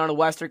Zappi, even out of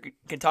Western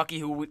Kentucky,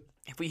 who,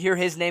 if we hear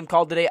his name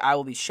called today, I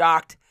will be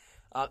shocked.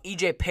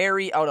 E.J.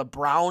 Perry out of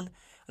Brown,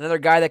 another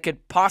guy that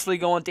could possibly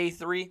go on day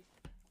 3.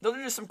 Those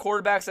are just some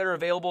quarterbacks that are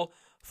available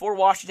for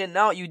Washington.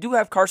 Now, you do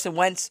have Carson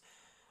Wentz,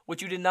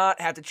 which you did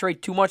not have to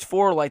trade too much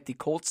for like the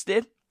Colts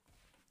did.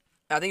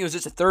 I think it was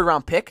just a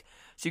 3rd-round pick.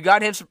 So you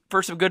got him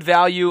for some good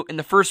value. In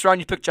the 1st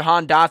round, you picked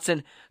Jahan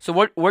Dotson. So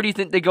where do you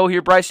think they go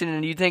here, Bryson?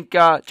 And do you think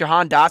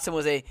Jahan Dotson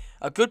was a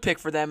good pick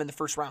for them in the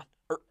 1st round?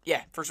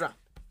 First round.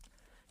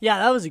 Yeah,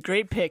 that was a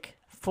great pick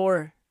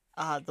for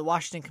the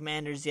Washington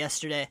Commanders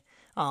yesterday.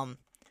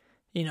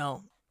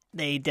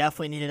 They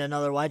definitely needed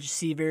another wide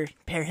receiver.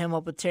 Pair him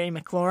up with Terry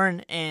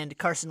McLaurin and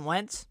Carson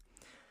Wentz.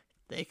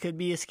 They could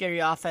be a scary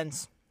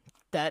offense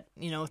that,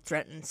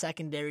 threaten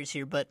secondaries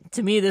here. But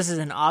to me, this is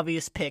an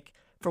obvious pick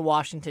for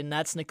Washington.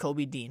 That's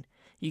Nakobe Dean.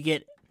 You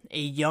get a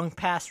young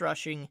pass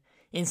rushing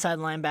inside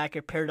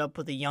linebacker paired up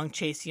with a young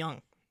Chase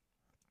Young.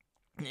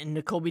 And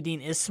Nakobe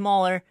Dean is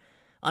smaller,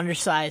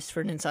 undersized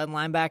for an inside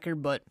linebacker,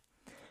 but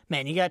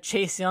man, you got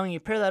Chase Young, you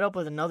pair that up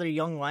with another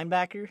young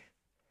linebacker,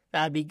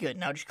 that'd be good.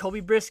 Now, Jacoby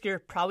Brisker,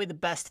 probably the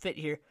best fit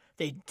here.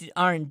 They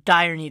are in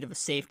dire need of a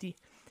safety,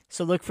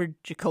 so look for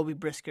Jacoby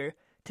Brisker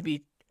to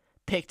be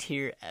picked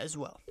here as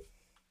well.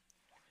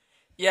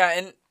 Yeah,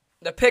 and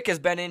the pick has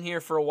been in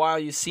here for a while.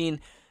 You've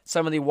seen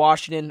some of the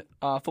Washington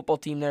football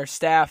team, their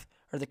staff,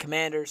 or the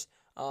Commanders,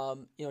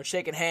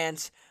 shaking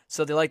hands,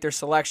 so they like their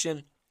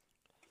selection.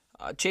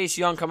 Chase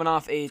Young coming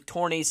off a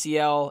torn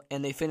ACL,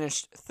 and they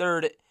finished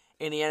 3rd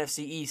in the NFC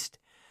East.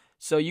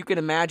 So you can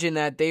imagine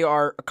that they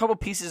are a couple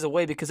pieces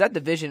away because that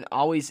division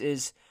always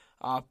is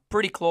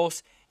pretty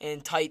close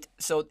and tight.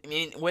 So,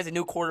 with a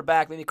new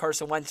quarterback, maybe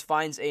Carson Wentz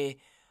finds a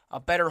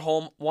better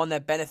home, one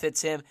that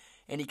benefits him,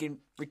 and he can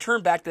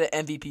return back to the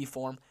MVP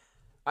form.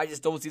 I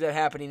just don't see that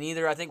happening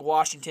either. I think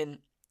Washington,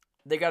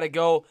 they got to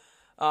go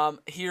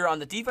here on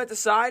the defensive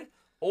side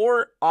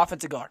or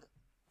offensive guard.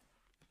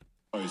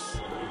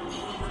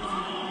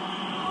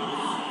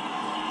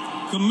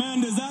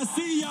 Commanders, I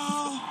see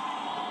y'all.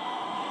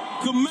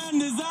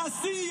 Commanders, I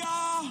see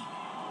y'all.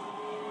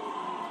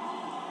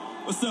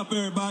 What's up,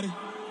 everybody?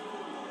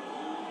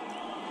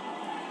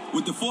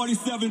 With the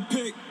 47th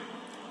pick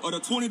of the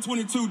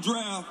 2022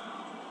 draft,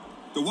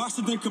 the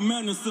Washington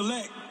Commanders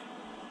select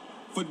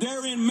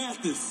Phidarian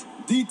Mathis,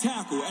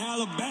 D-tackle,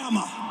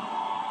 Alabama.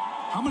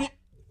 How many?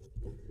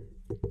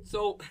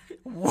 So,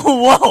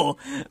 whoa.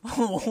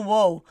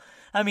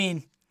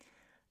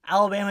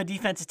 Alabama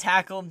defensive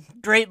tackle,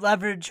 great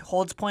leverage,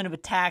 holds point of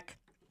attack,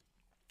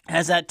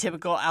 has that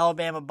typical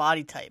Alabama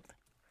body type.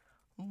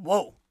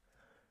 Whoa.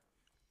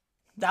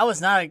 That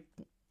was not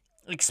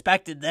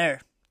expected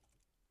there.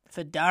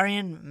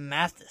 Phidarian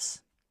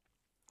Mathis.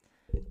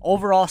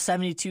 Overall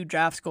 72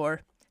 draft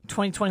score,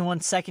 2021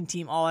 second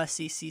team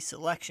All-SEC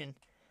selection.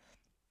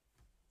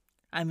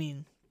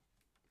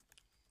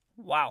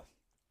 Wow.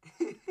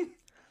 He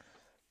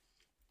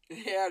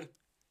had,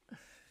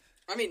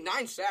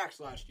 9 sacks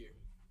last year.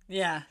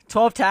 Yeah,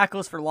 12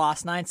 tackles for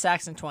loss, 9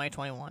 sacks in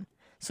 2021.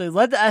 So he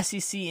led the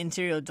SEC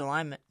interior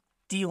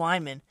D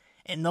lineman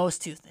in those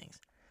two things.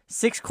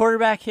 6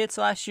 quarterback hits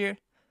last year.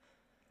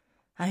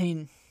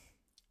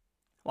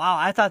 Wow,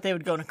 I thought they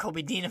would go to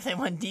Nakobe Dean if they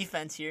went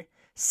defense here.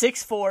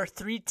 6'4",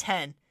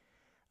 310,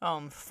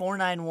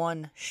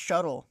 4.91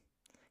 shuttle.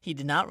 He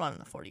did not run in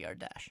the 40-yard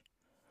dash.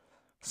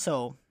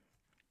 So,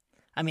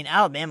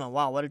 Alabama,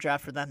 wow, what a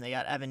draft for them. They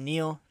got Evan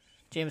Neal,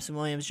 Jameson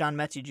Williams, John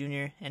Metchie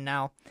Jr., and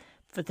now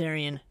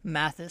Phidarian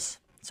Mathis.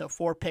 So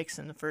 4 picks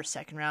in the first,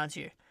 second rounds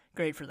here.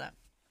 Great for them.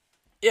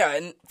 Yeah,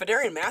 and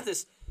Phidarian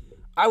Mathis,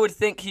 I would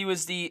think he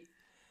was the,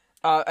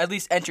 at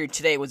least entering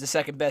today, was the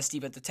second best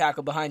defensive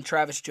tackle behind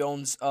Travis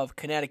Jones of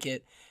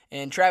Connecticut.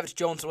 And Travis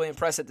Jones really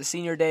impressed at the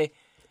senior day,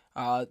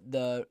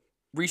 the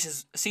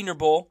Reese's Senior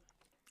Bowl,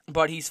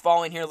 but he's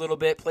falling here a little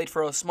bit, played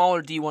for a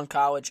smaller D1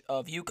 college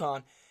of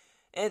UConn,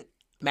 and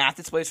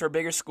Mathis plays for a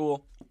bigger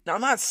school. Now,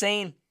 I'm not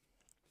saying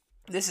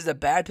this is a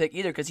bad pick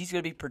either because he's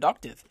going to be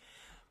productive,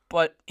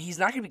 but he's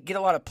not going to get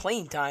a lot of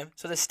playing time,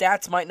 so the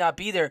stats might not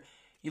be there.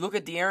 You look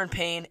at De'Aaron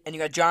Payne and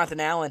you got Jonathan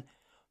Allen,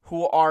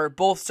 who are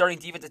both starting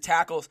defensive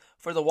tackles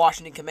for the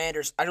Washington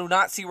Commanders. I do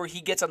not see where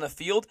he gets on the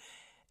field,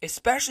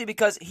 especially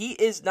because he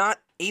is not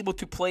able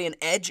to play an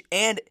edge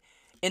and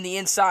in the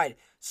inside.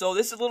 So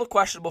this is a little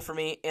questionable for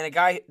me, and a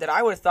guy that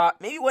I would have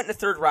thought maybe went in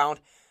the 3rd round,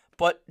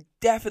 but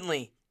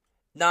definitely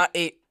not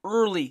a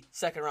early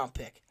second-round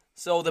pick.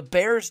 So the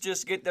Bears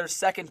just get their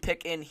second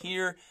pick in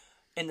here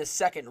in the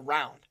 2nd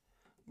round.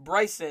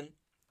 Bryson,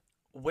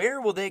 where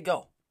will they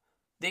go?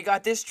 They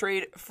got this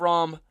trade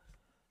from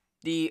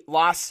the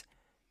Los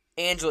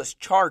Angeles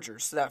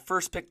Chargers. So that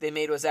first pick they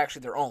made was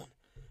actually their own.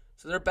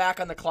 So they're back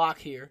on the clock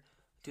here.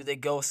 Do they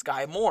go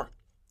Sky Moore?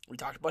 We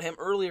talked about him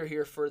earlier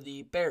here for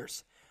the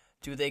Bears.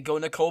 Do they go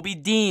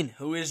Nakobe Dean,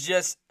 who is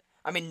just,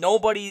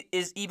 nobody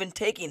is even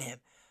taking him.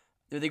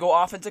 Do they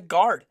go offensive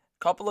guard?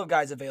 A couple of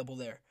guys available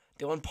there.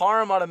 Dylan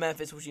Parham out of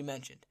Memphis, which you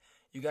mentioned.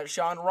 You got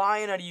Sean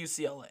Ryan out of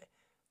UCLA.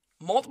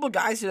 Multiple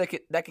guys here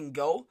that can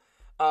go.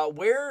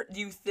 Where do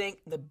you think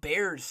the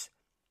Bears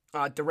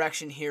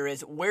direction here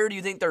is, where do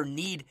you think their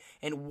need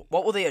and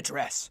what will they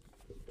address?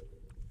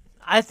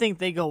 I think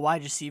they go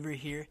wide receiver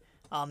here.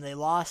 They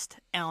lost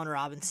Allen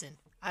Robinson.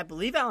 I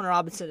believe Allen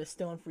Robinson is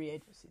still in free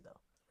agency, though.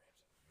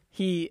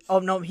 He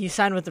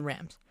signed with the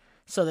Rams.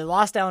 So they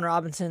lost Allen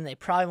Robinson. They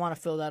probably want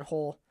to fill that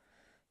hole.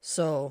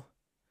 So,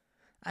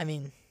 I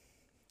mean,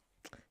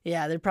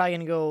 yeah, they're probably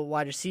going to go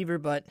wide receiver,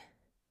 but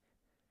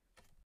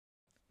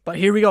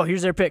here we go.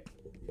 Here's their pick.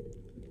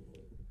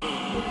 Bear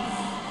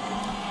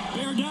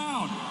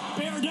down.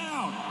 Bear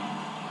down.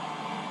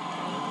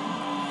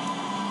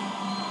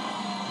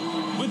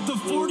 With the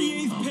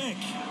 48th pick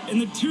in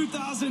the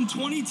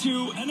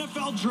 2022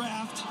 NFL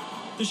Draft,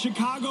 the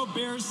Chicago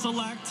Bears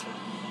select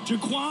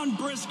Jaquan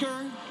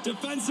Brisker,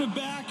 defensive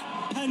back,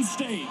 Penn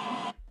State.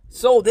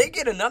 So they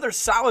get another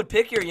solid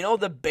pick here. You know,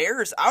 the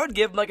Bears, I would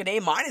give them like an A-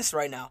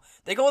 right now.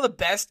 They go with the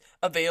best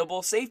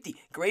available safety.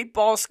 Great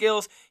ball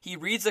skills. He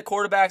reads the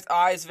quarterback's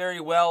eyes very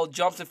well,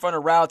 jumps in front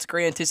of routes,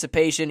 great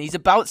anticipation. He's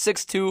about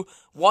 6'2",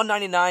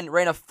 199,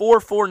 ran a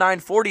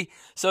 4.49 40.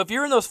 So if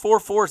you're in those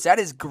 4.4s, that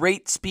is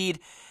great speed.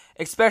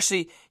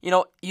 Especially, you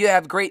know, you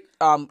have great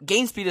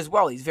game speed as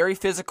well. He's very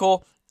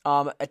physical,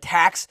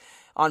 attacks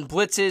on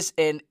blitzes,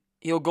 and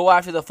he'll go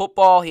after the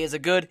football. He has a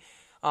good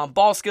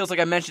ball skills, like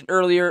I mentioned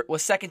earlier,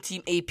 was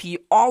second-team AP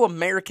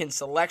All-American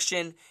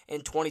selection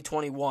in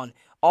 2021.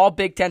 All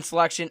Big Ten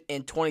selection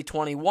in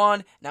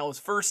 2021. Now his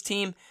first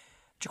team.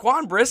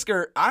 Jaquan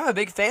Brisker, I'm a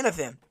big fan of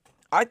him.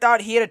 I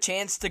thought he had a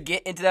chance to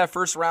get into that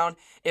first round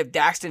if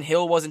Daxton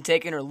Hill wasn't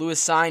taken or Lewis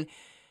Sign.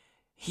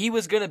 He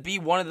was going to be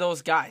one of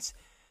those guys.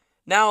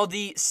 Now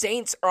the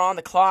Saints are on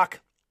the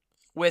clock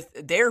with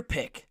their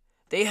pick.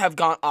 They have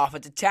gone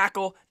offensive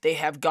tackle. They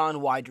have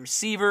gone wide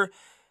receiver.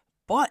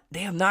 But they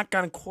have not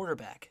gone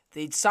quarterback.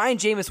 They signed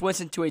Jameis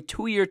Winston to a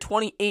 2-year,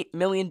 $28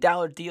 million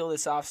deal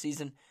this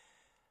offseason.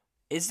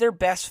 Is their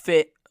best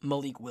fit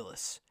Malik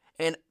Willis?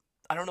 And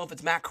I don't know if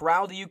it's Matt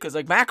Corral to you, because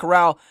like Matt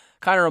Corral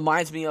kind of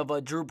reminds me of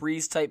a Drew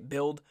Brees type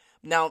build.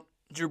 Now,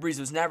 Drew Brees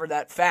was never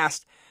that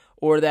fast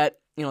or that,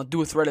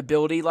 do a threat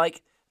ability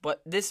like,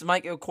 but this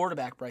might go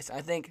quarterback, Bryce.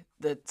 I think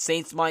the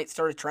Saints might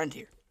start a trend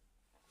here.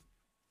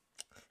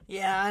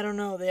 Yeah, I don't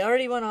know. They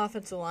already went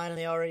offensive line and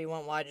they already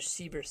went wide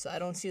receiver, so I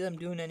don't see them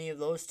doing any of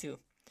those two.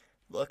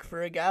 Look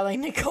for a guy like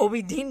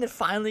Nakobe Dean to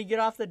finally get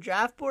off the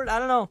draft board. I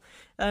don't know.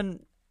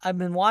 And I've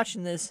been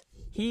watching this.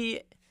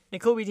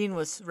 Nakobe Dean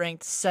was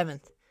ranked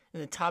 7th in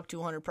the top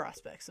 200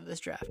 prospects of this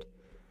draft.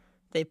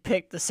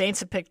 The Saints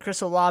have picked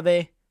Chris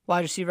Olave,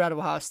 wide receiver out of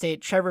Ohio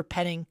State, Trevor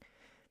Penning,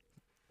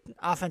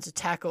 offensive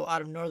tackle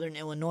out of Northern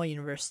Illinois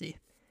University.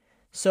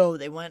 So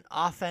they went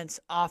offense.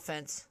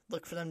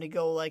 Look for them to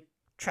go like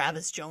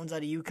Travis Jones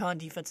out of UConn,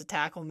 defensive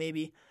tackle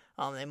maybe.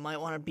 They might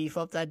want to beef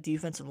up that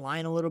defensive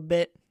line a little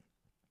bit.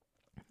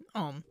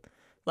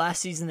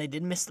 Last season they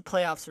did miss the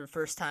playoffs for the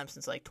first time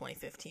since like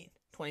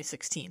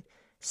 2016.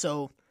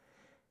 So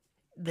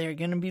they're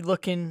going to be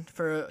looking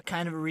for a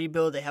kind of a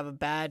rebuild. They have a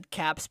bad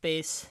cap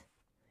space,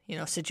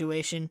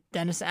 situation.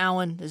 Dennis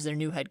Allen is their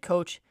new head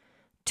coach.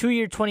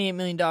 2-year, $28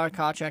 million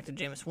contract to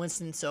Jameis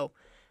Winston. So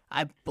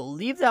I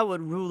believe that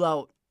would rule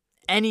out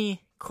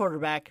any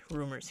quarterback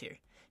rumors here.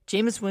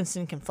 Jameis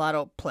Winston can flat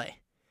out play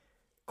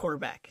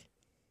quarterback.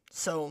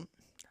 So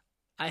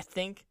I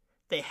think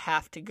they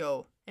have to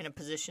go in a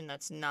position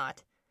that's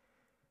not,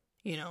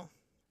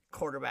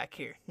 quarterback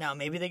here. Now,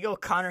 maybe they go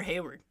Connor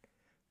Hayward,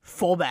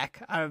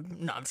 fullback.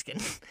 No, I'm just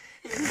kidding.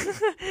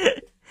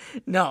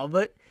 No,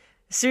 but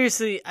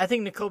seriously, I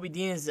think Nakobe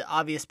Dean is the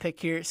obvious pick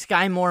here.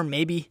 Sky Moore,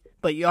 maybe,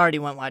 but you already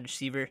went wide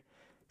receiver,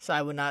 so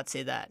I would not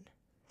say that.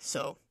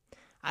 So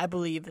I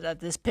believe that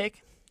this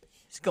pick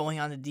is going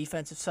on the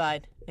defensive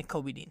side,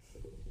 Nakobe Dean.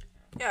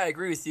 Yeah, I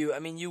agree with you. I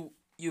mean,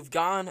 you've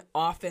gone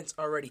offense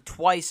already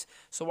twice,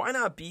 so why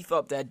not beef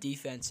up that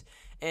defense?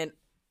 And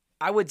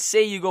I would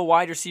say you go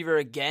wide receiver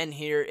again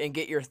here and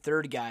get your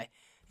third guy,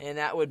 and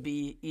that would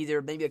be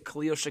either maybe a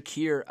Khalil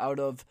Shakir out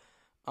of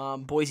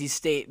Boise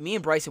State. Me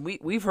and Bryson,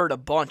 we've heard a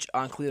bunch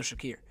on Khalil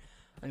Shakir.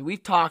 I mean,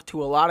 we've talked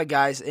to a lot of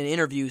guys in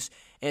interviews,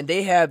 and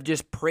they have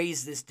just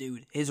praised this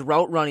dude, his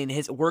route running,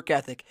 his work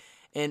ethic,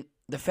 and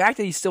the fact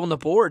that he's still on the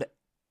board.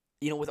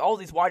 With all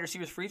these wide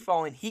receivers free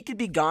falling, he could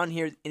be gone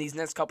here in these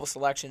next couple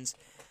selections.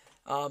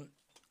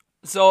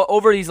 So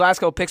over these last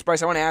couple picks,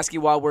 Bryce, I want to ask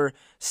you while we're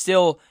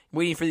still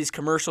waiting for these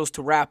commercials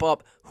to wrap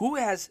up, who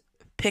has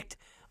picked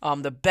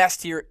the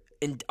best here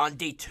on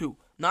day 2?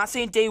 Not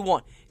saying day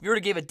 1. If you were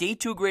to give a day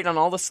 2 grade on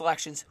all the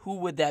selections, who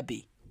would that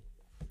be?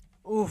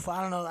 Oof,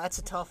 I don't know. That's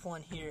a tough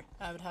one here.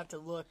 I would have to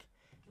look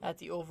at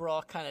the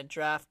overall kind of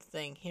draft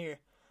thing here.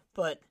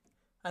 But,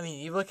 I mean,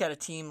 you look at a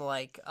team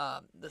like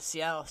the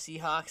Seattle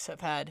Seahawks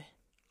have had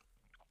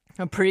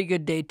a pretty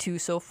good day 2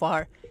 so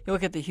far. You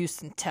look at the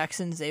Houston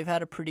Texans, they've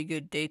had a pretty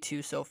good day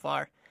 2 so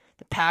far.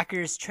 The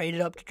Packers traded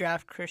up to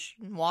draft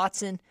Christian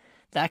Watson.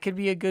 That could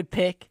be a good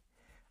pick.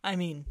 I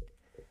mean,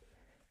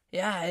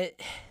 yeah,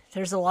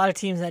 there's a lot of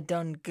teams that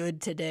done good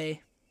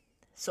today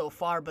so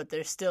far, but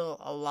there's still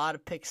a lot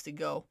of picks to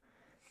go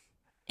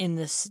in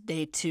this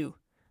day 2.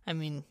 I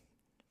mean,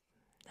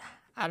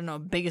 I don't know,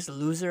 biggest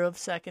loser of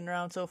second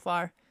round so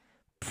far.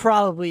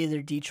 probably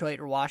either Detroit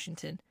or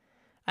Washington.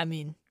 I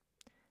mean,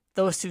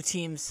 those two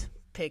teams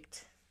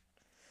picked.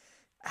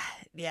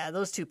 Yeah,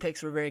 those two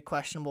picks were very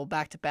questionable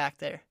back to back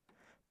there.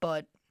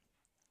 But,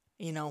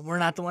 we're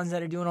not the ones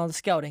that are doing all the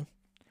scouting.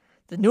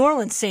 The New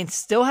Orleans Saints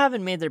still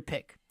haven't made their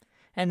pick.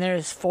 And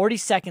there's 40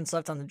 seconds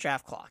left on the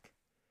draft clock.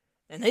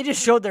 And they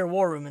just showed their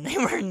war room, and they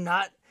were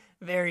not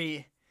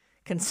very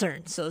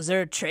concerned. So is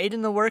there a trade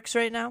in the works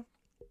right now?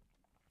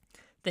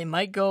 They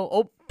might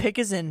go, pick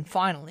is in,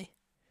 finally.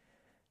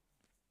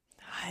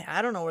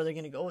 I don't know where they're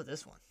going to go with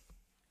this one.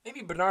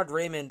 Maybe Bernard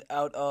Raymond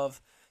out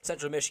of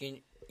Central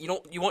Michigan. You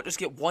won't just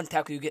get one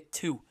tackle, you get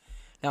two.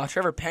 Now,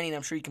 Trevor Penning,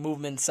 I'm sure you can move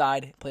him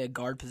inside, play a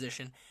guard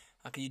position.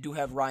 Because you do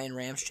have Ryan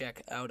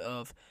Ramczyk out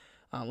of,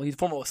 he's a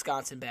former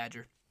Wisconsin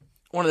Badger.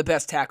 One of the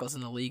best tackles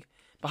in the league.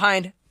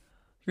 Behind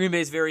Green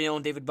Bay's very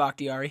own David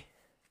Bakhtiari.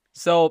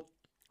 So,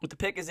 with the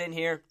pick is in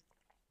here,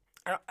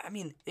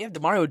 they have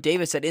Demario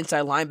Davis at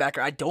inside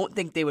linebacker. I don't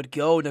think they would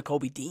go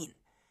Nakobe Dean.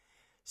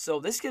 So,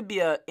 this could be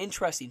an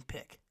interesting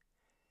pick.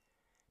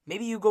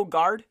 Maybe you go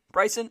guard,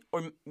 Bryson,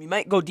 or you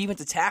might go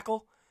defensive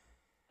tackle.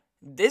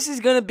 This is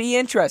going to be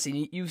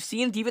interesting. You've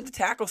seen defensive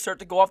tackle start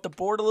to go off the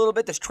board a little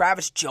bit. Does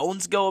Travis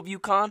Jones go of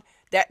UConn?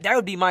 That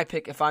would be my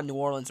pick if I'm New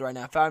Orleans right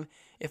now.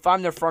 If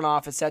I'm their front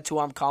office, that's who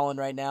I'm calling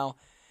right now.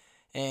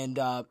 And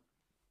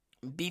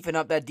beefing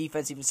up that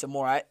defense even some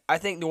more. I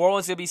think New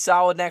Orleans will be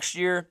solid next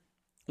year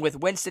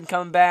with Winston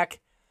coming back.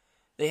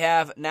 They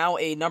have now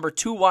a number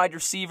 2 wide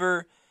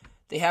receiver.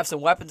 They have some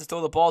weapons to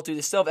throw the ball to.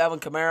 They still have Alvin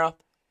Kamara,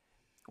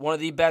 one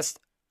of the best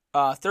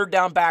third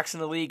down backs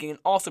in the league, and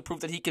also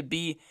proved that he could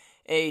be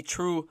a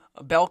true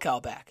bell cow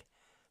back.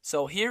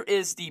 So here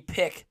is the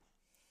pick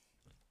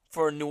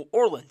for New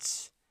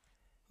Orleans.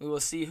 We will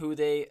see who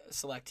they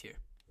select here.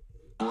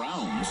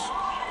 Browns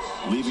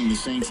leaving the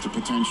Saints to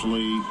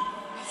potentially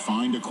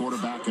find a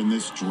quarterback in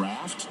this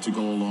draft to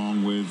go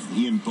along with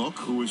Ian Book,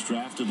 who was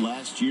drafted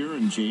last year,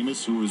 and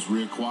Jameis, who was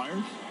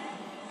reacquired.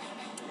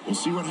 We'll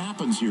see what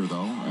happens here,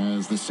 though,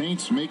 as the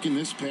Saints making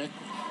this pick,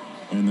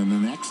 and then the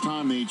next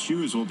time they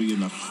choose will be in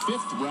the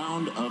 5th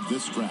round of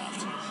this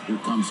draft. Here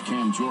comes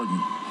Cam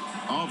Jordan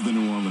of the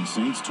New Orleans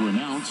Saints to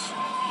announce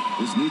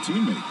his new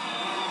teammate.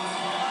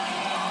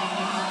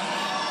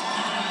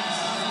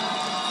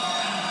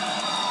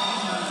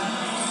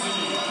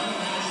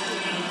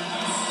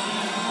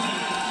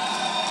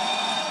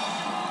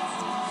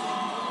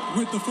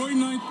 With the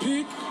 49th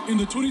pick in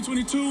the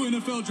 2022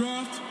 NFL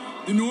Draft,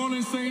 the New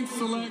Orleans Saints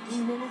select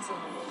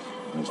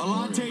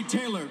Alontae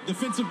Taylor,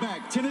 defensive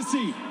back,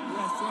 Tennessee.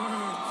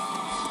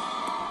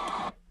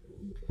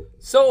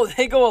 So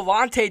they go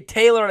Alontae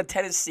Taylor out of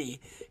Tennessee.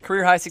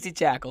 Career high 60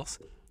 tackles,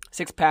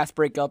 6 pass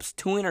breakups,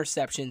 2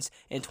 interceptions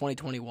in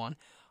 2021.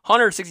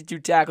 162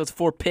 tackles,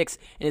 4 picks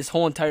in his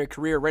whole entire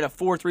career. Ran a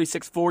 4.3,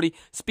 640.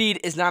 Speed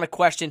is not a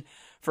question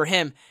for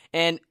him.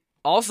 And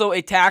also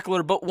a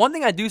tackler. But one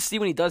thing I do see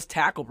when he does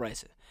tackle,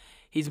 Bryson,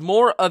 he's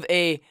more of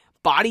a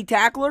body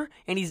tackler,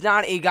 and he's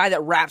not a guy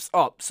that wraps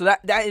up. So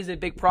that is a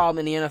big problem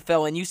in the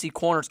NFL, and you see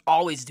corners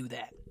always do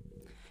that.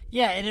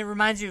 Yeah, and it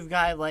reminds you of a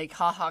guy like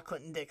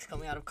Clinton Dix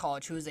coming out of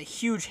college, who was a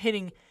huge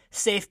hitting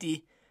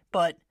safety,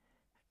 but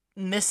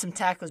missed some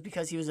tackles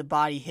because he was a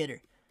body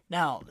hitter.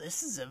 Now,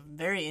 this is a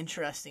very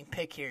interesting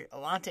pick here.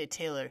 Alontae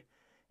Taylor,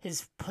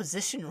 his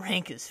position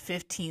rank is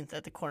 15th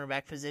at the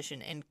cornerback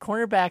position, and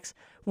cornerbacks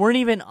weren't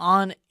even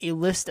on a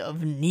list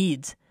of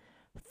needs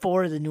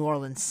for the New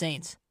Orleans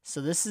Saints. So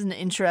this is an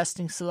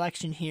interesting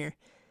selection here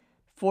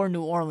for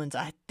New Orleans.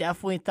 I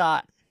definitely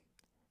thought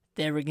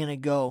they were going to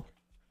go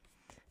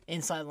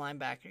inside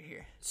linebacker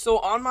here. So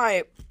on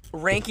my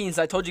rankings,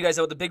 I told you guys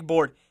about the big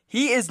board.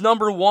 He is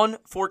number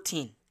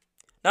 114.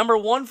 Number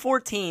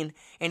 114,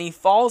 and he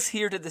falls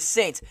here to the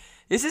Saints.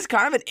 This is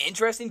kind of an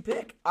interesting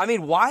pick. I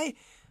mean, why?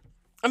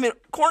 I mean,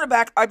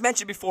 cornerback, I've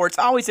mentioned before, it's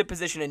always a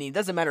position of need. It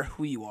doesn't matter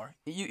who you are.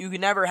 You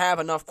can never have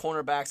enough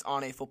cornerbacks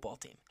on a football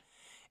team.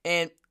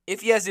 And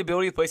if he has the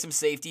ability to play some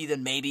safety,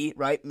 then maybe,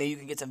 right? Maybe you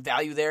can get some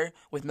value there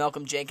with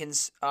Malcolm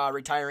Jenkins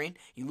retiring.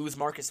 You lose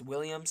Marcus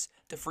Williams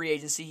to free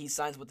agency. He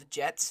signs with the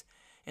Jets.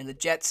 And the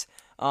Jets,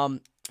 I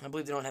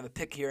believe they don't have a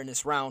pick here in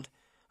this round.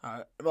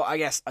 Well, I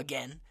guess,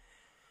 again.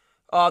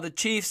 The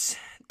Chiefs,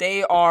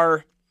 they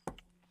are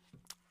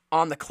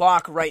on the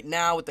clock right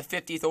now with the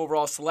 50th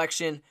overall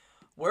selection.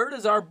 Where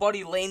does our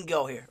buddy Lane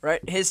go here,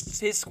 right? His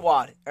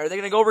squad. Are they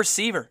going to go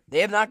receiver? They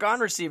have not gone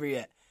receiver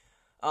yet.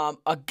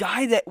 A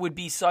guy that would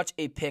be such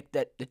a pick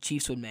that the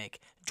Chiefs would make,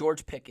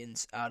 George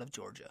Pickens out of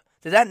Georgia.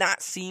 Does that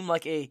not seem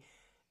like a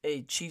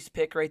Chiefs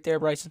pick right there,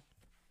 Bryson?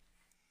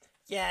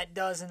 Yeah, it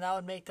does, and that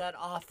would make that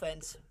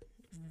offense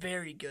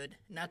very good.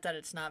 Not that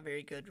it's not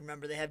very good.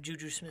 Remember, they have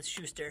Juju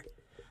Smith-Schuster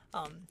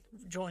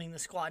joining the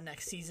squad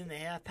next season. They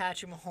have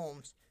Patrick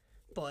Mahomes.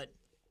 But,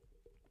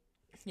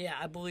 yeah,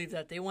 I believe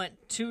that they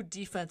went 2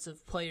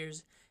 defensive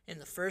players in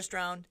the first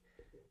round.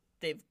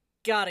 They've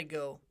got to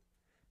go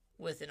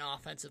with an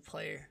offensive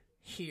player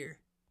here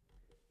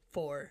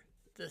for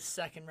the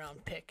second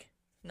round pick,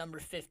 number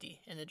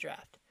 50 in the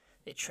draft.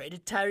 They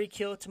traded Tyreek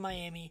Hill to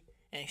Miami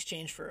in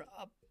exchange for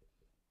a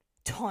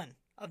ton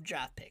of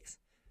draft picks.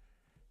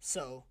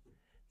 So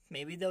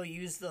maybe they'll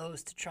use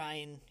those to try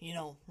and,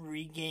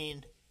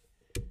 regain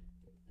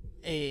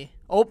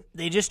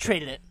they just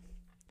traded it.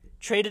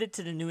 Traded it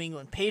to the New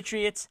England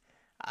Patriots.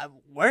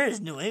 What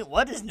does New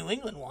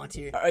England want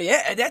here?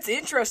 Yeah, that's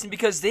interesting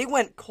because they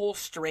went Cole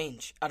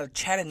Strange out of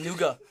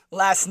Chattanooga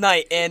last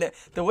night. And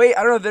the way,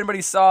 I don't know if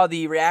anybody saw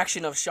the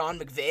reaction of Sean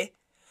McVay,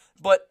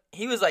 but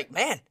he was like,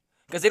 man,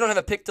 because they don't have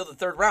a pick till the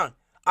 3rd round.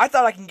 I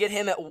thought I can get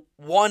him at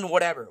 1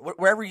 whatever,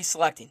 wherever he's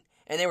selecting.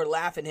 And they were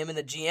laughing, him and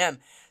the GM.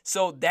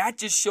 So that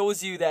just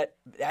shows you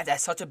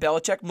that's such a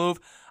Belichick move.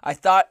 I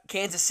thought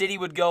Kansas City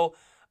would go,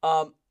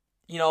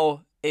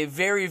 a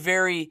very,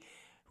 very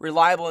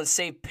reliable and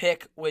safe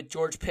pick with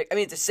George Pick. I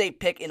mean, it's a safe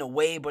pick in a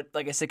way, but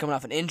like I said, coming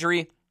off an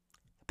injury.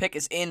 Pick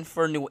is in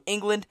for New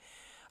England.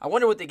 I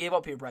wonder what they gave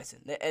up here, Bryson.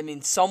 I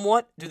mean,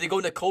 somewhat. Do they go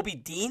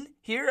Nakobe Dean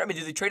here? I mean,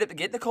 do they trade up to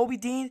get Nakobe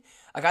Dean?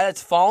 A guy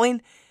that's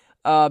falling?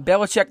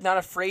 Belichick not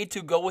afraid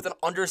to go with an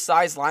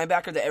undersized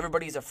linebacker that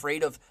everybody's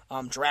afraid of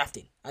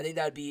drafting. I think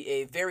that would be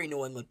a very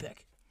New England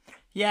pick.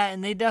 Yeah,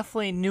 and they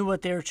definitely knew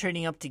what they were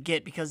trading up to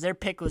get because their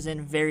pick was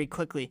in very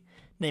quickly.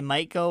 They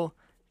might go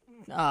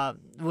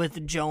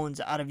with Jones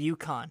out of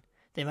UConn.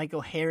 They might go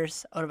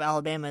Harris out of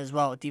Alabama as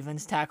well,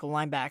 defense tackle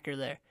linebacker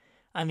there.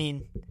 I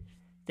mean,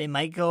 they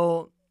might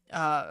go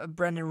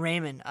Brendan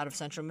Raymond out of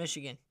Central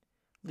Michigan.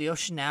 Leo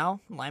Chenal,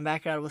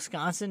 linebacker out of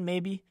Wisconsin,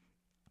 maybe.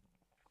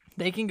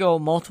 They can go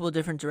multiple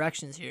different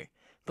directions here,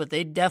 but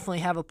they definitely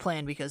have a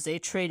plan because they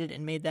traded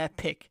and made that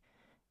pick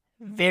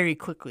very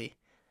quickly.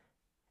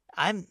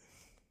 I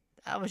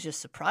was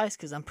just surprised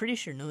because I'm pretty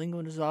sure New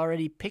England was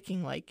already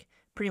picking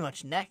pretty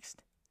much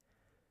next.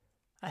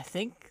 I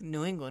think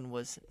New England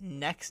was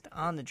next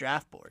on the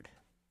draft board.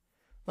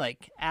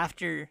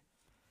 After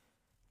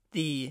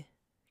the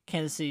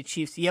Kansas City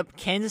Chiefs. Yep,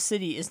 Kansas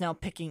City is now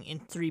picking in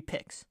 3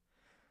 picks.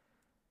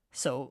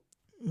 So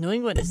New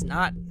England is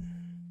not.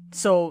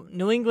 So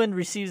New England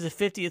receives the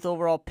 50th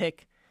overall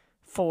pick.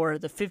 For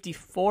the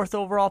 54th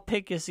overall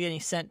pick is getting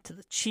sent to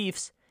the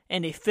Chiefs,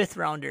 and a 5th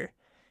rounder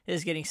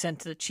is getting sent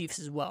to the Chiefs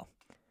as well.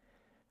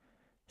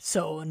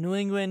 So New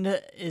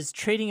England is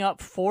trading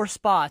up 4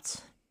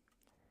 spots.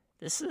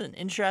 This is an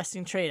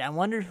interesting trade. I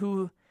wonder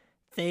who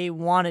they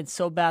wanted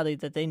so badly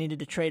that they needed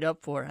to trade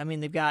up for. I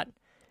mean, they've got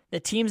the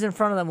teams in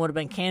front of them would have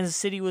been Kansas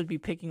City would be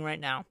picking right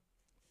now,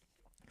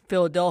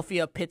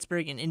 Philadelphia,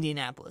 Pittsburgh, and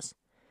Indianapolis.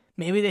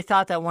 Maybe they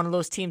thought that one of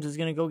those teams was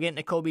going to go get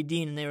Nakobe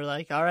Dean, and they were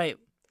like, all right,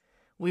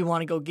 we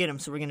want to go get him,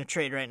 so we're going to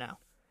trade right now.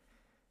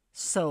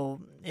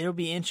 So it'll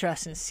be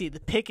interesting to see. The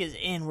pick is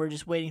in. We're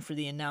just waiting for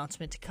the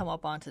announcement to come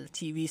up onto the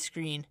TV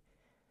screen.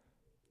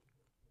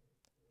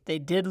 They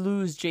did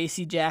lose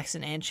J.C.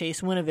 Jackson and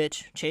Chase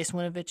Winovich. Chase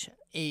Winovich,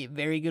 a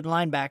very good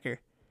linebacker.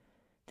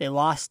 They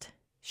lost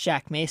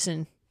Shaq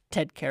Mason,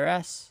 Ted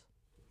Karras,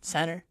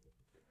 center.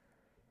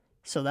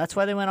 So that's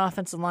why they went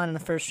offensive line in the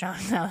first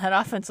round. Now that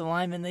offensive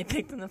lineman they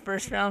picked in the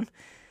first round,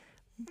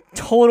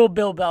 total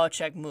Bill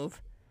Belichick move.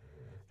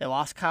 They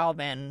lost Kyle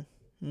Van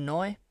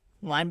Noy,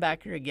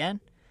 linebacker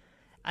again.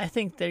 I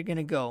think they're going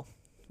to go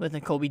with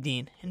Nakobe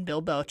Dean, and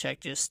Bill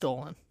Belichick just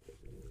stole him.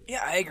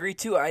 Yeah, I agree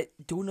too. I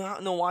do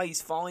not know why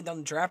he's falling down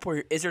the draft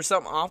board. Is there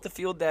something off the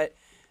field that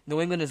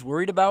New England is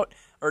worried about?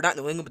 Or not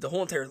New England, but the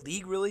whole entire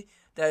league really,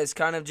 that is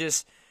kind of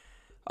just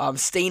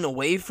staying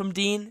away from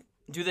Dean?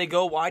 Do they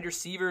go wide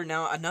receiver?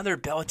 Now, another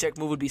Belichick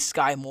move would be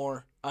Sky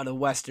Moore out of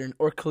Western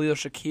or Khalil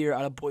Shakir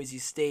out of Boise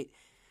State.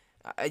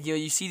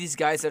 You see these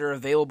guys that are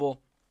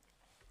available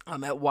at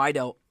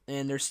wideout,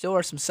 and there still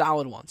are some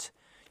solid ones.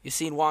 You've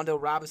seen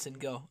Wan'Dale Robinson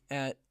go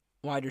at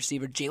wide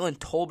receiver. Jalen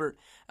Tolbert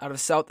out of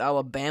South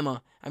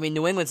Alabama. I mean,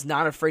 New England's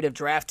not afraid of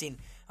drafting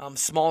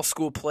small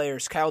school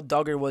players. Kyle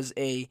Duggar was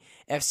a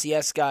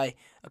FCS guy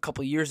a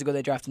couple years ago.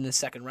 They drafted him in the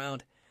 2nd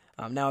round.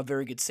 Now a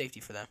very good safety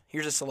for them.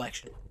 Here's a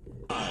selection.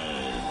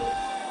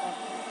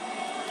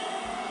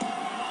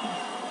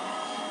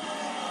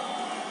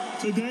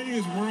 Today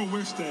is World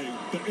Wish Day,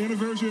 the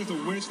anniversary of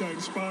the wish that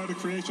inspired the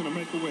creation of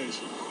Make-A-Wish.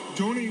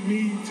 Joining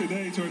me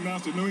today to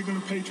announce the New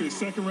England Patriots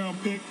 2nd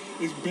round pick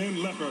is Ben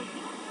Leppert.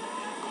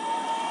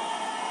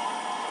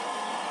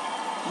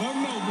 Let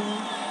him know,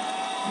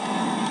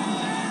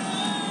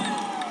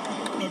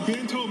 bro.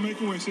 Ben told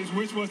Make-A-Wish his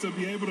wish was to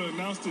be able to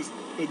announce the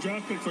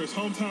draft pick for his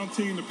hometown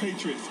team, the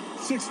Patriots,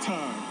 6th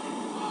time.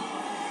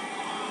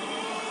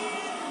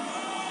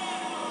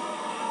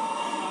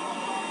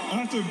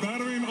 After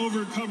battering over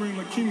recovering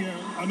leukemia,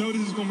 I know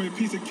this is going to be a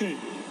piece of cake.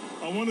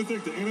 I want to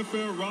thank the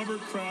NFL,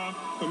 Robert Kraft,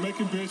 for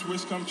making Ben's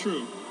wish come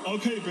true.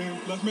 Okay, Ben,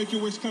 let's make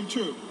your wish come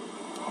true.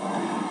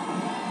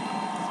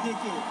 Let's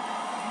get there.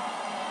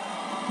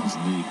 That's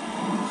neat.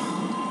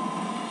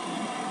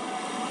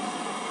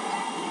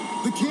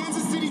 The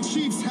Kansas City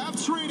Chiefs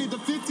have traded the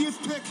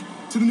 50th pick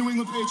to the New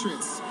England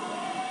Patriots.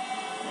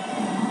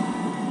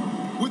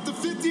 With the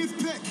 50th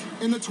pick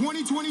in the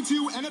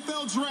 2022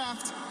 NFL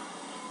Draft,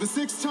 the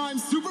 6-time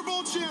Super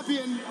Bowl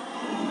champion,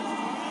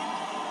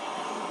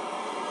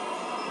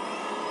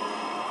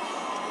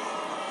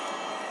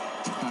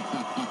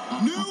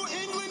 New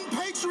England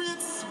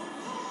Patriots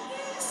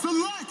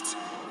select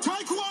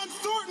Tyquan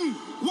Thornton,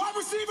 wide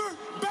receiver,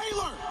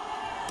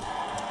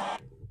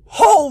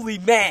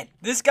 absolutely, man,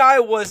 this guy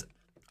was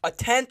a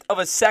tenth of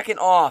a second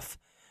off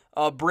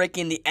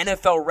breaking the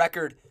NFL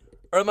record.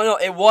 Or no,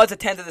 it was a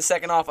tenth of a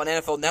second off on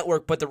NFL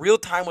Network, but the real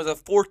time was a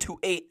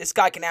 4.28. This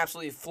guy can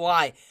absolutely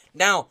fly.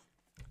 Now,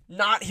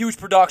 not huge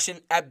production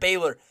at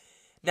Baylor.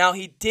 Now,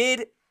 he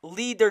did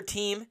lead their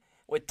team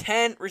with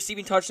 10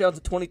 receiving touchdowns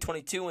in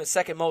 2022 and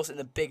second most in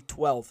the Big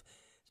 12.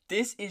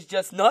 This is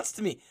just nuts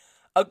to me.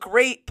 A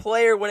great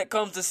player when it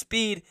comes to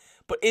speed,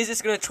 but is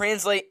this going to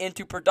translate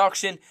into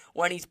production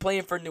when he's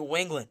playing for New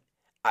England?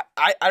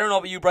 I don't know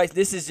about you, Bryce.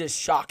 This is just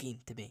shocking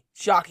to me.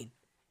 Shocking.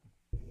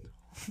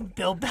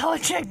 Bill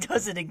Belichick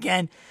does it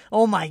again.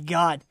 Oh, my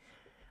God.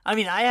 I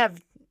mean, I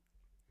have,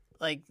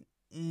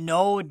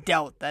 no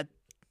doubt that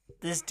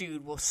this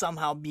dude will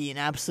somehow be an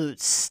absolute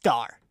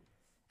star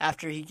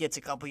after he gets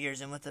a couple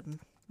years in with the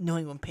New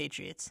England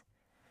Patriots.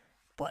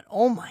 But,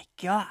 oh, my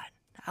God.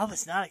 I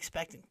was not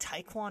expecting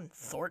Tyquan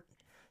Thornton.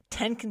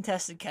 10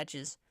 contested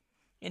catches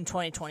in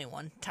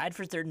 2021. Tied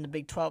for third in the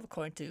Big 12,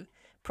 according to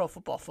Pro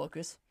Football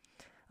Focus.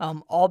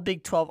 All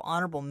Big 12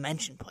 honorable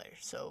mention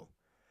players. So,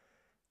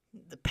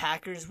 the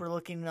Packers were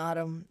looking at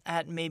him,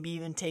 at maybe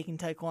even taking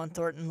Tyquan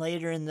Thornton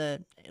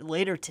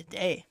later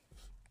today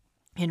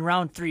in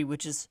round 3,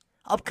 which is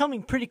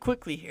upcoming pretty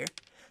quickly here.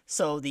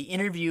 So the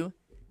interview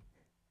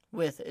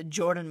with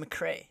Jordan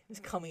McCray is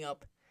coming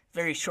up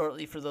very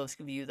shortly for those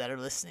of you that are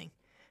listening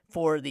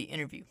for the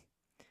interview.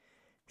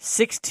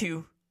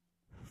 6'2",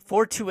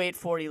 4.28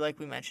 40, like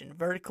we mentioned.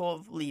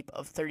 Vertical leap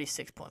of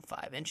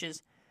 36.5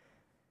 inches.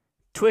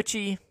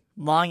 Twitchy,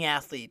 long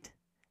athlete.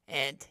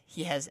 And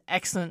he has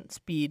excellent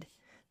speed.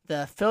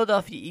 The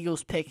Philadelphia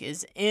Eagles pick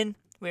is in.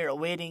 We are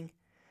awaiting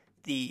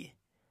the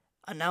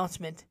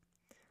announcement.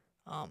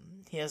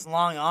 He has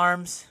long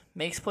arms,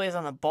 makes plays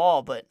on the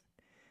ball, but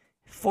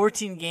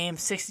 14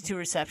 games, 62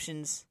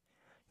 receptions,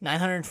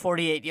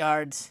 948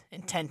 yards,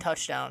 and 10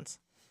 touchdowns.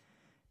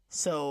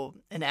 So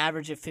an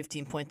average of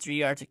 15.3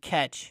 yards a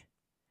catch.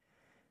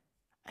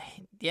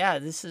 Yeah,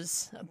 this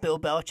is a Bill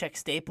Belichick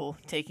staple,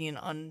 taking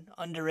an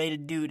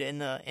underrated dude in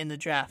the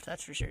draft.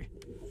 That's for sure.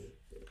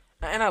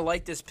 And I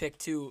like this pick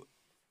too,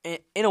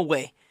 in a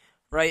way,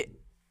 right?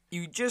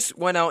 You just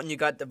went out and you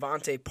got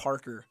Devontae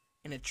Parker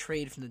in a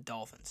trade from the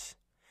Dolphins,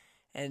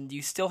 and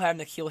you still have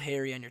N'Keal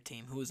Harry on your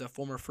team, who is a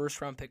former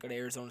first-round pick at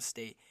Arizona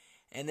State,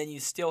 and then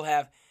you still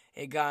have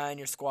a guy on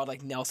your squad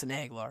like Nelson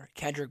Aguilar,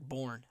 Kendrick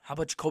Bourne. How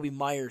about Jacoby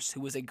Myers, who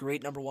was a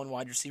great number 1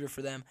 wide receiver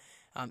for them,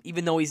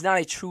 even though he's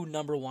not a true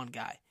number 1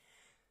 guy.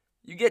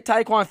 You get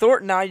Tyquan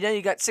Thornton now, then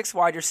you got 6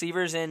 wide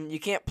receivers, and you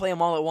can't play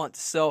them all at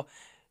once. So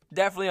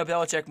definitely a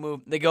Belichick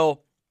move. They go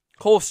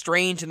Cole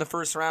Strange in the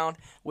first round,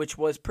 which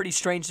was pretty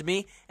strange to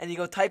me, and you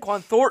go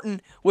Tyquan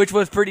Thornton, which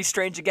was pretty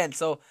strange again.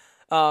 So,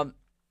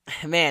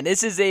 man,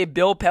 this is a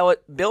Bill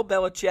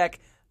Belichick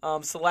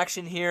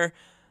selection here.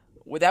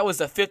 Well, that was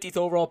the 50th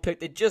overall pick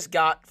they just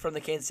got from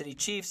the Kansas City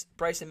Chiefs.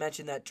 Bryson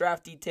mentioned that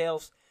draft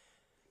details.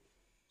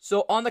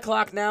 So on the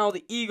clock now,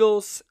 the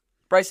Eagles,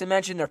 Bryson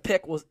mentioned their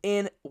pick was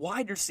in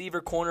wide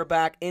receiver,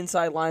 cornerback,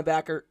 inside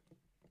linebacker,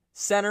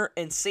 center,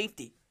 and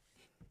safety.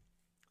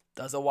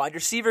 Does a wide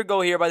receiver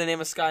go here by the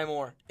name of Sky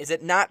Moore? Is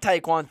it not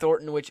Tyquan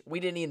Thornton, which we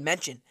didn't even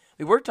mention?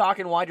 We were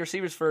talking wide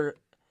receivers for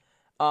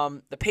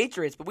the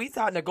Patriots, but we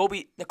thought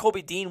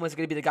Nakobe Dean was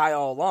going to be the guy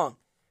all along.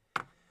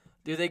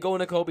 Do they go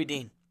Nakobe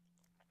Dean?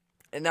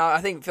 And now I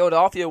think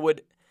Philadelphia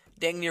would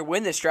dang near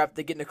win this draft if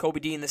they get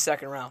Nakobe Dean in the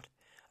second round.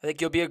 I think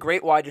he'll be a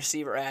great wide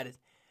receiver added,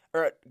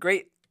 or a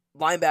great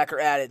linebacker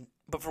added.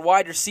 But for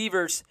wide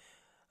receivers,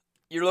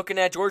 you're looking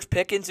at George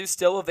Pickens, who's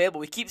still available.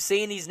 We keep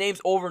saying these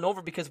names over and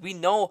over because we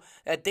know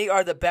that they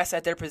are the best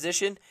at their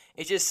position.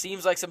 It just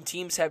seems like some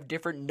teams have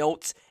different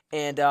notes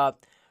and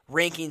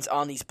rankings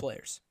on these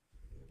players.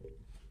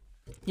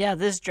 Yeah,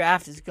 this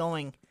draft is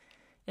going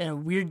in a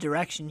weird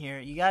direction here.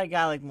 You got a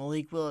guy like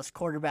Malik Willis,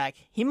 quarterback.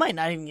 He might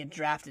not even get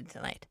drafted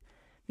tonight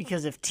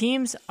because if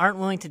teams aren't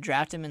willing to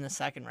draft him in the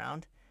second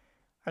round,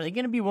 are they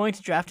going to be willing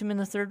to draft him in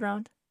the third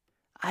round?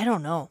 I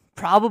don't know.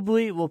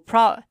 Probably.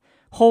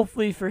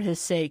 Hopefully, for his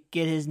sake,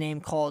 get his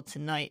name called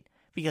tonight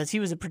because he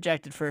was a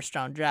projected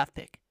first-round draft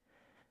pick.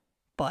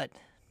 But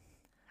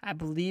I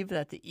believe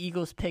that the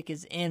Eagles pick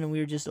is in, and we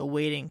were just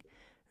awaiting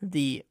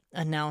the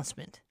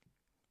announcement.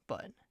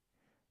 But,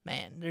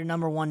 man, their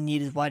number 1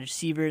 need is wide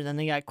receiver. Then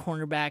they got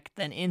cornerback.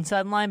 Then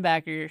inside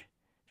linebacker.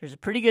 There's a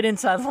pretty good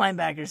inside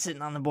linebacker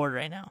sitting on the board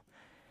right now.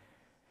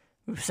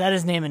 We've said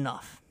his name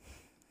enough.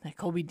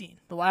 Nakobe Dean.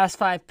 The last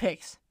 5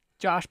 picks.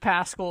 Josh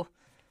Paschal,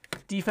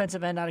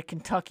 defensive end out of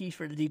Kentucky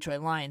for the Detroit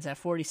Lions at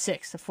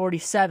 46. At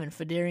 47,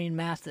 Fedarian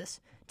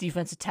Mathis,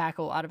 defensive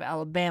tackle out of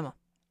Alabama.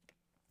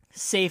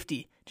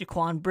 Safety,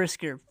 Jaquan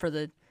Brisker for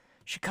the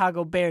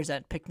Chicago Bears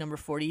at pick number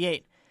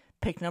 48.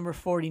 Pick number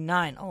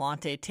 49,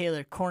 Alontae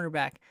Taylor,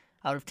 cornerback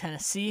out of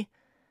Tennessee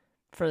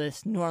for the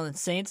New Orleans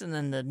Saints. And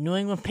then the New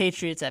England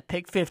Patriots at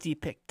pick 50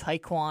 picked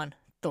Tyquan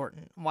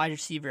Thornton, wide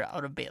receiver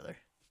out of Baylor.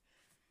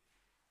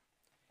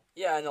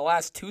 Yeah, and the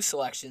last 2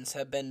 selections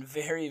have been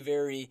very,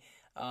 very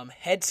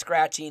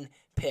head-scratching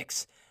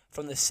picks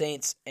from the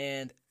Saints,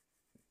 and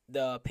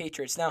the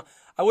Patriots. Now,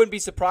 I wouldn't be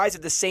surprised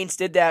if the Saints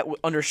did that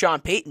under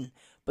Sean Payton,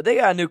 but they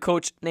got a new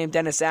coach named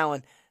Dennis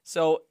Allen.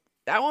 So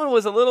that one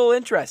was a little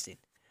interesting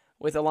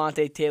with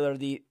Alontae Taylor,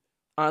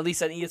 at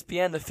least on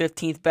ESPN, the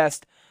 15th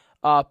best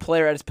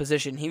player at his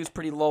position. He was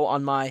pretty low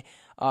on my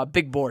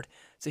big board.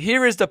 So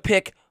here is the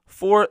pick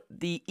for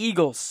the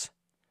Eagles.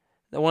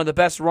 They're one of the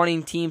best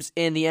running teams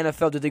in the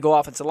NFL. Do they go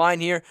offensive line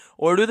here,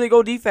 or do they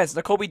go defense?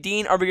 Nakobe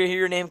Dean, are we going to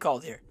hear your name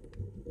called here?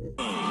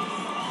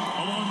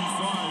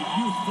 Alongside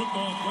youth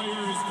football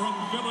players from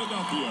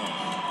Philadelphia.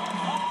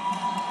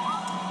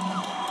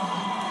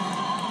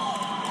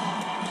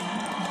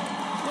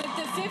 With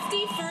the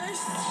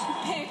 51st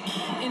pick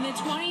in the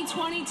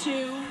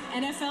 2022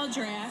 NFL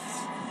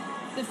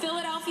Draft, the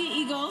Philadelphia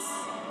Eagles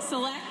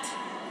select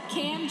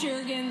Cam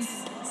Jurgens,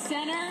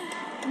 center,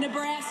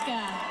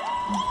 Nebraska.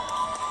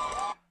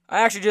 I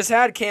actually just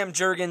had Cam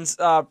Jurgens'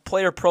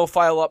 player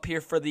profile up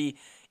here for the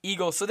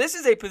Eagles. So this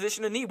is a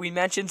position of need. We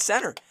mentioned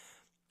center.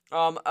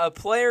 A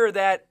player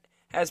that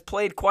has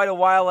played quite a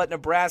while at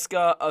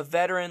Nebraska, a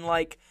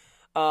veteran-like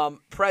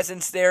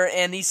presence there,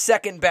 and the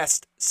second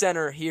best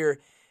center here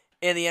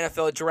in the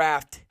NFL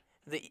draft.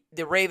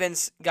 The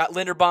Ravens got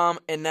Linderbaum,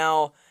 and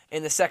now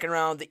in the second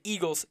round, the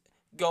Eagles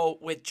go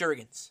with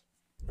Jurgens.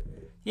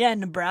 Yeah,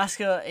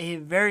 Nebraska, a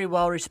very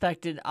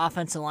well-respected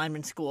offensive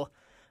lineman school.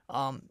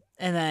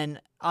 And then,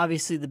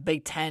 obviously, the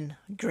Big Ten,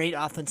 great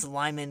offensive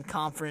lineman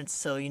conference,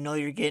 so you know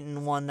you're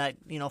getting one that,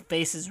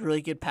 faces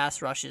really good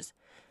pass rushes.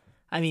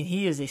 I mean,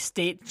 he is a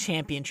state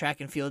champion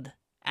track and field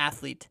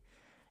athlete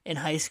in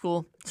high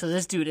school, so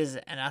this dude is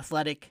an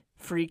athletic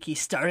freak. He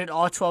started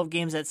all 12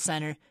 games at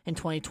center in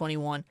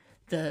 2021.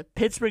 The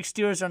Pittsburgh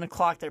Steelers are on the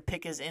clock. Their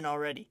pick is in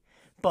already.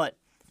 But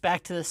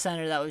back to the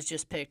center that was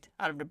just picked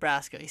out of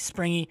Nebraska. He's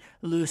springy,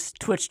 loose,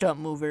 twitched-up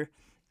mover.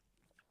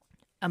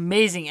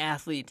 Amazing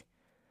athlete.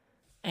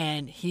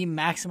 And he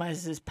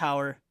maximizes his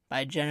power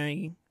by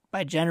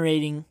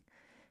generating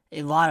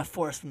a lot of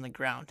force from the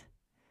ground.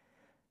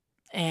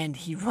 And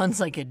he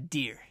runs like a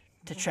deer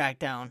to track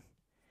down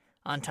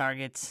on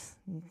targets,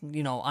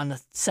 on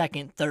the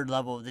second, third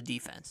level of the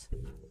defense.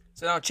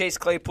 So now Chase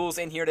Claypool's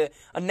in here to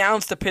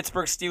announce the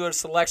Pittsburgh Steelers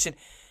selection.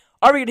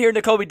 Are we going to hear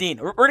Nakobe Dean?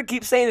 We're going to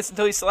keep saying this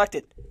until he's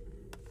selected.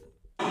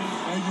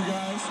 Thank you,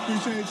 guys.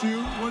 Appreciate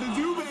you. What to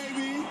do,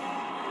 baby?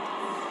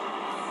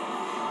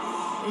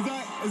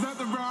 Is that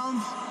the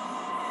Browns?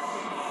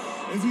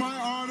 It's my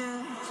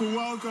honor to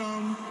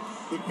welcome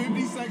the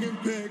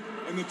 52nd pick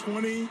in the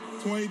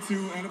 2022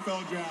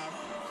 NFL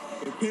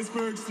Draft. The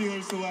Pittsburgh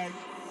Steelers select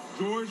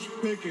George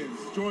Pickens,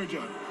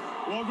 Georgia.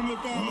 Welcome to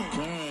the family.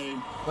 Okay.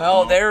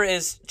 Well, there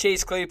is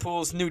Chase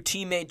Claypool's new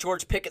teammate,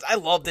 George Pickens. I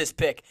love this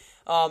pick.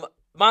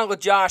 Mine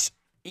with Josh,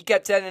 he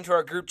kept sending into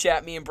our group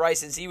chat, me and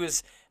Bryson's. He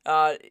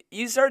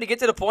started to get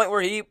to the point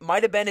where he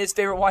might have been his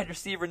favorite wide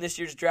receiver in this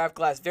year's draft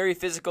class. Very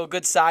physical,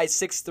 good size,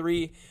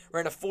 6'3",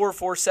 ran a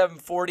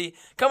 4.47 40.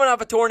 Coming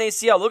off a torn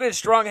ACL, look at his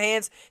strong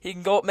hands. He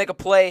can go up, make a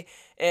play.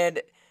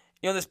 And,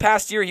 this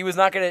past year he was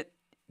not going to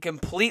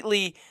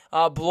completely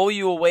blow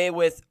you away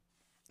with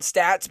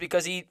stats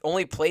because he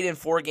only played in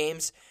 4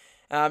 games.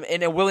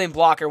 And a William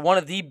Blocker, one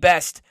of the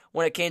best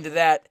when it came to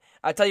that.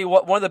 I tell you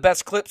what, one of the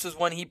best clips was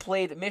when he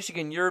played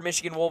Michigan, your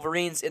Michigan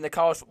Wolverines, in the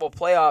college football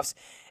playoffs.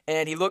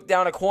 And he looked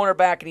down a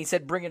cornerback and he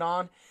said, "Bring it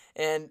on."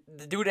 And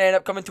the dude ended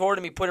up coming toward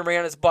him. He put him right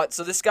on his butt.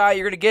 So this guy,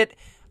 you're going to get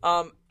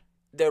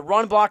the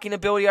run blocking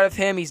ability out of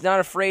him. He's not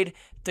afraid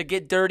to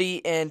get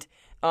dirty and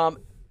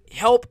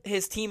help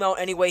his team out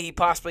any way he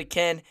possibly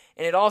can.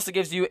 And it also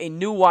gives you a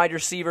new wide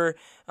receiver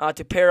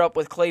to pair up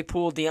with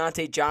Claypool,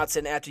 Deontay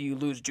Johnson after you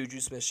lose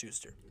Juju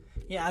Smith-Schuster.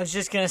 Yeah, I was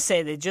just going to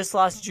say, they just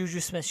lost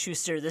Juju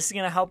Smith-Schuster. This is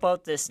going to help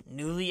out this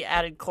newly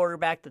added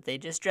quarterback that they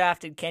just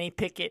drafted, Kenny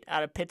Pickett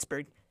out of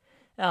Pittsburgh.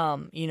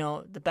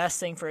 The best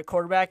thing for a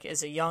quarterback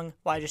is a young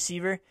wide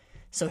receiver.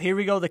 So here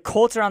we go. The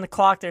Colts are on the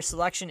clock. Their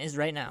selection is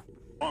right now.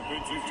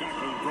 Offensive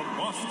tackle from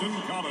Boston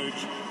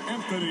College,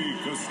 Anthony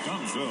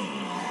Costanzo.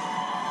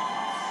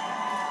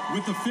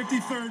 With the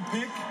 53rd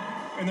pick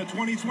in the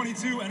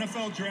 2022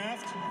 NFL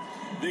Draft,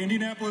 the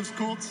Indianapolis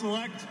Colts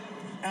select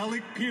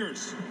Alec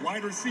Pierce,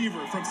 wide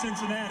receiver from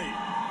Cincinnati.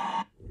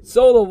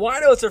 So the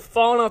Wideouts are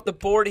falling off the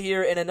board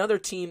here, and another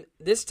team,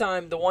 this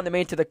time the one that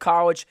made it to the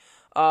college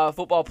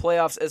football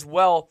playoffs as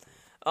well.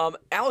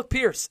 Alec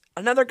Pierce,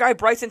 another guy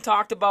Bryson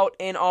talked about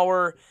in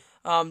our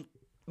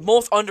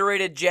most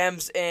underrated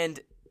gems and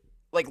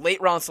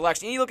late round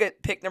selection. You look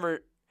at pick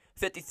number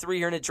 53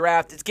 here in the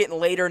draft. It's getting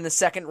later in the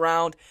second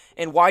round,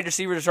 and wide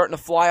receivers are starting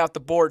to fly off the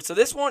board. So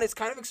this one is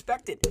kind of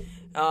expected.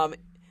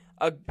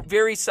 A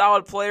very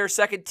solid player,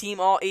 second team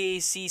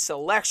All-AAC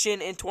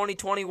selection in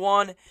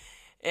 2021.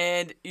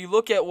 And you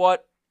look at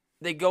what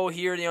they go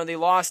here. They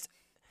lost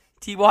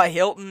T.Y.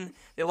 Hilton.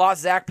 They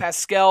lost Zach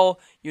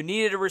Pascal. You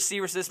needed a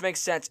receiver, so this makes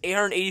sense.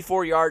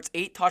 884 yards,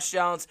 8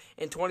 touchdowns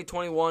in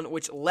 2021,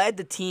 which led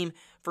the team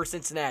for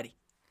Cincinnati.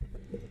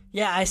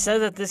 Yeah, I said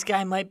that this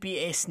guy might be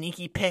a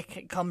sneaky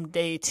pick come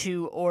day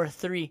 2 or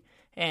 3,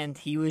 and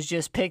he was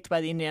just picked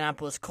by the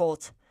Indianapolis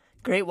Colts.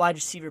 Great wide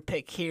receiver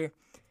pick here.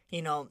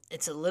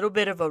 It's a little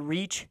bit of a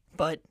reach,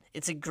 but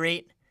it's a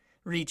great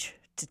reach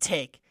to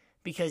take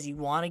because you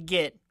want to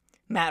get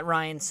Matt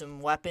Ryan some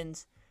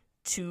weapons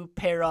to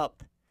pair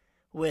up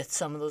with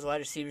some of those wide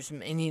receivers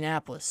from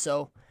Indianapolis.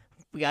 So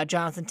we got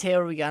Jonathan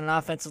Taylor, we got an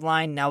offensive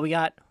line, now we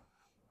got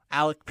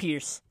Alec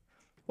Pierce,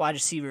 wide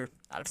receiver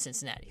out of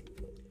Cincinnati.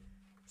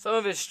 Some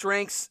of his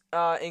strengths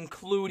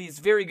include he's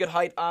very good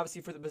height,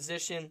 obviously, for the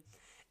position,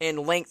 and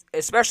length,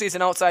 especially as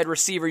an outside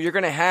receiver. You're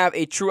going to have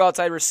a true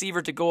outside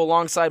receiver to go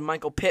alongside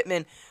Michael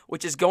Pittman,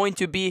 which is going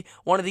to be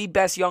one of the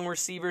best young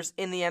receivers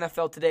in the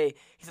NFL today.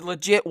 He's a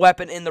legit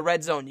weapon in the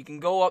red zone. You can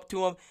go up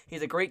to him. He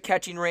has a great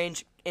catching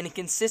range, and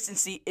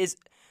consistency is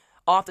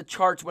off the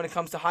charts when it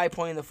comes to high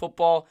pointing the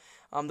football.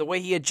 The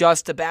way he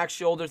adjusts to back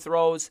shoulder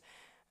throws,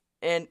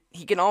 and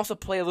he can also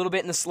play a little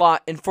bit in the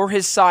slot. And for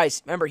his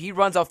size, remember, he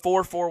runs a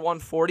 4.4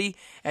 140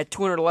 at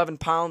 211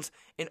 pounds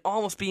and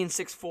almost being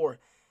 6'4".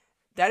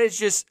 That is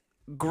just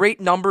great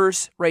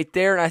numbers right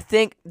there, and I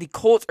think the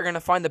Colts are going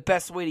to find the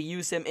best way to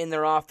use him in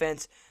their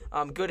offense.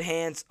 Good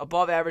hands,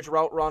 above-average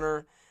route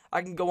runner.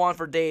 I can go on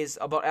for days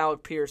about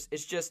Alec Pierce.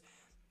 It's just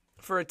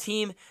for a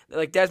team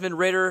like Desmond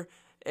Ridder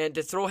and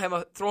to throw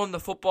him the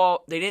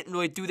football, they didn't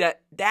really do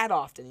that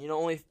often.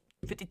 Only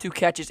 52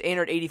 catches,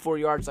 884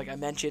 yards, like I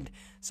mentioned.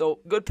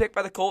 So good pick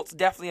by the Colts.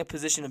 Definitely a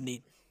position of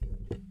need.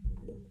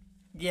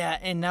 Yeah,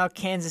 and now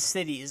Kansas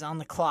City is on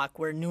the clock,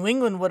 where New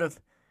England would have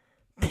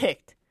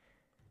picked.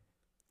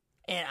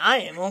 And I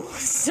am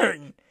almost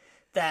certain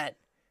that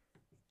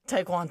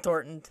Tyquan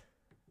Thornton,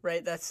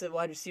 right, that's the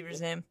wide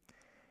receiver's name,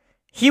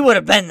 he would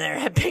have been there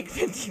at pick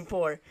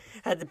 54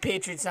 had the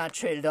Patriots not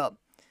traded up.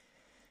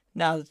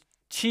 Now, the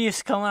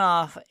Chiefs coming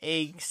off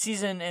a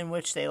season in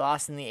which they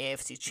lost in the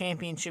AFC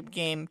Championship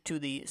game to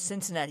the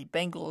Cincinnati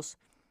Bengals.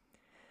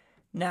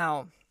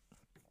 Now,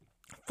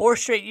 4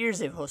 straight years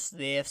they've hosted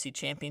the AFC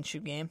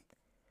Championship game.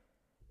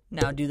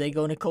 Now, do they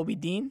go to Kobe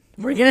Dean?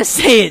 We're going to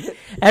say it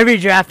every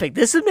draft pick.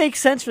 This would make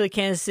sense for the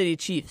Kansas City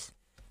Chiefs.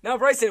 Now,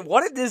 Bryson,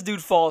 what if this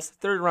dude falls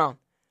 3rd round?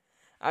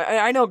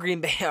 I know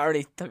Green Bay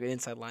already took an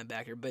inside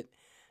linebacker, but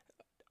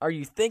are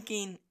you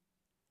thinking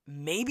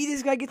maybe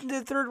this guy gets into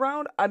the 3rd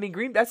round? I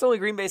mean, that's only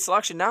Green Bay's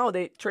selection now.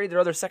 They traded their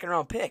other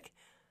 2nd-round pick.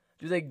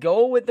 Do they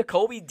go with the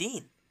Kobe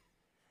Dean?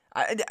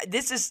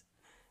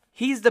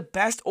 He's the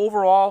best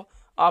overall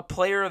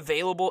player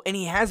available, and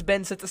he has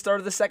been since the start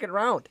of the 2nd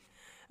round.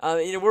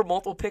 We're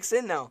multiple picks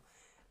in now.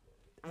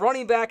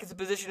 Running back is a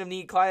position of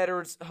need. Clyde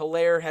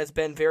Edwards-Helaire has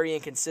been very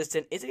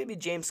inconsistent. Is it going to be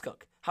James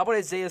Cook? How about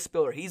Isaiah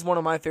Spiller? He's one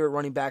of my favorite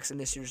running backs in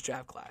this year's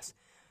draft class.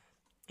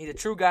 He's a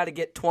true guy to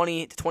get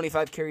 20 to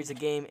 25 carries a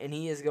game, and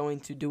he is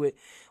going to do it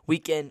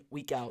week in,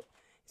 week out.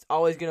 He's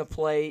always going to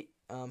play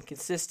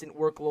consistent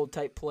workload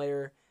type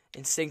player,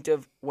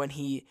 instinctive when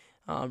he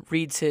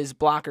reads his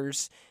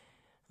blockers.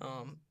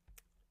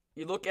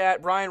 You look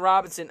at Brian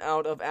Robinson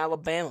out of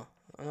Alabama,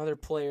 another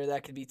player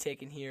that could be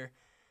taken here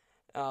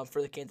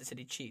for the Kansas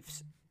City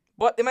Chiefs.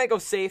 But they might go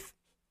safe.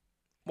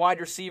 Wide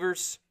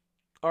receivers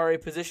are a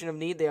position of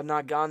need. They have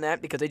not gone that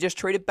because they just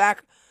traded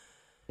back,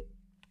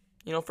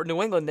 for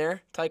New England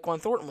there. Tyquan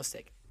Thornton was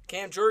taken.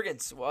 Cam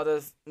Jurgens out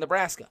of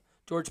Nebraska.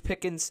 George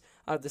Pickens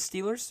out of the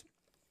Steelers.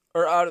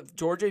 Or out of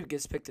Georgia, who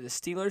gets picked to the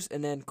Steelers.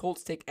 And then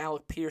Colts take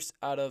Alec Pierce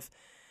out of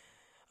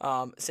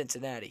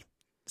Cincinnati.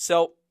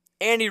 So,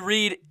 Andy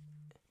Reid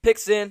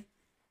picks in.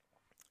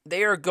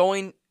 They are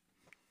going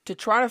to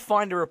try to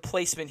find a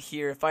replacement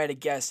here, if I had to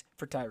guess,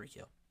 for Tyreek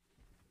Hill.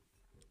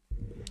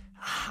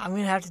 I'm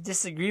going to have to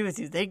disagree with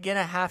you. They're going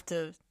to have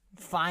to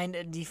find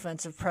a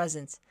defensive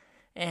presence.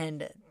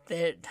 And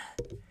the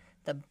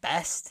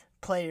best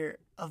player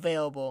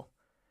available,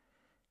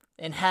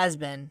 and has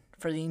been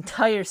for the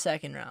entire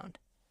 2nd round,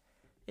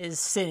 is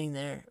sitting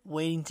there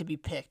waiting to be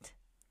picked.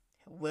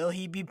 Will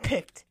he be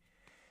picked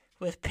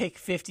with pick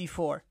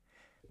 54,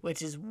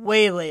 which is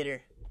way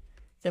later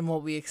than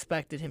what we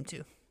expected him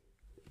to?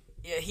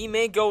 Yeah, he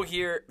may go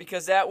here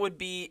because that would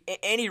be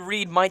 – Andy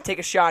Reid might take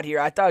a shot here.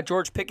 I thought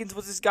George Pickens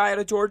was this guy out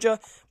of Georgia,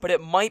 but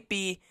it might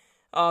be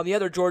the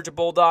other Georgia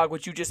Bulldog,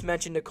 which you just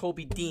mentioned,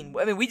 Kobe Dean.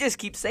 I mean, we just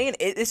keep saying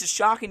it. This is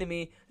shocking to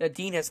me that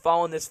Dean has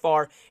fallen this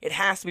far. It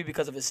has to be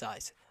because of his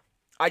size.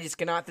 I just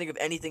cannot think of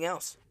anything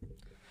else.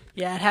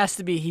 Yeah, it has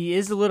to be. He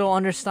is a little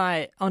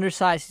undersized.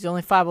 He's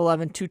only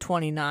 5'11",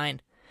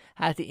 229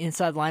 at the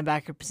inside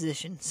linebacker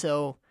position.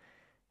 So,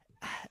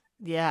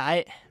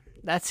 yeah,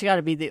 that's got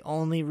to be the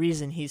only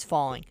reason he's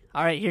falling.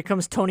 All right, here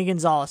comes Tony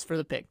Gonzalez for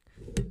the pick.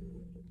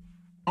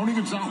 Tony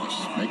Gonzalez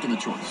making the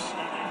choice.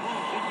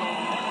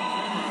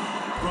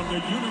 From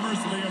the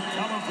University of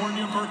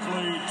California,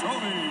 Berkeley,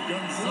 Tony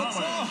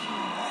Gonzalez.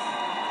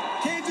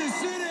 Kansas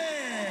City!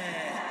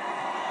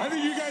 I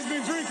think you guys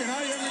been drinking,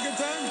 huh? You having a good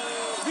time?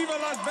 Viva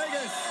Las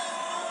Vegas!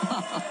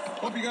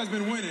 Hope you guys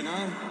been winning,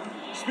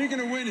 huh?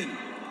 Speaking of winning,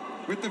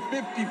 with the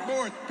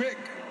 54th pick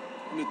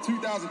in the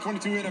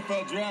 2022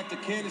 NFL Draft, the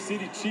Kansas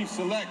City Chiefs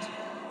select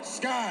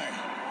Sky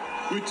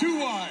with 2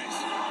 Ys.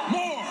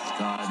 More!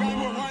 Sky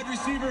Moore, wide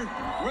receiver,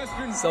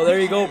 Western. So there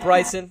you go,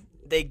 Bryson.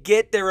 They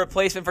get their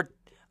replacement for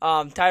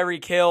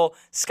Tyreek Hill.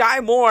 Sky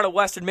Moore out of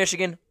Western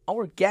Michigan,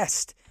 our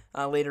guest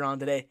later on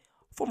today.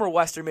 former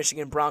Western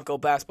Michigan Bronco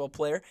basketball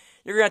player.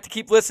 You're going to have to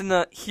keep listening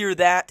to hear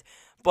that.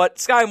 But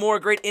Sky Moore,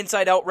 great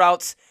inside-out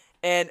routes,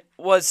 and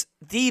was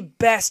the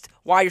best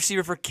wide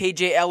receiver for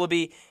KJ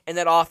Ellaby in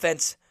that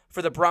offense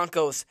for the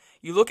Broncos.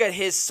 You look at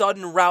his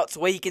sudden routes, the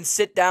way he can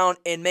sit down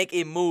and make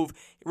a move,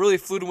 really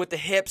fluid with the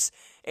hips,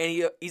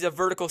 and he's a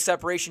vertical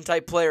separation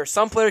type player.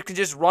 Some players can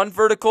just run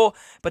vertical,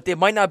 but they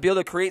might not be able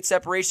to create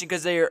separation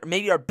because they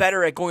maybe are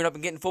better at going up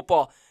and getting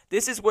football.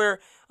 This is where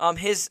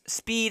his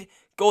speed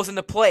goes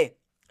into play.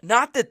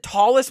 Not the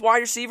tallest wide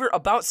receiver,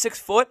 about 6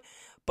 foot,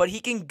 but he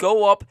can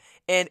go up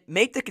and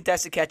make the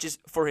contested catches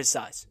for his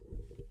size.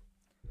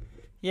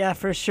 Yeah,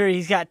 for sure.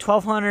 He's got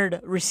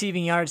 1,200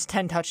 receiving yards,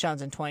 10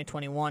 touchdowns in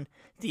 2021.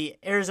 The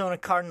Arizona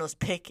Cardinals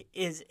pick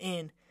is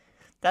in.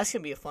 That's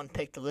going to be a fun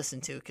pick to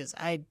listen to because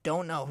I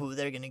don't know who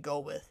they're going to go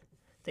with.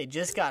 They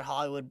just got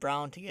Hollywood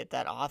Brown to get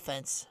that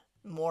offense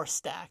more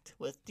stacked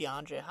with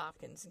DeAndre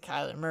Hopkins and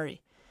Kyler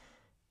Murray.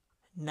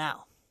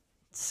 Now,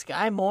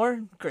 Sky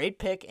Moore, great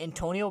pick.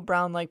 Antonio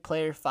Brown-like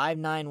player,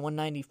 5'9",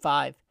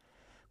 195.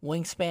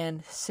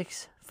 Wingspan,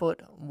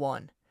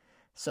 6'1".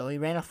 So he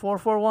ran a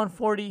 4.41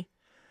 40.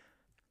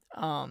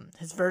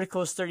 His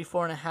vertical is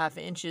 34.5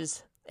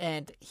 inches,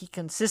 and he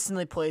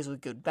consistently plays with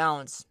good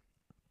balance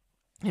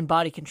and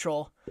body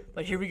control.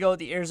 But here we go.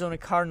 The Arizona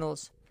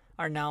Cardinals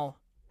are now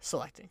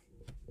selecting.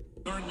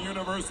 Southern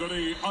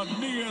University,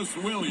 Aeneas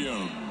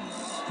Williams.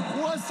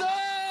 What's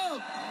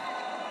up?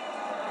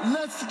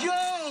 Let's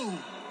go!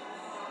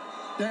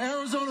 The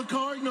Arizona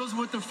Cardinals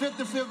with the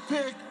 55th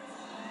pick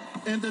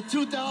in the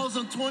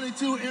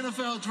 2022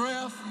 NFL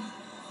Draft.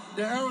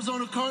 The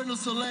Arizona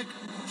Cardinals select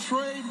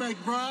Trey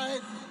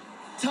McBride,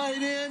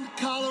 tight end,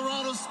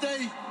 Colorado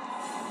State.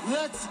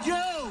 Let's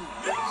go!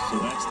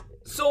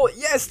 So,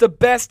 yes, the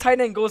best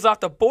tight end goes off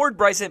the board,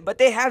 Bryson, but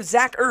they have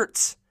Zach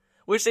Ertz,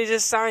 which they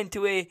just signed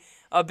to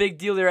a big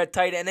deal there at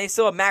tight end. They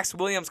still have Max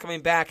Williams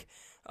coming back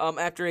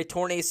after a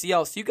torn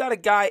ACL. So you got a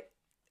guy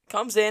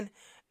comes in,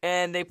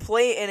 and they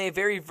play in a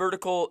very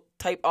vertical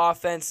type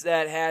offense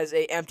that has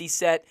a empty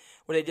set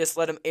where they just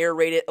let him air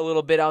raid it a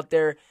little bit out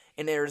there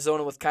in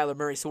Arizona with Kyler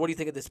Murray. So what do you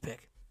think of this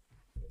pick?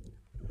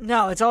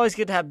 No, it's always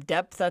good to have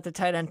depth at the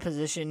tight end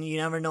position. You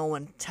never know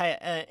when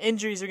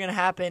injuries are going to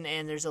happen,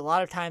 and there's a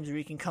lot of times where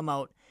you can come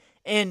out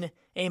in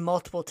a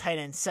multiple tight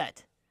end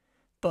set.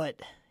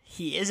 But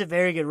he is a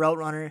very good route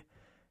runner,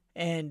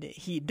 and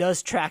he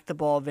does track the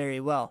ball very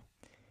well.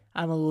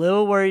 I'm a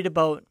little worried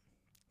about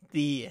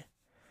the,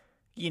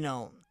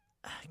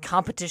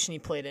 competition he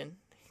played in.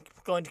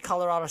 Going to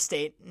Colorado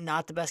State,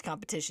 not the best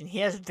competition. He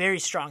has very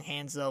strong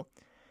hands, though.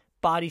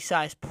 Body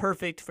size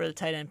perfect for the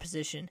tight end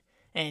position.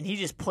 And he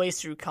just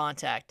plays through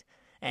contact.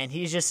 And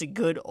he's just a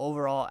good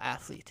overall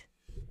athlete.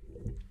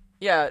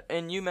 Yeah,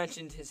 and you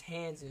mentioned his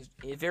hands is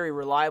a very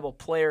reliable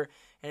player,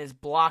 and his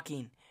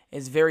blocking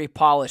is very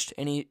polished.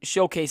 And he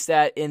showcased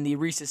that in the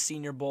Reese's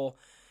Senior Bowl.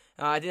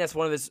 I think that's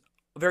one of his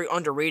very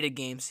underrated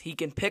games. He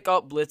can pick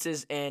up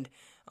blitzes, and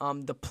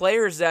the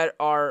players that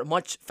are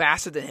much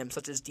faster than him,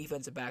 such as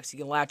defensive backs, he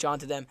can latch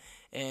onto them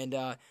and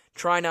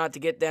try not to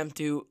get them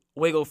to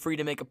wiggle free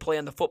to make a play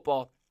on the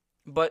football.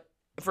 But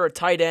for a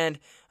tight end,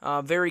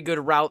 very good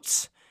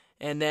routes,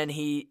 and then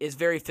he is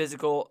very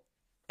physical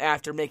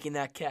after making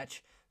that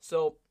catch.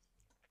 So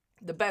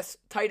the best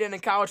tight end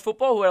in college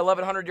football, who had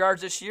 1,100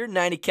 yards this year,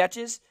 90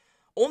 catches.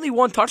 Only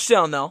one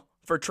touchdown, though,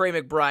 for Trey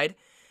McBride.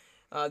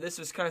 This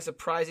was kind of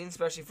surprising,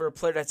 especially for a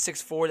player that's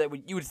 6'4",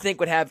 that you would think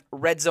would have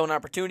red zone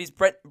opportunities.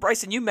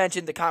 Bryson, you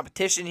mentioned the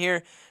competition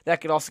here. That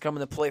could also come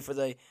into play for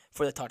the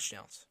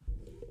touchdowns.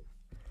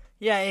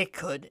 Yeah, it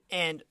could.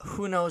 And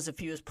who knows if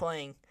he was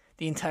playing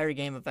the entire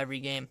game of every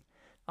game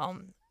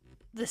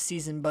this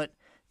season. But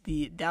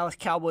the Dallas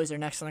Cowboys are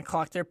next on the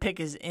clock. Their pick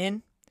is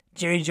in.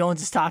 Jerry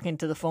Jones is talking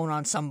to the phone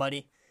on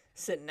somebody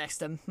sitting next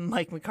to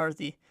Mike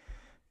McCarthy.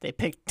 They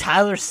picked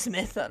Tyler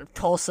Smith out of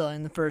Tulsa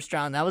in the first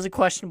round. That was a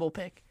questionable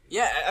pick.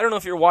 Yeah, I don't know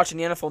if you're watching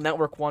the NFL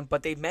Network one,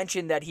 but they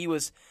mentioned that he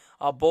was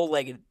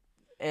bow-legged,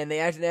 and they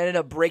actually ended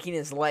up breaking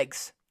his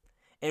legs.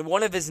 And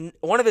one of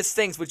his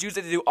things, which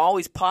usually they do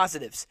always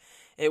positives,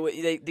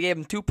 they gave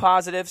him 2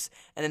 positives,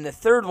 and then the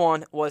third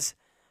one was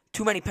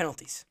too many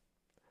penalties.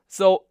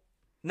 So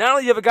not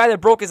only do you have a guy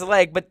that broke his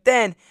leg, but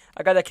then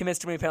a guy that commits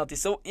too many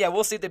penalties. So yeah,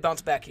 we'll see if they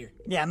bounce back here.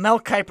 Yeah, Mel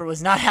Kiper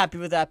was not happy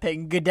with that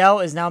pick. Goodell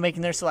is now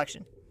making their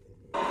selection.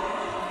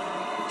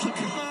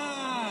 Come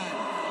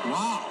on!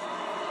 Wow!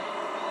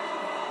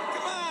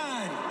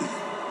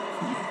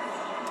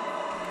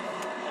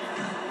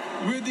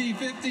 With the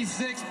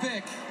 56th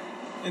pick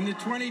in the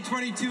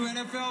 2022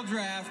 NFL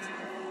Draft,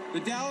 the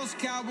Dallas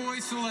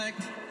Cowboys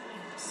select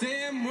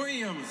Sam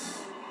Williams,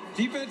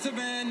 defensive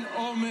end,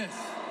 Ole Miss.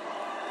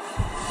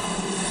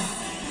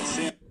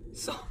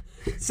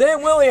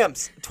 Sam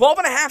Williams,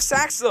 12.5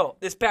 sacks, though,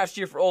 this past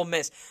year for Ole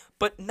Miss,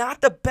 but not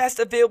the best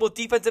available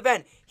defensive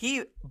end.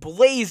 He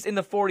blazed in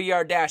the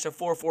 40-yard dash of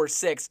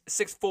 4.46,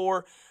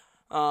 6'4",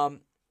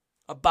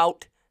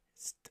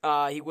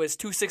 he was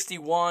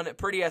 261,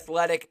 pretty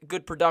athletic,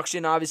 good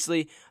production,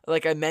 obviously,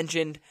 like I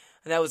mentioned.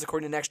 And that was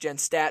according to Next Gen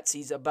Stats.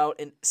 He's about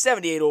in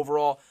 78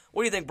 overall.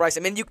 What do you think, Bryce? I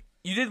mean,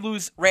 you did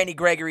lose Randy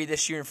Gregory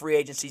this year in free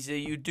agency, so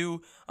you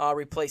do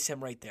replace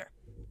him right there.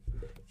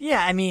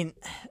 Yeah, I mean,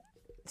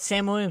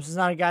 Sam Williams is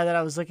not a guy that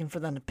I was looking for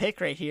them to pick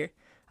right here.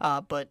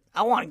 But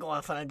I want to go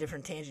off on a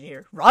different tangent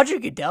here. Roger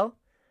Goodell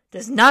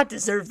does not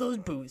deserve those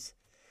boos.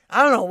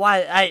 I don't know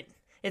why.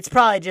 It's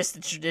probably just a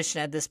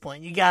tradition at this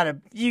point. You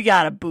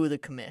gotta boo the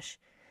commish.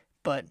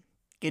 But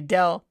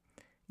Goodell,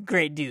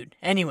 great dude.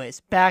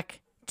 Anyways,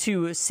 back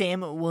to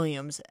Sam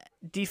Williams,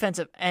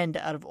 defensive end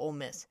out of Ole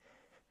Miss.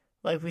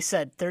 Like we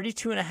said,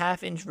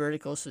 32.5-inch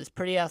vertical, so he's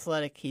pretty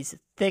athletic. He's a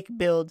thick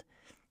build.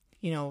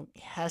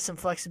 Has some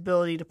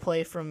flexibility to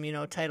play from,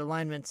 tight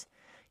alignments.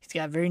 He's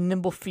got very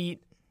nimble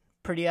feet,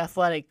 pretty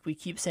athletic. We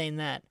keep saying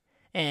that.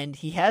 And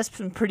he has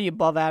some pretty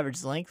above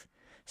average length.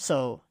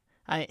 So,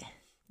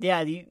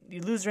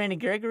 you lose Randy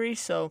Gregory,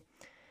 so,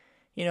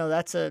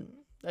 that's a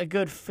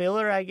good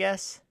filler, I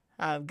guess.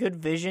 Good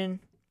vision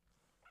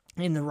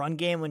in the run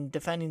game when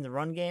defending the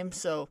run game.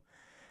 So,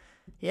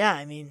 yeah,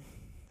 I mean,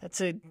 that's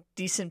a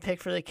decent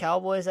pick for the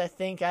Cowboys, I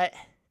think.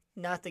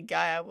 Not the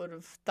guy I would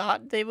have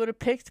thought they would have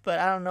picked, but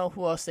I don't know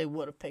who else they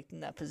would have picked in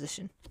that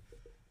position.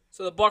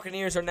 So the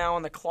Buccaneers are now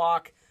on the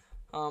clock.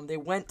 They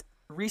went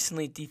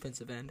recently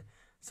defensive end.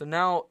 So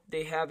now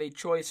they have a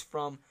choice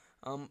from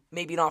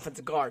maybe an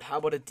offensive guard. How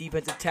about a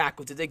defensive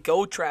tackle? Did they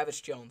go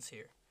Travis Jones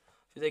here?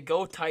 Did they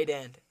go tight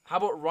end? How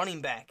about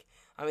running back?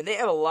 I mean, they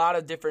have a lot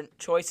of different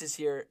choices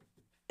here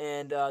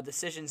and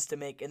decisions to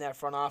make in that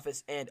front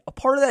office. And a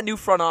part of that new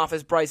front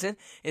office, Bryson,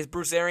 is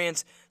Bruce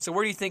Arians. So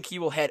where do you think he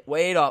will head?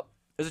 Wait up.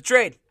 There's a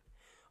trade.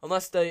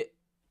 Unless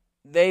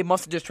they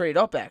must have just traded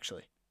up,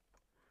 actually.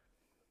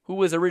 Who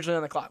was originally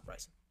on the clock,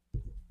 Bryson?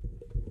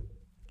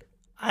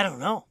 I don't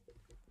know.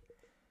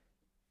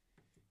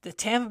 The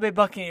Tampa Bay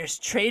Buccaneers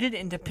traded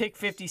into pick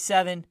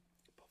 57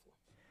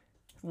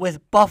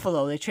 with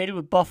Buffalo. They traded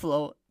with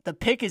Buffalo. The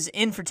pick is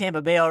in for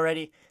Tampa Bay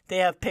already. They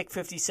have pick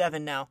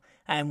 57 now.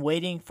 I'm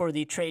waiting for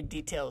the trade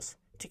details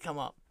to come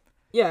up.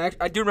 Yeah,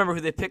 I do remember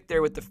who they picked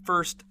there with the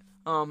first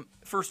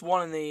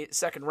one in the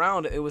second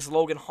round. It was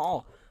Logan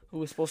Hall, who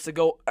was supposed to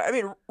go, I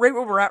mean, right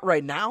where we're at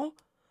right now.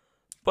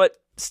 But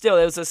still,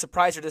 it was a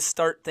surpriser to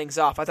start things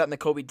off. I thought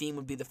Nakobe Dean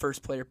would be the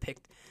first player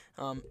picked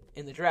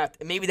in the draft.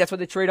 And maybe that's what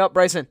they trade up,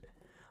 Bryson.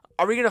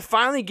 Are we going to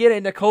finally get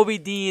a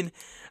Nakobe Dean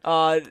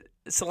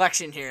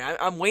selection here?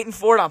 I'm waiting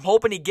for it. I'm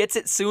hoping he gets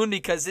it soon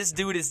because this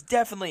dude is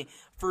definitely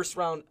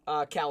first-round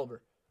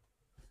caliber.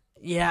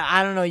 Yeah,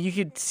 I don't know. You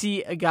could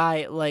see a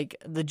guy like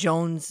the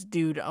Jones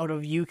dude out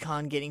of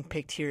UConn getting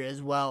picked here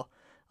as well.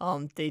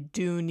 They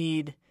do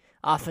need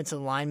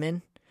offensive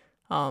linemen.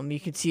 You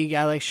could see a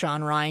guy like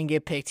Sean Ryan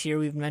get picked here.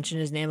 We've mentioned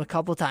his name a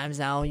couple times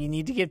now. You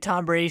need to give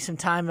Tom Brady some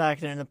time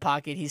back there in the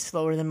pocket. He's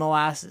slower than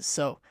molasses,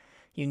 so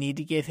you need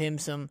to give him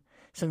some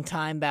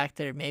time back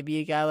there. Maybe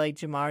a guy like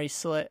Jamari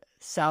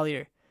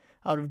Salyer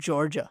out of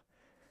Georgia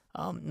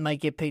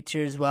might get picked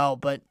here as well.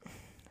 But,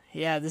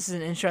 yeah, this is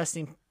an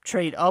interesting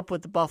trade up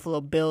with the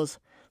Buffalo Bills.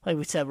 Like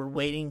we said, we're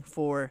waiting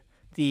for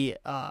the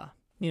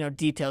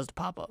details to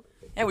pop up.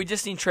 Yeah, we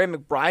just seen Trey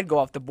McBride go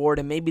off the board,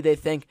 and maybe they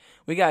think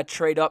we got to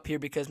trade up here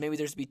because maybe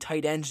there's to be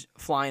tight ends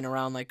flying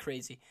around like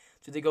crazy.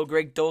 So they go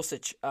Greg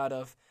Dulcich out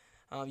of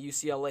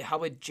UCLA. How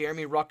about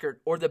Jeremy Ruckert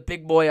or the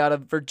big boy out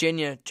of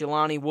Virginia,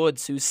 Jelani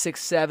Woods, who's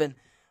 6'7",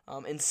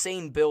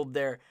 insane build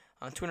there,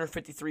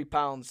 253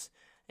 pounds,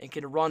 and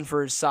can run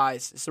for his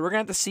size. So we're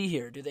going to have to see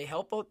here. Do they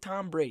help out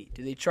Tom Brady?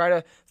 Do they try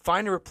to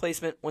find a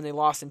replacement when they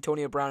lost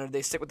Antonio Brown, or do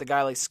they stick with a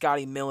guy like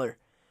Scotty Miller?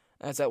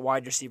 That's at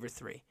wide receiver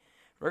 3.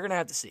 We're going to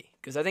have to see,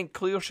 because I think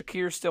Khalil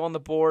Shakir is still on the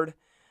board.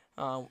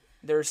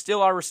 There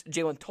still are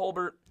Jalen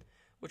Tolbert,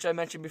 which I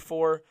mentioned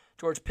before.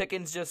 George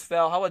Pickens just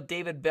fell. How about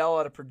David Bell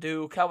out of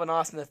Purdue? Calvin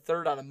Austin III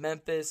out of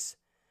Memphis.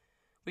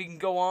 We can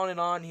go on and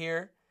on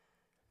here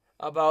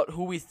about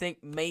who we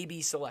think may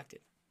be selected.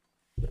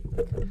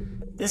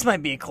 This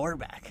might be a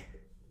quarterback.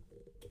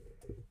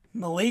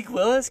 Malik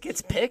Willis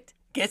gets picked,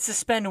 gets to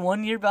spend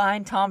 1 year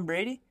behind Tom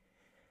Brady.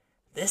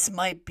 This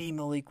might be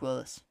Malik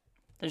Willis.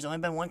 There's only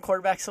been one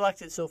quarterback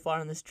selected so far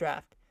in this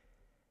draft.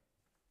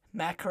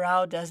 Matt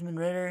Corral, Desmond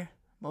Ridder,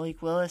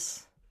 Malik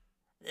Willis.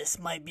 This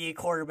might be a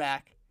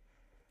quarterback.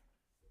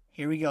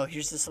 Here we go.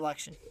 Here's the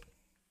selection.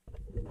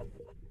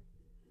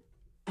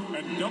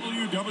 And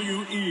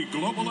WWE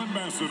Global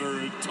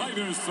Ambassador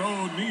Titus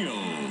O'Neil.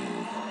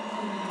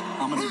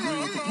 I'm going to agree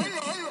with the pick.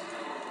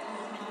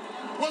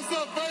 What's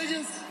up,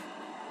 Vegas?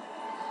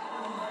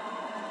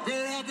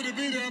 Very happy to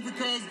be there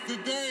because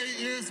today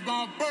is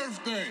my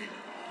birthday.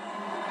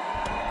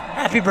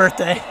 Happy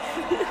birthday.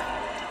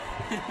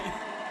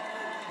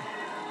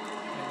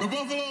 The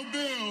Buffalo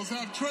Bills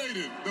have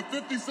traded the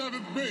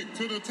 57th pick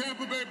to the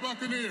Tampa Bay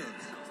Buccaneers.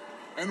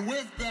 And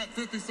with that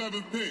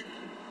 57th pick,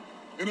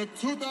 in a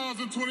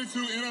 2022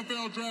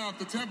 NFL Draft,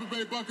 the Tampa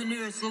Bay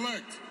Buccaneers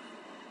select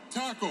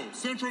tackle,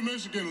 Central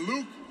Michigan,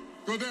 Luke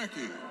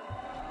Goedeke.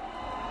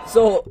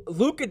 So,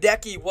 Luke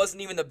Goedeke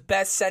wasn't even the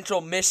best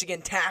Central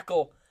Michigan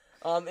tackle.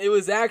 It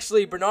was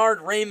actually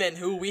Bernard Raymond,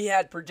 who we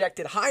had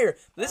projected higher.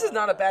 This is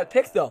not a bad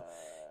pick, though.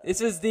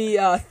 This is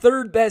the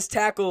third best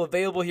tackle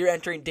available here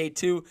entering day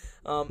 2.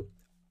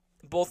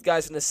 both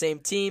guys from the same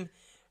team.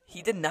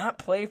 He did not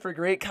play for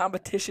great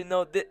competition,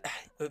 though.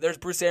 There's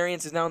Bruce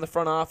Arians is now in the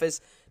front office.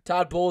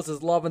 Todd Bowles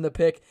is loving the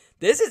pick.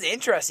 This is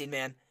interesting,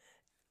 man.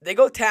 They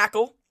go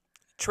tackle,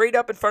 trade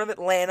up in front of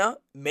Atlanta,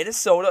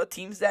 Minnesota,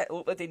 teams that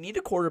look like they need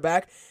a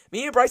quarterback.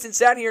 Me and Bryson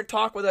sat here and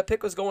talked while that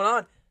pick was going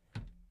on.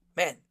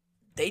 Man,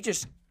 they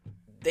just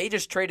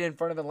traded in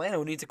front of Atlanta,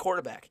 who needs a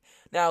quarterback.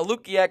 Now,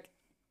 Luke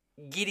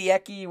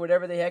Gidiecki,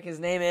 whatever the heck his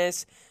name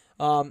is,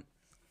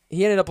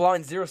 he ended up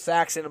allowing 0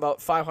 sacks in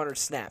about 500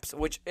 snaps,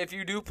 which if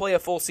you do play a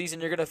full season,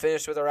 you're going to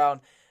finish with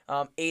around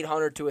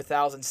 800 to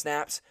 1,000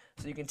 snaps.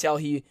 So you can tell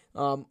he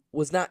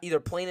was not either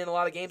playing in a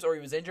lot of games or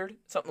he was injured,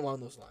 something along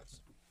those lines.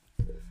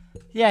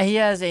 Yeah, he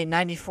has a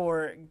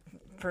 94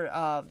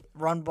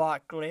 run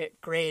block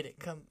grade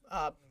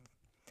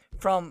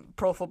from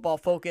Pro Football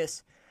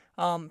Focus.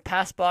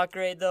 Pass block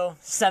grade, though,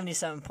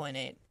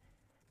 77.8.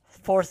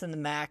 4th in the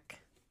MAC.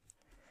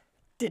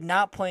 Did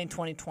not play in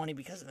 2020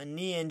 because of a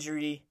knee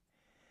injury.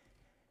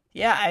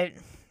 Yeah,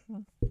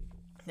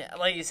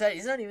 like you said,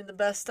 he's not even the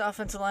best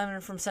offensive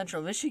lineman from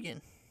Central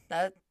Michigan.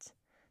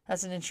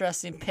 That's an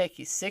interesting pick.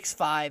 He's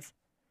 6'5",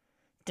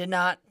 did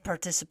not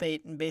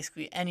participate in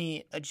basically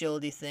any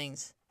agility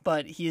things,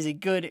 but he is a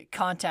good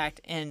contact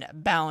and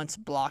balance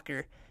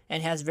blocker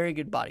and has very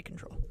good body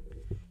control.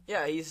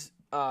 Yeah, he's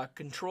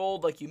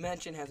controlled, like you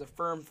mentioned, has a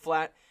firm,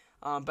 flat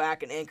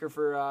back and anchor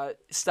for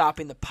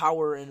stopping the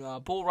power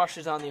and bull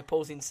rushes on the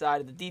opposing side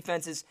of the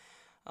defenses.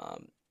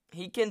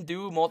 He can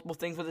do multiple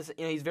things with his.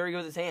 He's very good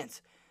with his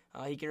hands.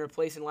 He can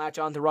replace and latch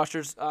on to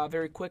rushers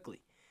very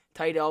quickly.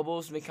 Tight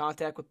elbows, make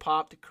contact with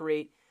pop to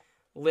create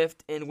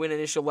lift and win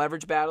initial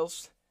leverage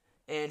battles.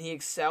 And he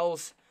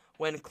excels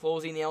when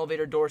closing the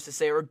elevator doors to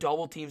say or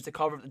double teams to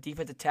cover the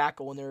defensive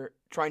tackle when they're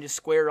trying to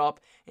square up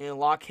and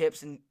lock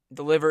hips and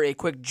deliver a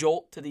quick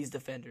jolt to these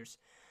defenders.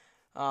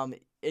 And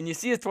you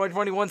see his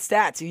 2021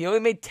 stats. He only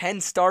made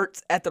 10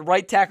 starts at the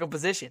right tackle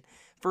position.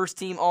 First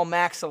team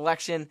All-MAC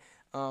selection.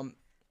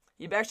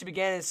 He actually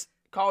began his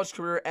college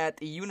career at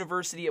the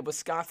University of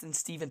Wisconsin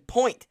Stephen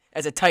Point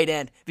as a tight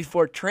end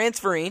before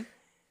transferring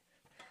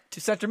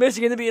to Central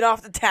Michigan to be an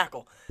offensive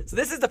tackle. So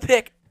this is the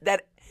pick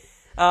that,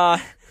 a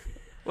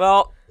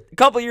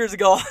couple years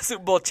ago,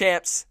 Super Bowl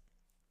champs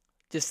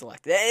just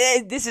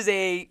selected. This is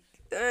a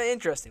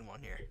interesting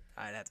one here,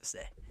 I'd have to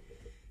say.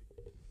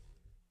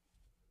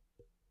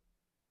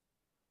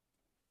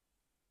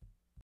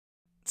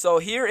 So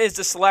here is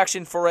the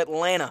selection for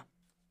Atlanta.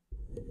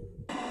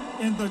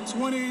 In the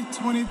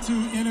 2022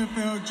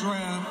 NFL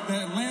Draft,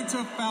 the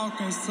Atlanta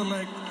Falcons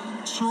select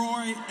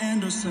Troy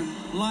Anderson,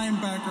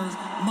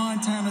 linebacker,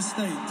 Montana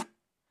State.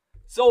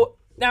 So,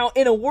 now,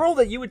 in a world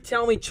that you would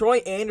tell me Troy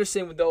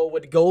Anderson, though,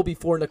 would go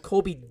before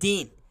Nakobe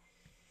Dean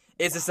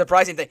is a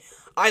surprising thing.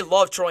 I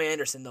love Troy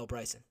Anderson, though,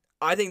 Bryson.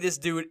 I think this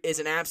dude is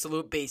an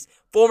absolute beast.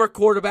 Former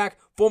quarterback,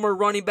 former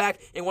running back,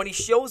 and when he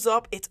shows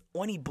up, it's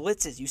when he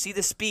blitzes. You see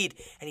the speed,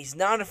 and he's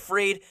not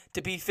afraid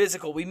to be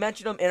physical. We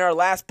mentioned him in our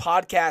last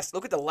podcast.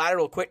 Look at the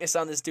lateral quickness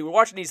on this dude. We're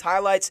watching these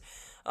highlights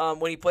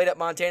when he played at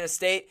Montana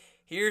State.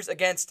 Here's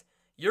against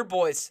your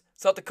boys,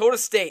 South Dakota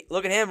State.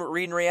 Look at him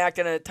read and react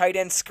on a tight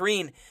end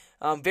screen.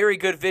 Very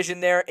good vision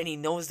there, and he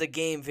knows the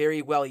game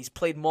very well. He's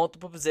played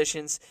multiple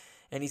positions,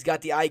 and he's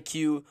got the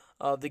IQ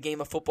of the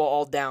game of football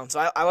all down.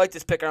 So I like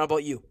this pick. I don't know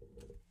about you.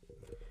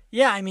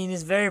 Yeah, I mean,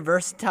 he's a very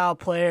versatile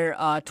player.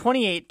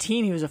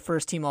 2018, he was a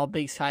first-team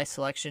All-Big Sky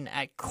selection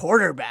at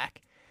quarterback.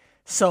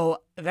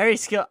 So, very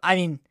skilled. I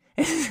mean,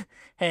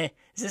 hey,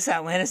 is this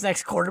Atlanta's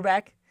next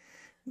quarterback?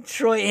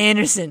 Troy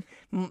Anderson,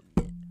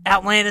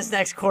 Atlanta's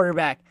next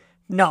quarterback.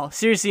 No,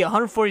 seriously,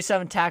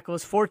 147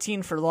 tackles,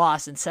 14 for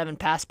loss, and 7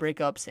 pass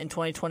breakups in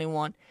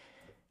 2021.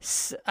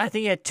 I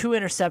think he had 2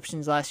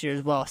 interceptions last year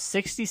as well.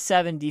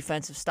 67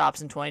 defensive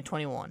stops in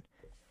 2021.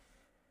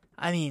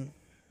 I mean,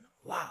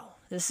 wow.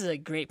 This is a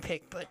great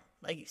pick, but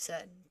like you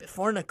said,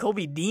 before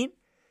Nakobe Dean,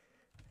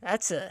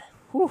 that's a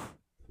whew.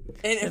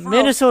 And the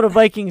Minnesota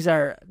Vikings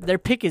their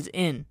pick is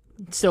in.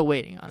 Still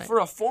waiting on it. For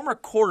a former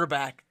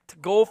quarterback to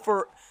go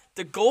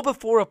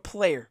before a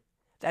player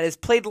that has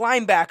played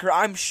linebacker,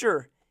 I'm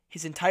sure,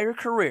 his entire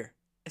career,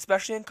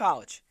 especially in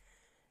college,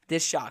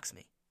 this shocks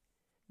me.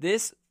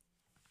 This,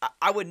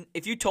 I would,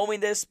 if you told me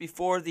this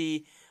before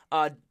the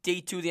day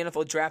 2 of the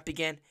NFL draft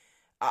began,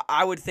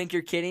 I would think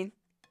you're kidding.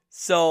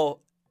 So,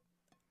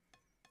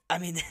 I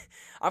mean,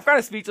 I'm kind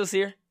of speechless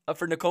here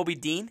for Nakobe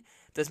Dean.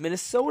 Does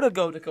Minnesota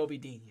go Nakobe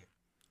Dean here?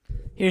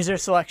 Here's their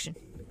selection.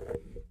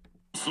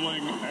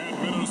 Wrestling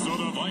and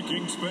Minnesota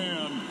Vikings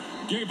fan,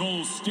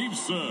 Gable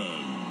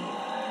Steveson.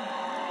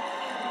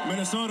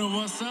 Minnesota,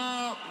 what's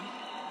up?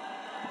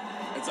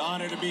 It's an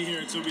honor to be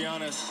here, to be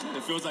honest.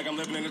 It feels like I'm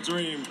living in a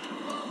dream.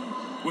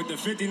 With the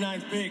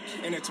 59th pick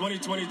in the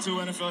 2022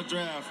 NFL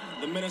Draft,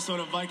 the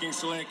Minnesota Vikings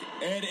select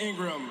Ed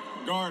Ingram,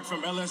 guard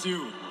from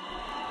LSU.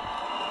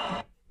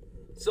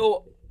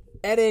 So,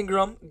 Ed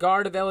Ingram,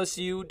 guard of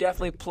LSU,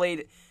 definitely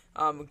played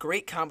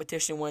great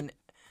competition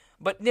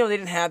but they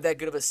didn't have that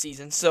good of a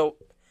season. So,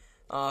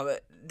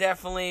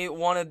 definitely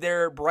one of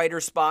their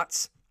brighter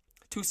spots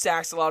 2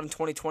 sacks allowed in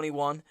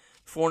 2021,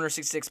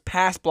 466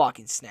 pass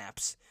blocking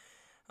snaps.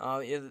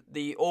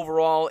 The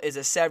overall is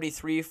a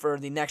 73 for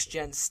the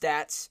next-gen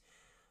stats.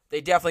 They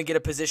definitely get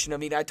a position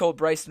of need. I told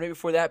Bryson right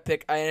before that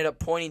pick, I ended up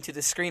pointing to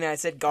the screen, and I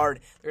said guard.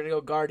 They're going to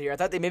go guard here. I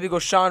thought they maybe go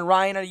Sean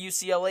Ryan out of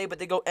UCLA, but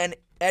they go Ed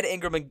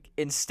Ingram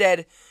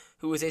instead,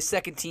 who was a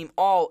second-team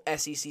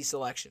all-SEC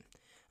selection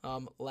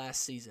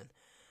last season.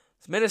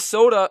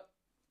 Minnesota,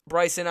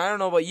 Bryson, I don't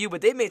know about you,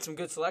 but they've made some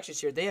good selections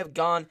here. They have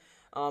gone,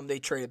 they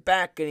traded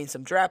back, getting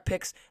some draft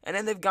picks, and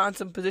then they've gone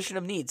some position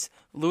of needs.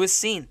 Lewis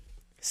Cine,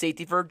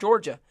 safety for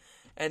Georgia.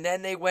 And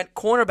then they went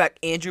cornerback,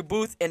 Andrew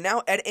Booth, and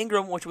now Ed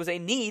Ingram, which was a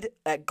need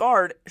at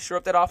guard, shore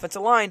up that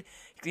offensive line.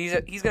 He's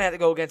going to have to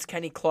go against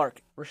Kenny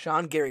Clark,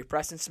 Rashawn Gary,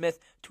 Preston Smith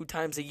 2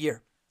 times a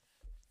year.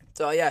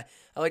 So, yeah,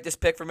 I like this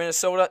pick for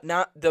Minnesota.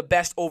 Not the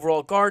best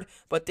overall guard,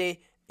 but they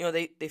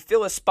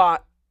fill a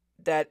spot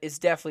that is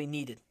definitely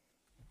needed.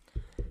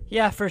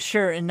 Yeah, for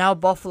sure. And now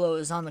Buffalo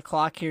is on the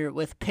clock here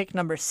with pick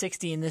number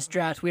 60 in this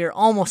draft. We are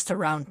almost to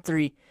round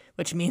 3,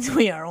 which means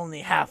we are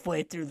only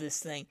halfway through this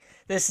thing.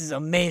 This is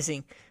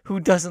amazing. Who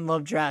doesn't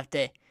love draft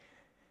day?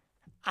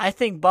 I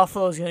think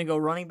Buffalo is going to go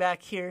running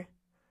back here.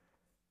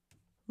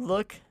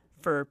 Look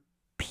for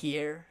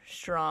Pierre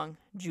Strong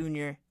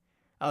Jr.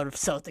 out of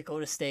South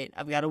Dakota State.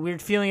 I've got a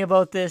weird feeling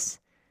about this.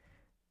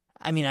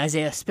 I mean,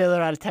 Isaiah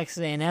Spiller out of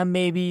Texas A&M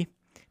maybe.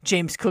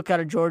 James Cook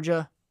out of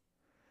Georgia.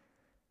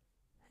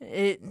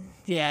 They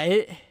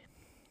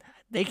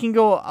can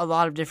go a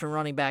lot of different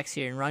running backs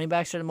here, and running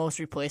backs are the most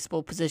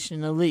replaceable position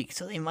in the league.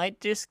 So they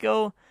might just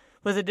go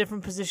with a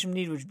different position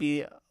need, which would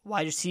be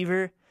wide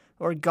receiver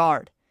or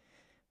guard,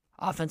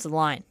 offensive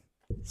line.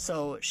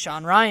 So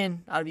Sean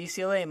Ryan out of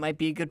UCLA might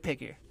be a good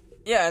pick here.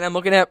 Yeah, and I'm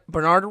looking at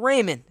Bernard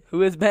Raymond,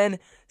 who has been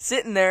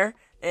sitting there,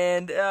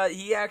 and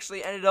he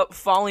actually ended up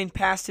falling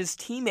past his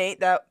teammate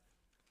that,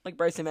 like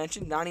Bryson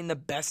mentioned, not even the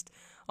best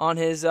on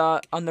his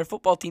on their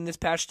football team this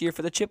past year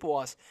for the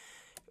Chippewas.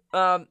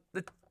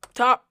 The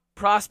top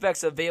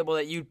prospects available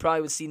that you'd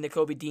probably would see: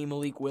 Nakobe Dean,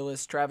 Malik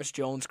Willis, Travis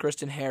Jones,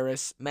 Kristen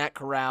Harris, Matt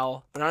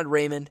Corral, Bernard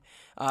Raymond,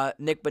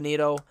 Nick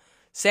Bonito,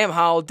 Sam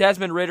Howell,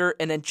 Desmond Ridder,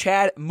 and then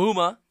Chad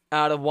Muma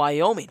out of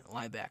Wyoming,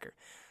 linebacker.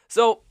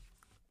 So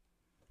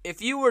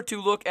if you were to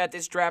look at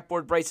this draft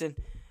board, Bryson,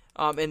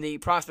 and the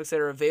prospects that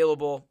are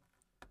available,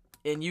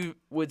 and you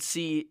would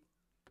see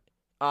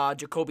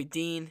Jacoby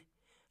Dean,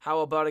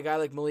 how about a guy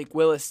like Malik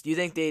Willis? Do you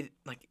think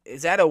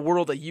is that a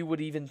world that you would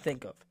even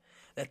think of,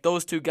 that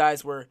those two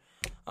guys were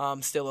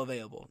still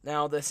available?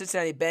 Now, the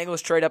Cincinnati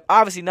Bengals trade up,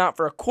 obviously not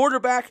for a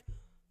quarterback,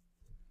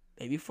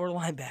 maybe for a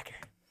linebacker.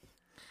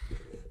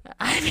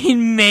 I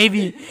mean,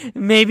 maybe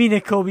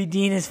Nakobe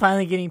Dean is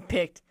finally getting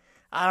picked.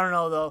 I don't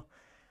know, though.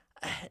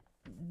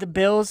 The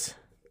Bills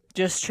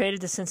just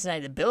traded to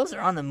Cincinnati. The Bills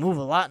are on the move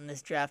a lot in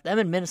this draft. Them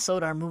and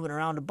Minnesota are moving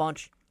around a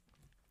bunch.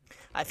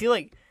 I feel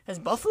like, has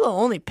Buffalo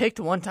only picked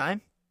one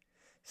time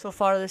so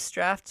far this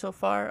draft? So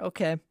far?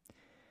 Okay.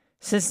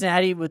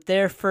 Cincinnati, with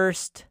their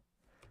first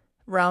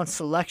round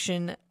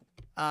selection,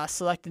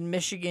 selected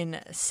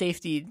Michigan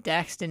safety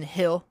Daxton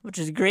Hill, which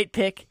is a great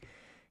pick.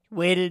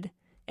 Waited,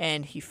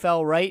 and he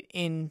fell right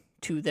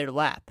into their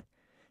lap.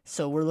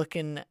 So we're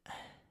looking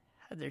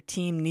at their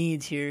team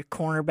needs here: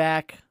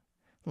 cornerback,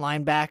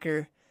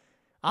 linebacker,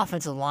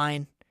 offensive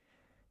line.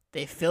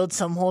 They filled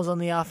some holes on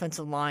the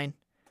offensive line.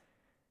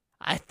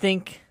 I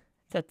think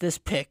that this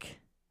pick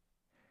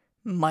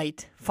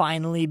might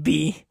finally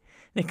be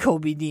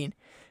Nakobe Dean.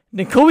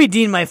 Nakobe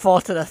Dean might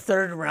fall to the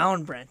 3rd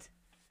round, Brent.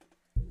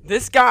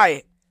 This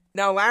guy,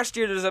 now last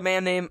year there was a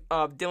man named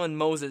Dylan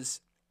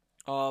Moses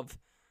of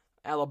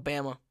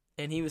Alabama,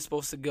 and he was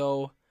supposed to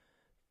go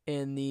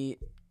in the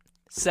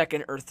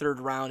 2nd or 3rd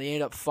round. He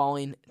ended up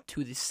falling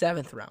to the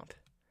 7th round.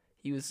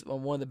 He was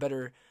one of the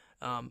better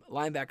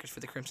linebackers for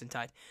the Crimson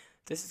Tide.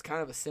 This is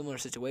kind of a similar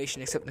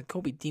situation, except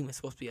Nakobe Dean was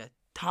supposed to be a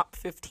top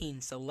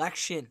 15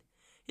 selection.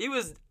 He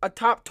was a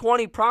top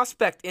 20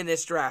 prospect in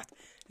this draft.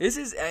 This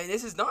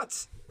is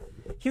nuts.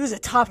 He was a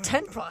top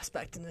 10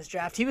 prospect in this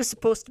draft. He was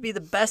supposed to be the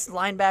best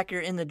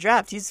linebacker in the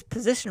draft. His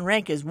position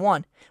rank is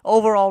 1.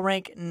 Overall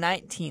rank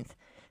 19th.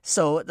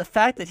 So the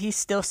fact that he's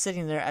still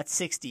sitting there at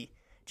 60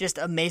 just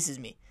amazes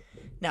me.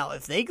 Now,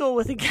 if they go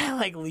with a guy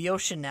like Leo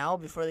Chanel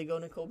before they go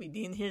Nakobe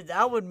Dean here,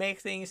 that would make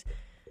things...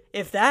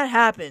 If that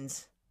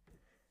happens,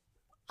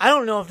 I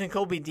don't know if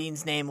Nakobe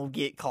Dean's name will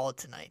get called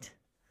tonight.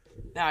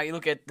 Now, you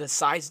look at the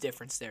size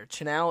difference there.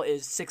 Chanel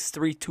is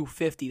 6'3",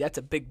 250. That's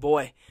a big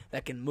boy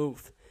that can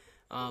move.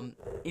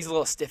 He's a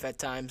little stiff at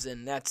times,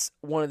 and that's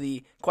one of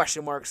the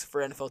question marks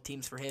for NFL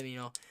teams for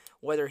him,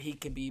 whether he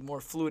can be more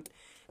fluid.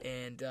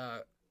 And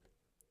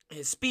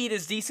his speed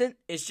is decent.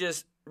 It's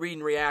just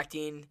reading,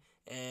 reacting,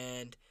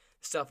 and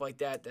stuff like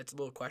that. That's a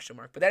little question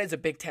mark. But that is a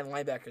Big Ten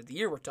linebacker of the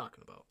year we're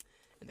talking about.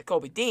 And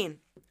Nakobe Dean,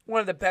 one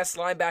of the best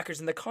linebackers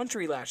in the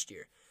country last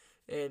year.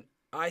 And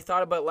I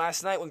thought about it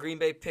last night when Green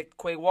Bay picked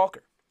Quay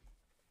Walker.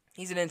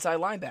 He's an inside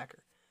linebacker.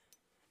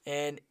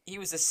 And he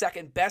was the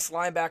 2nd best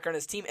linebacker on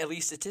his team, at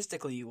least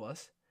statistically he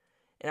was.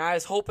 And I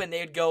was hoping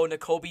they'd go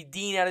Nakobe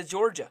Dean out of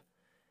Georgia.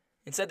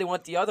 Instead, they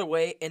went the other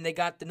way, and they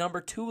got the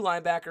number 2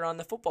 linebacker on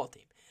the football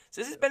team.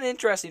 So this has been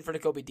interesting for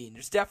Nakobe Dean.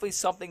 There's definitely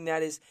something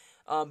that has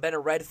been a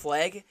red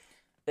flag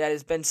that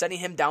has been sending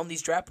him down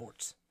these draft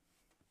boards.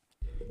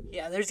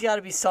 Yeah, there's got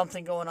to be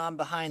something going on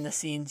behind the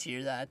scenes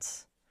here.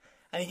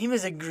 He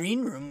was a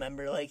green room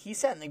member. Like, he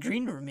sat in the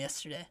green room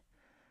yesterday.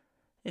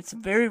 It's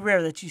very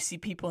rare that you see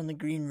people in the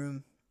green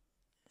room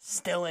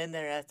still in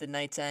there at the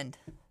night's end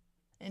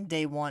and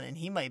day one, and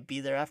he might be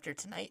there after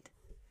tonight.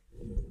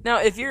 Now,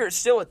 if you're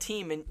still a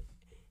team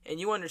and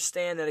you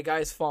understand that a guy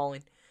is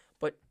falling,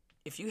 but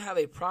if you have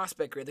a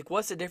prospect grade, like,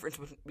 what's the difference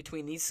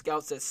between these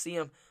scouts that see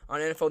him on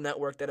NFL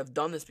Network that have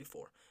done this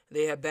before?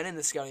 They have been in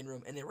the scouting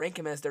room, and they rank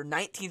him as their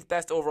 19th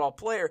best overall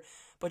player,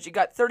 but you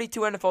got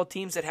 32 NFL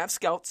teams that have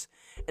scouts,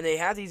 and they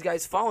have these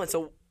guys falling,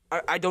 so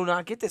I do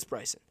not get this,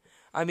 Bryson.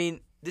 I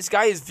mean, this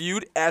guy is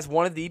viewed as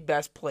one of the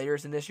best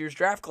players in this year's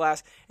draft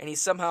class, and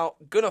he's somehow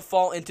going to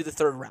fall into the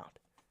 3rd round.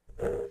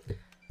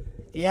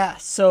 Yeah,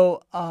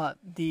 so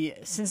the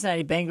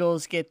Cincinnati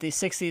Bengals get the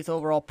 60th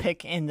overall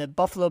pick, and the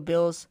Buffalo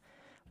Bills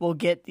will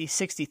get the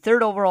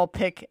 63rd overall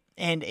pick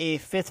and a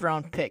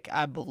 5th-round pick,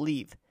 I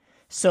believe.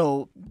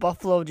 So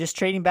Buffalo just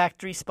trading back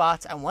 3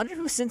 spots. I wonder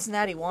who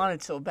Cincinnati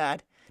wanted so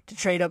bad to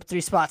trade up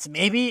 3 spots.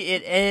 Maybe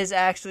it is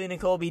actually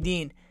Nakobe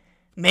Dean.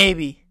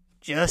 Maybe.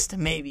 Just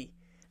maybe.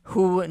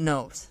 Who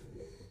knows?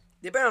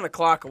 They've been on the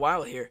clock a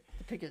while here.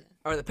 The pick is in.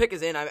 Or the pick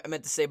is in, I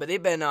meant to say, but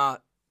they've been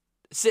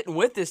sitting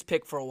with this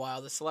pick for a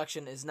while. The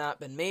selection has not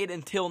been made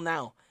until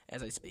now,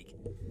 as I speak.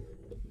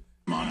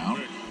 Come on out.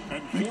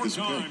 And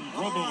 4-time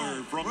Pro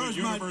Bowler from the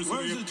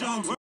University of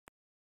California.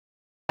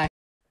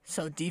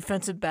 So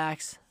defensive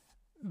backs,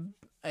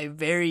 a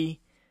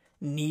very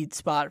need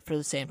spot for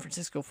the San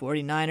Francisco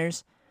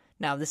 49ers.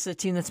 Now, this is a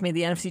team that's made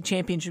the NFC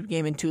Championship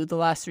game in 2 of the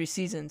last 3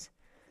 seasons.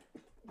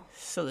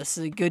 So this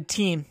is a good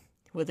team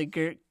with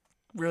a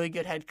really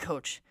good head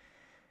coach.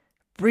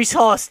 Breece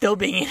Hall is still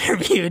being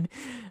interviewed.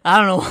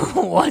 I don't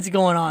know what's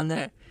going on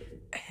there.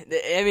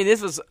 I mean,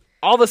 this was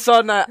all of a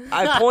sudden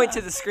I point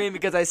to the screen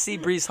because I see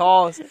Breece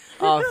Hall's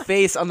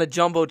face on the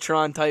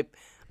Jumbotron type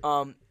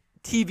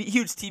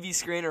huge TV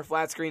screen or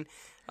flat screen.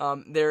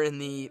 They're in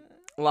the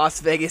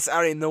Las Vegas. I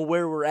don't even know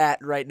where we're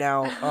at right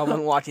now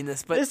when watching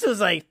this. But this was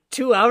like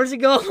 2 hours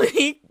ago when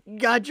he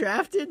got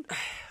drafted.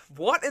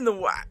 What in the?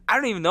 I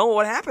don't even know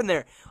what happened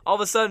there. All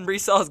of a sudden,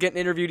 Breece Hall is getting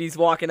interviewed. He's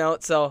walking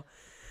out. So,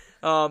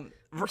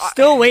 we're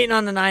still waiting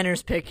on the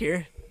Niners pick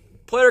here.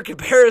 Player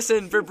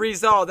comparison for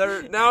Breece Hall.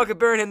 They're now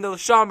comparing him to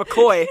Sean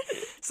McCoy.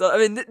 So, I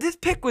mean, this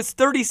pick was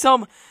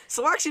 30-some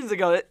selections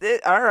ago.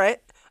 All right.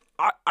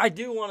 I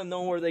do want to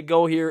know where they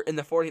go here in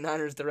the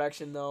 49ers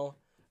direction, though.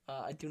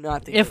 I do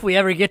not think. If we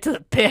ever get to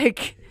the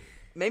pick.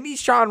 Maybe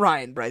Sean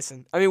Ryan,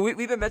 Bryson. I mean,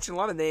 we've been mentioning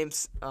a lot of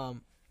names.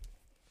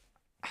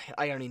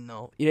 I don't even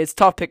know. It's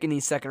tough picking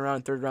these 2nd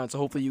round and 3rd round, so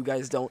hopefully you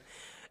guys don't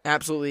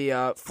absolutely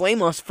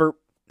flame us for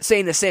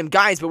saying the same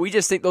guys, but we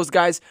just think those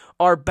guys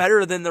are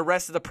better than the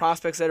rest of the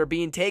prospects that are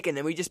being taken,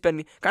 and we just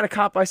been kind of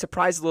caught by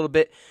surprise a little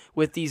bit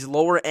with these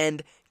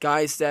lower-end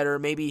guys that are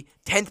maybe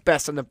 10th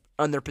best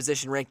on their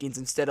position rankings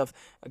instead of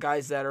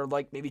guys that are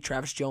like maybe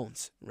Travis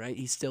Jones, right?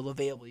 He's still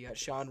available. You got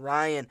Sean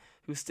Ryan,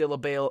 who's still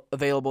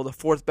available, the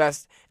 4th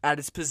best at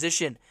his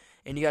position,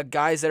 and you got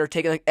guys that are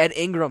taking like Ed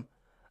Ingram,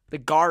 the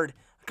guard,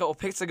 a couple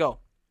picks ago.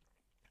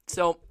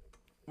 So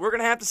we're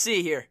going to have to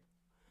see here.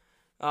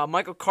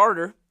 Michael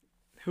Carter,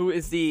 who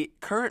is the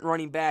current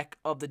running back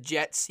of the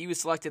Jets. He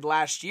was selected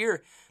last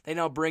year. They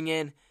now bring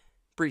in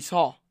Breece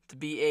Hall to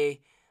be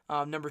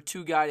a number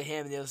 2 guy to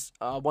him. There's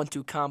a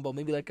 1-2 combo,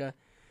 maybe like a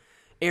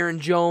Aaron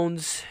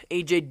Jones,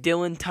 A.J.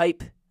 Dillon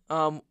type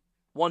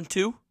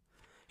 1-2.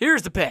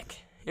 Here's the pick.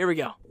 Here we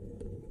go.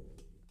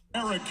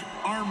 Eric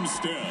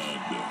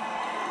Armstead.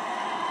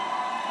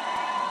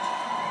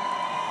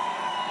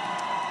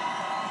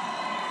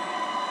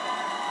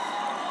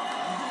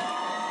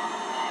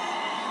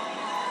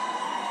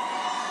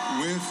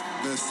 With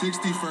the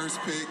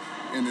 61st pick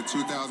in the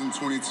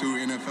 2022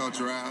 NFL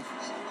Draft,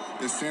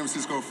 the San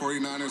Francisco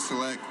 49ers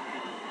select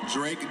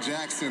Drake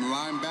Jackson,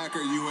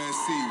 linebacker,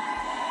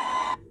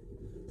 USC.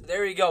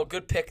 There you go.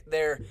 Good pick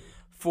there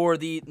for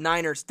the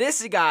Niners.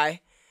 This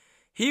guy,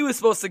 he was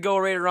supposed to go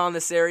right around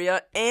this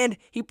area, and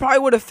he probably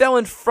would have fell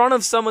in front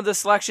of some of the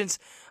selections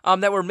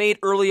that were made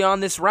early on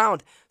this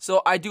round.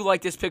 So I do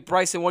like this pick.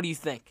 Bryson, what do you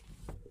think?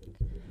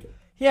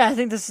 Yeah, I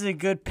think this is a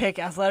good pick.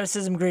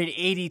 Athleticism grade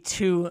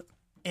 82.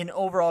 An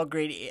overall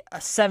grade, a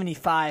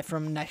 75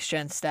 from Next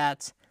Gen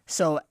Stats.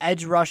 So,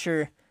 edge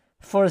rusher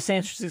for the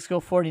San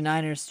Francisco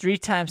 49ers,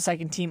 3-time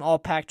second-team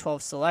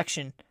All-Pac-12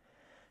 selection.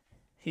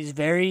 He's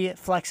very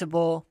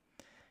flexible,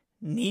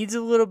 needs a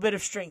little bit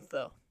of strength,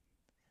 though.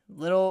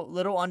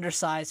 Little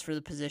undersized for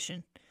the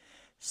position.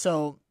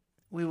 So,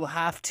 we will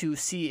have to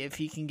see if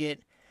he can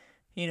get,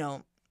 he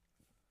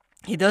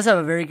does have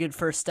a very good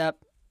first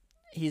step.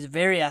 He's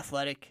very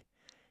athletic,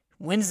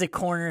 wins the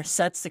corner,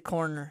 sets the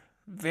corner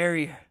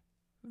very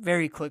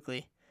very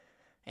quickly,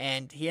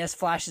 and he has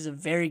flashes of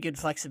very good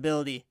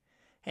flexibility,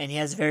 and he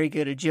has very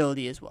good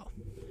agility as well.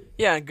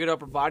 Yeah, and good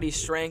upper body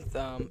strength.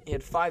 He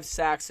had 5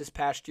 sacks this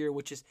past year,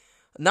 which is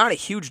Not a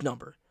huge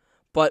number,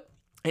 but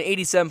an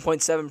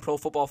 87.7 Pro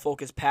Football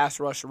Focus pass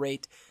rush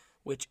rate,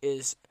 which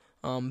is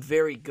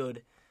very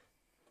good.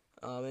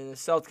 And the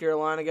South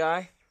Carolina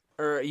guy,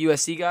 or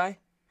USC guy,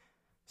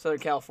 Southern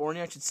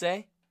California, I should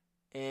say.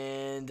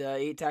 And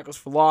 8 tackles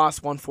for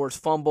loss, 1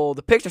 forced fumble.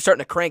 The picks are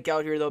starting to crank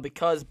out here, though,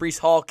 because Breece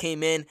Hall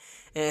came in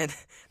and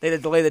they had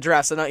to delay the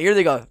draft. So now here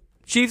they go.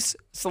 Chiefs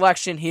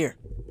selection here.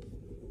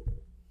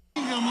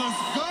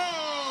 Let's go!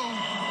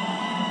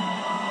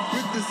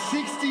 With the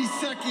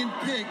 62nd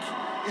pick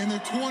in the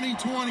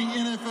 2020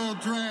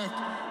 NFL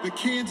Draft, the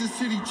Kansas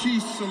City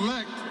Chiefs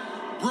select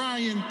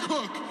Brian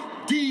Cook,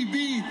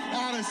 DB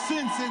out of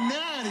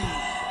Cincinnati.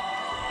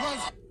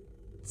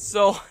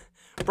 So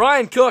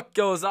Brian Cook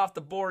goes off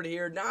the board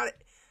here. Not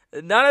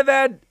a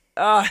bad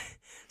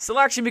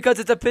selection because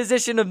it's a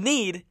position of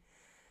need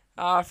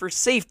for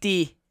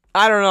safety.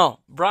 I don't know.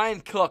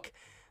 Brian Cook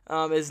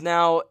is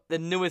now the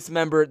newest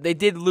member. They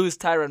did lose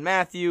Tyrann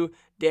Mathieu,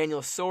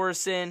 Daniel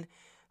Sorensen.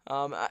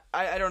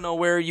 I don't know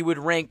where you would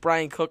rank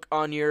Brian Cook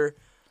on your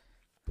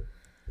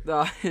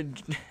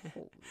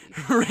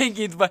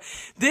rankings, but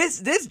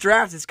this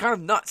draft is kind of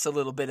nuts a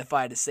little bit, if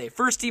I had to say.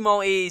 First team All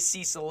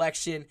AAC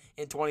selection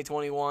in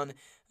 2021.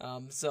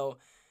 So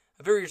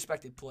a very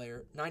respected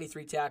player.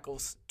 93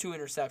 tackles, 2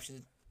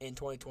 interceptions in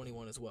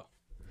 2021 as well.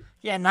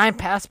 Yeah, 9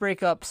 pass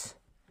breakups.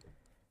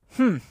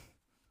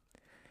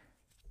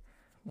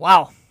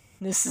 Wow,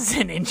 this is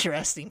an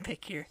interesting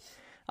pick here.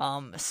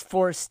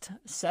 Forced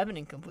 7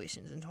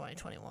 incompletions in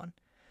 2021.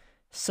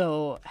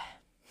 So,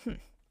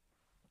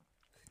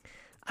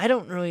 I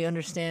don't really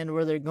understand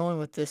where they're going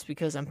with this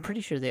because I'm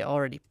pretty sure they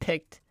already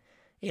picked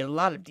a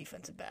lot of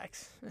defensive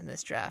backs in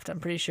this draft. I'm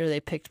pretty sure they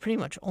picked pretty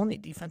much only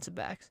defensive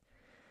backs.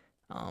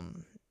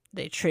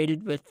 They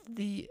traded with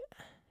the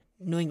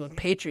New England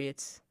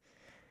Patriots,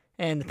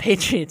 and the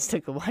Patriots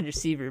took a wide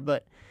receiver,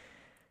 but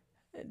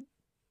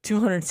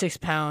 206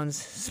 pounds,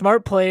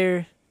 smart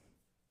player,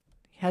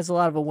 has a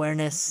lot of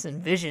awareness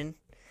and vision.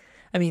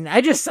 I mean,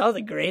 I just saw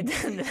the grade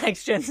that the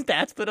Next Gen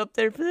Stats put up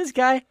there for this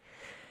guy.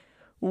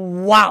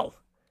 Wow.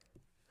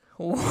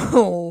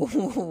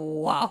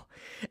 Wow.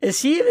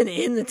 Is he even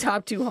in the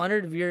top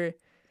 200 of your...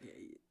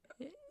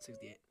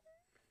 68.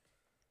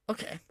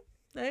 Okay.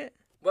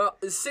 Well,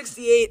 it's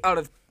 68 out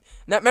of...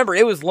 Now, remember,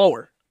 it was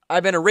lower.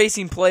 I've been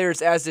erasing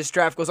players as this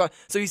draft goes on.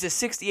 So he's the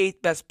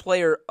 68th best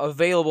player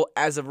available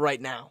as of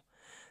right now.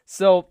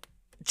 So,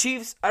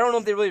 Chiefs, I don't know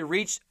if they really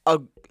reached a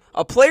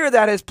player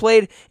that has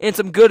played in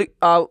some good,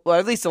 at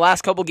least the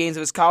last couple games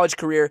of his college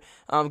career,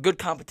 good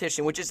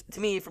competition, which is,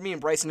 for me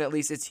and Bryson at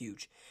least, it's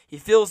huge. He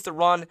feels the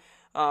run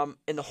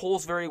in the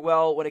holes very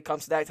well when it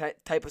comes to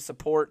that type of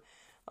support.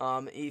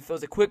 He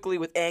fills it quickly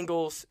with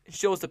angles,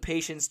 shows the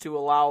patience to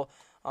allow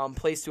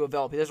plays to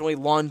develop. He doesn't really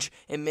lunge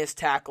and miss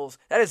tackles.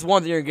 That is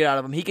one thing you're going to get out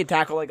of him. He can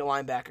tackle like a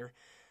linebacker.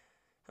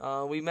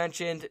 We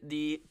mentioned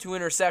the 2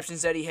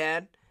 interceptions that he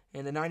had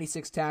and the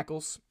 96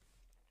 tackles.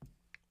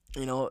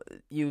 You know,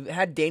 you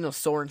had Daniel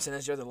Sorensen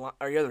as your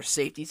other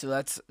safety, so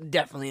that's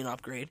definitely an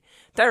upgrade.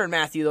 Tyrann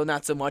Mathieu, though,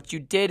 not so much. You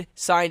did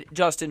sign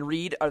Justin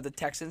Reed out of the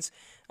Texans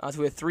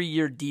to a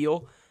 3-year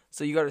deal,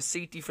 so you got a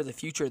safety for the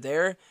future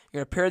there. You're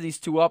going to pair these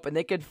two up, and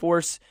they could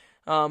force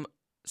some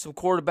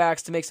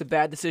quarterbacks to make some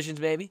bad decisions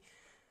maybe.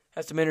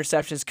 Have some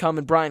interceptions come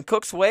in Brian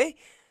Cook's way.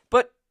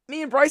 But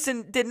me and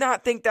Bryson did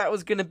not think that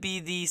was going to be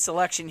the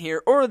selection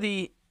here, or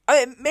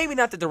maybe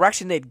not the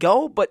direction they'd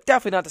go, but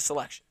definitely not the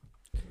selection.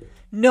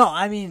 No,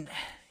 I mean,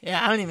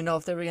 I don't even know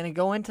if they were going to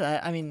go into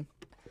that. I mean,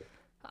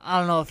 I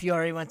don't know if you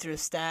already went through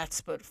his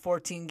stats, but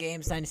 14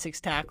 games, 96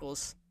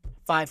 tackles,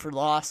 5 for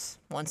loss,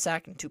 1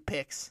 sack, and 2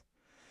 picks.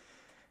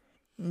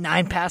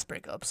 9 pass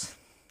breakups.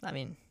 I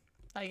mean,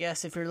 I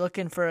guess if you're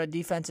looking for a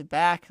defensive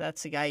back,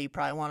 that's the guy you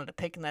probably wanted to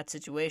pick in that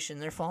situation.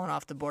 They're falling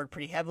off the board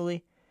pretty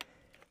heavily.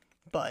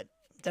 But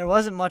there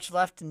wasn't much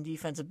left in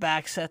defensive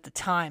backs at the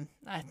time.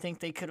 I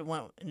think they could have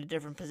went in a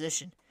different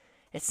position.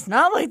 It's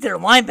not like their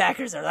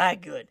linebackers are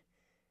that good.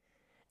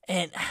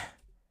 And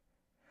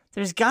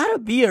there's got to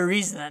be a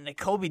reason that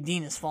Nakobe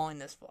Dean is falling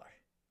this far.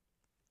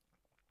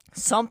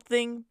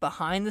 Something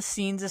behind the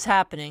scenes is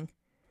happening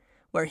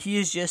where he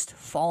is just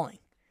falling.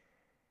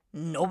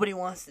 Nobody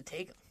wants to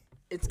take him.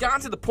 It's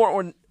gotten to the point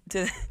where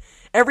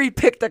every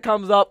pick that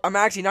comes up, I'm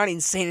actually not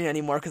even saying it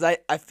anymore because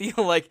I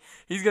feel like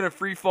he's going to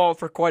free fall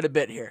for quite a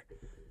bit here.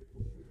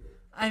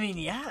 I mean,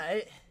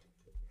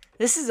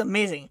 this is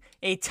amazing.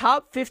 A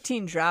top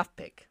 15 draft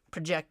pick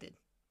projected.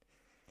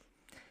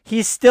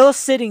 He's still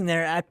sitting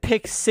there at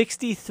pick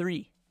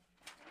 63.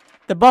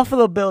 The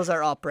Buffalo Bills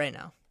are up right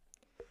now.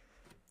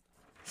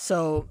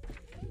 So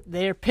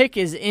their pick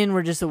is in.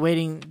 We're just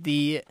awaiting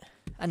the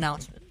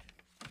announcement.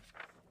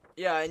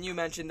 Yeah, and you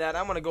mentioned that.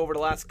 I'm going to go over the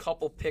last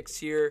couple picks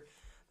here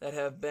that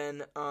have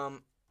been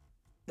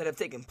that have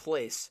taken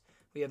place.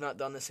 We have not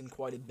done this in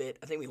quite a bit.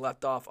 I think we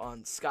left off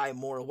on Sky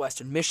Moore,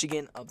 Western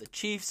Michigan of the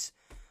Chiefs.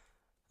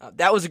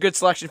 That was a good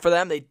selection for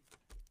them.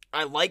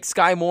 I like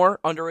Sky Moore,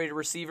 underrated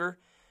receiver.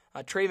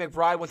 Trey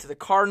McBride went to the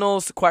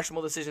Cardinals.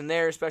 Questionable decision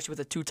there, especially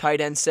with a 2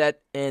 tight end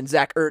set and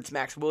Zach Ertz,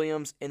 Max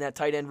Williams in that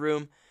tight end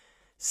room.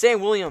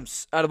 Sam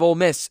Williams out of Ole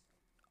Miss.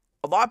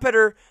 A lot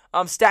better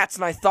stats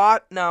than I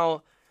thought.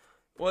 Now,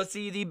 was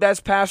he the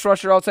best pass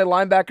rusher outside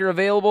linebacker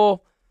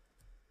available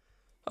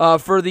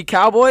for the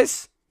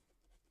Cowboys?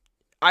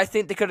 I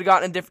think they could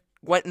have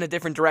went in a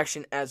different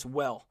direction as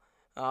well.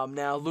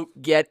 Now, Luke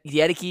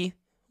Gedeke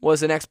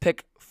was the next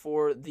pick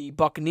for the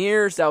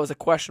Buccaneers. That was a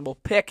questionable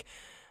pick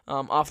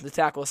off the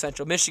tackle of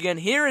Central Michigan.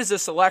 Here is the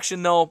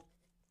selection, though,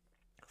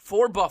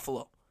 for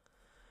Buffalo,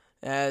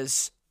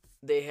 as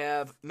they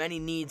have many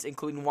needs,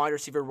 including wide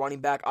receiver, running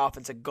back,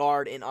 offensive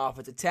guard, and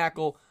offensive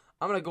tackle.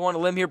 I'm going to go on a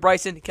limb here,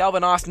 Bryson.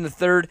 Calvin Austin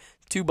III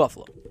to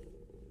Buffalo.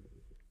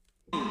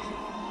 Hey,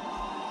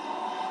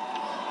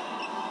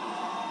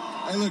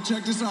 look,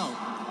 check this out.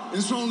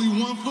 It's only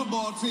one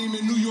football team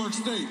in New York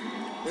State,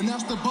 and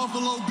that's the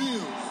Buffalo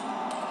Bills.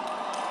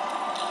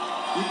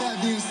 With that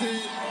being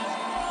said,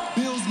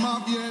 Bills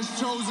Mafia has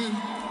chosen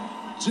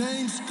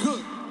James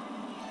Cook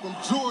from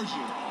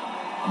Georgia.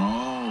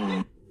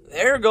 Oh.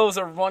 There goes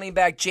a running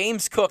back,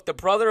 James Cook, the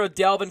brother of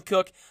Dalvin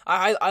Cook.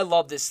 I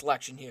love this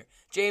selection here.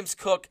 James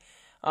Cook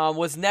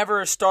was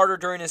never a starter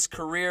during his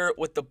career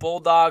with the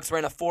Bulldogs,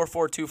 ran a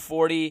 4.42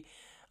 40.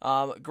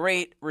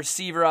 Great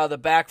receiver out of the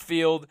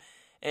backfield,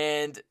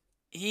 and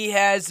he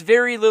has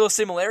very little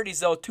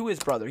similarities, though, to his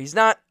brother. He's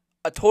not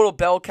a total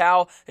bell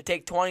cow to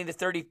take 20 to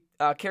 30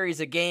 carries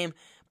a game,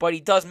 but he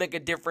does make a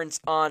difference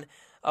on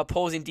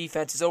opposing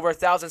defenses. Over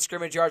 1,000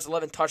 scrimmage yards,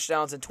 11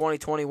 touchdowns in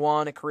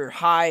 2021, a career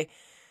high.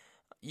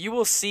 You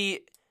will see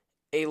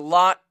a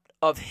lot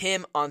of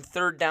him on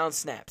third down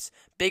snaps,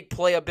 big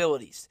play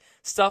abilities,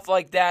 stuff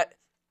like that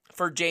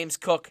for James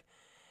Cook,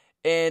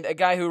 and a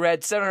guy who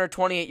had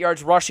 728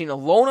 yards rushing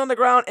alone on the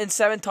ground and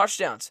 7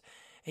 touchdowns.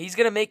 He's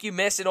going to make you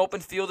miss an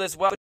open field as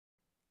well.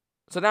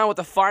 So now with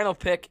the final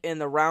pick in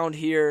the round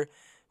here,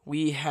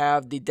 we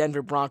have the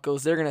Denver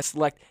Broncos. They're going to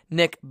select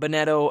Nick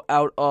Bonetto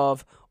out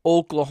of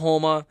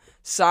Oklahoma.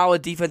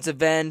 Solid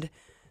defensive end.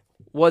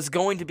 Was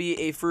going to be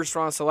a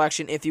first-round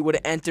selection if he would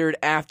have entered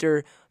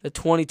after the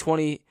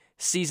 2020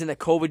 season, the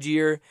COVID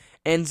year.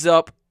 Ends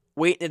up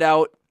waiting it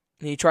out,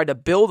 and he tried to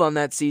build on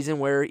that season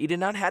where he did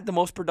not have the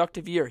most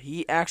productive year.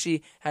 He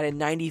actually had a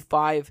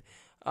 95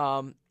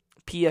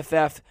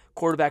 PFF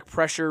quarterback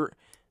pressure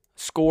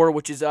score,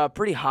 which is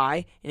pretty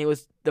high, and it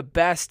was the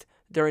best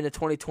during the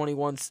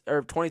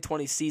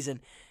 2020 season,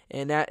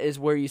 and that is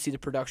where you see the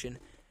production.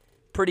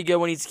 Pretty good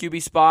when he's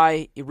QB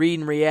spy. He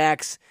reads and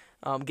reacts.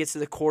 Gets to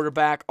the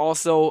quarterback.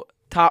 Also,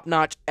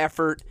 top-notch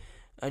effort,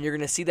 and you're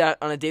going to see that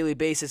on a daily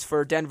basis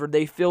for Denver.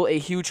 They fill a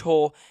huge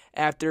hole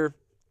after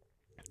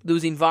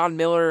losing Von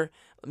Miller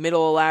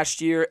middle of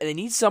last year, and they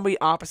need somebody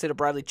opposite of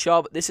Bradley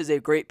Chubb. This is a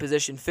great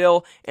position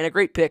fill and a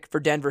great pick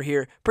for Denver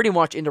here, pretty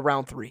much into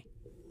round 3.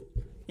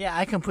 Yeah,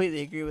 I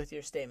completely agree with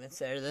your statements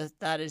there.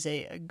 That is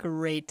a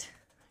great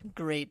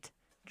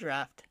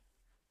draft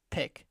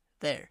pick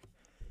there.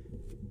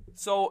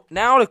 So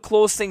now to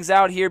close things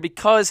out here,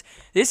 because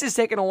this has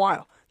taken a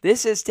while.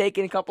 This has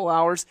taken a couple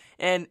hours,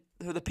 and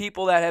to the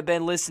people that have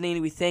been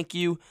listening, we thank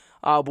you.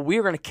 But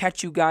we're going to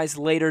catch you guys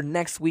later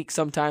next week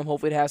sometime,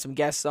 hopefully to have some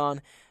guests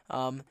on.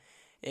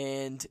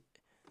 And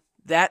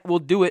that will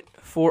do it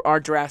for our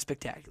Draft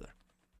Spectacular.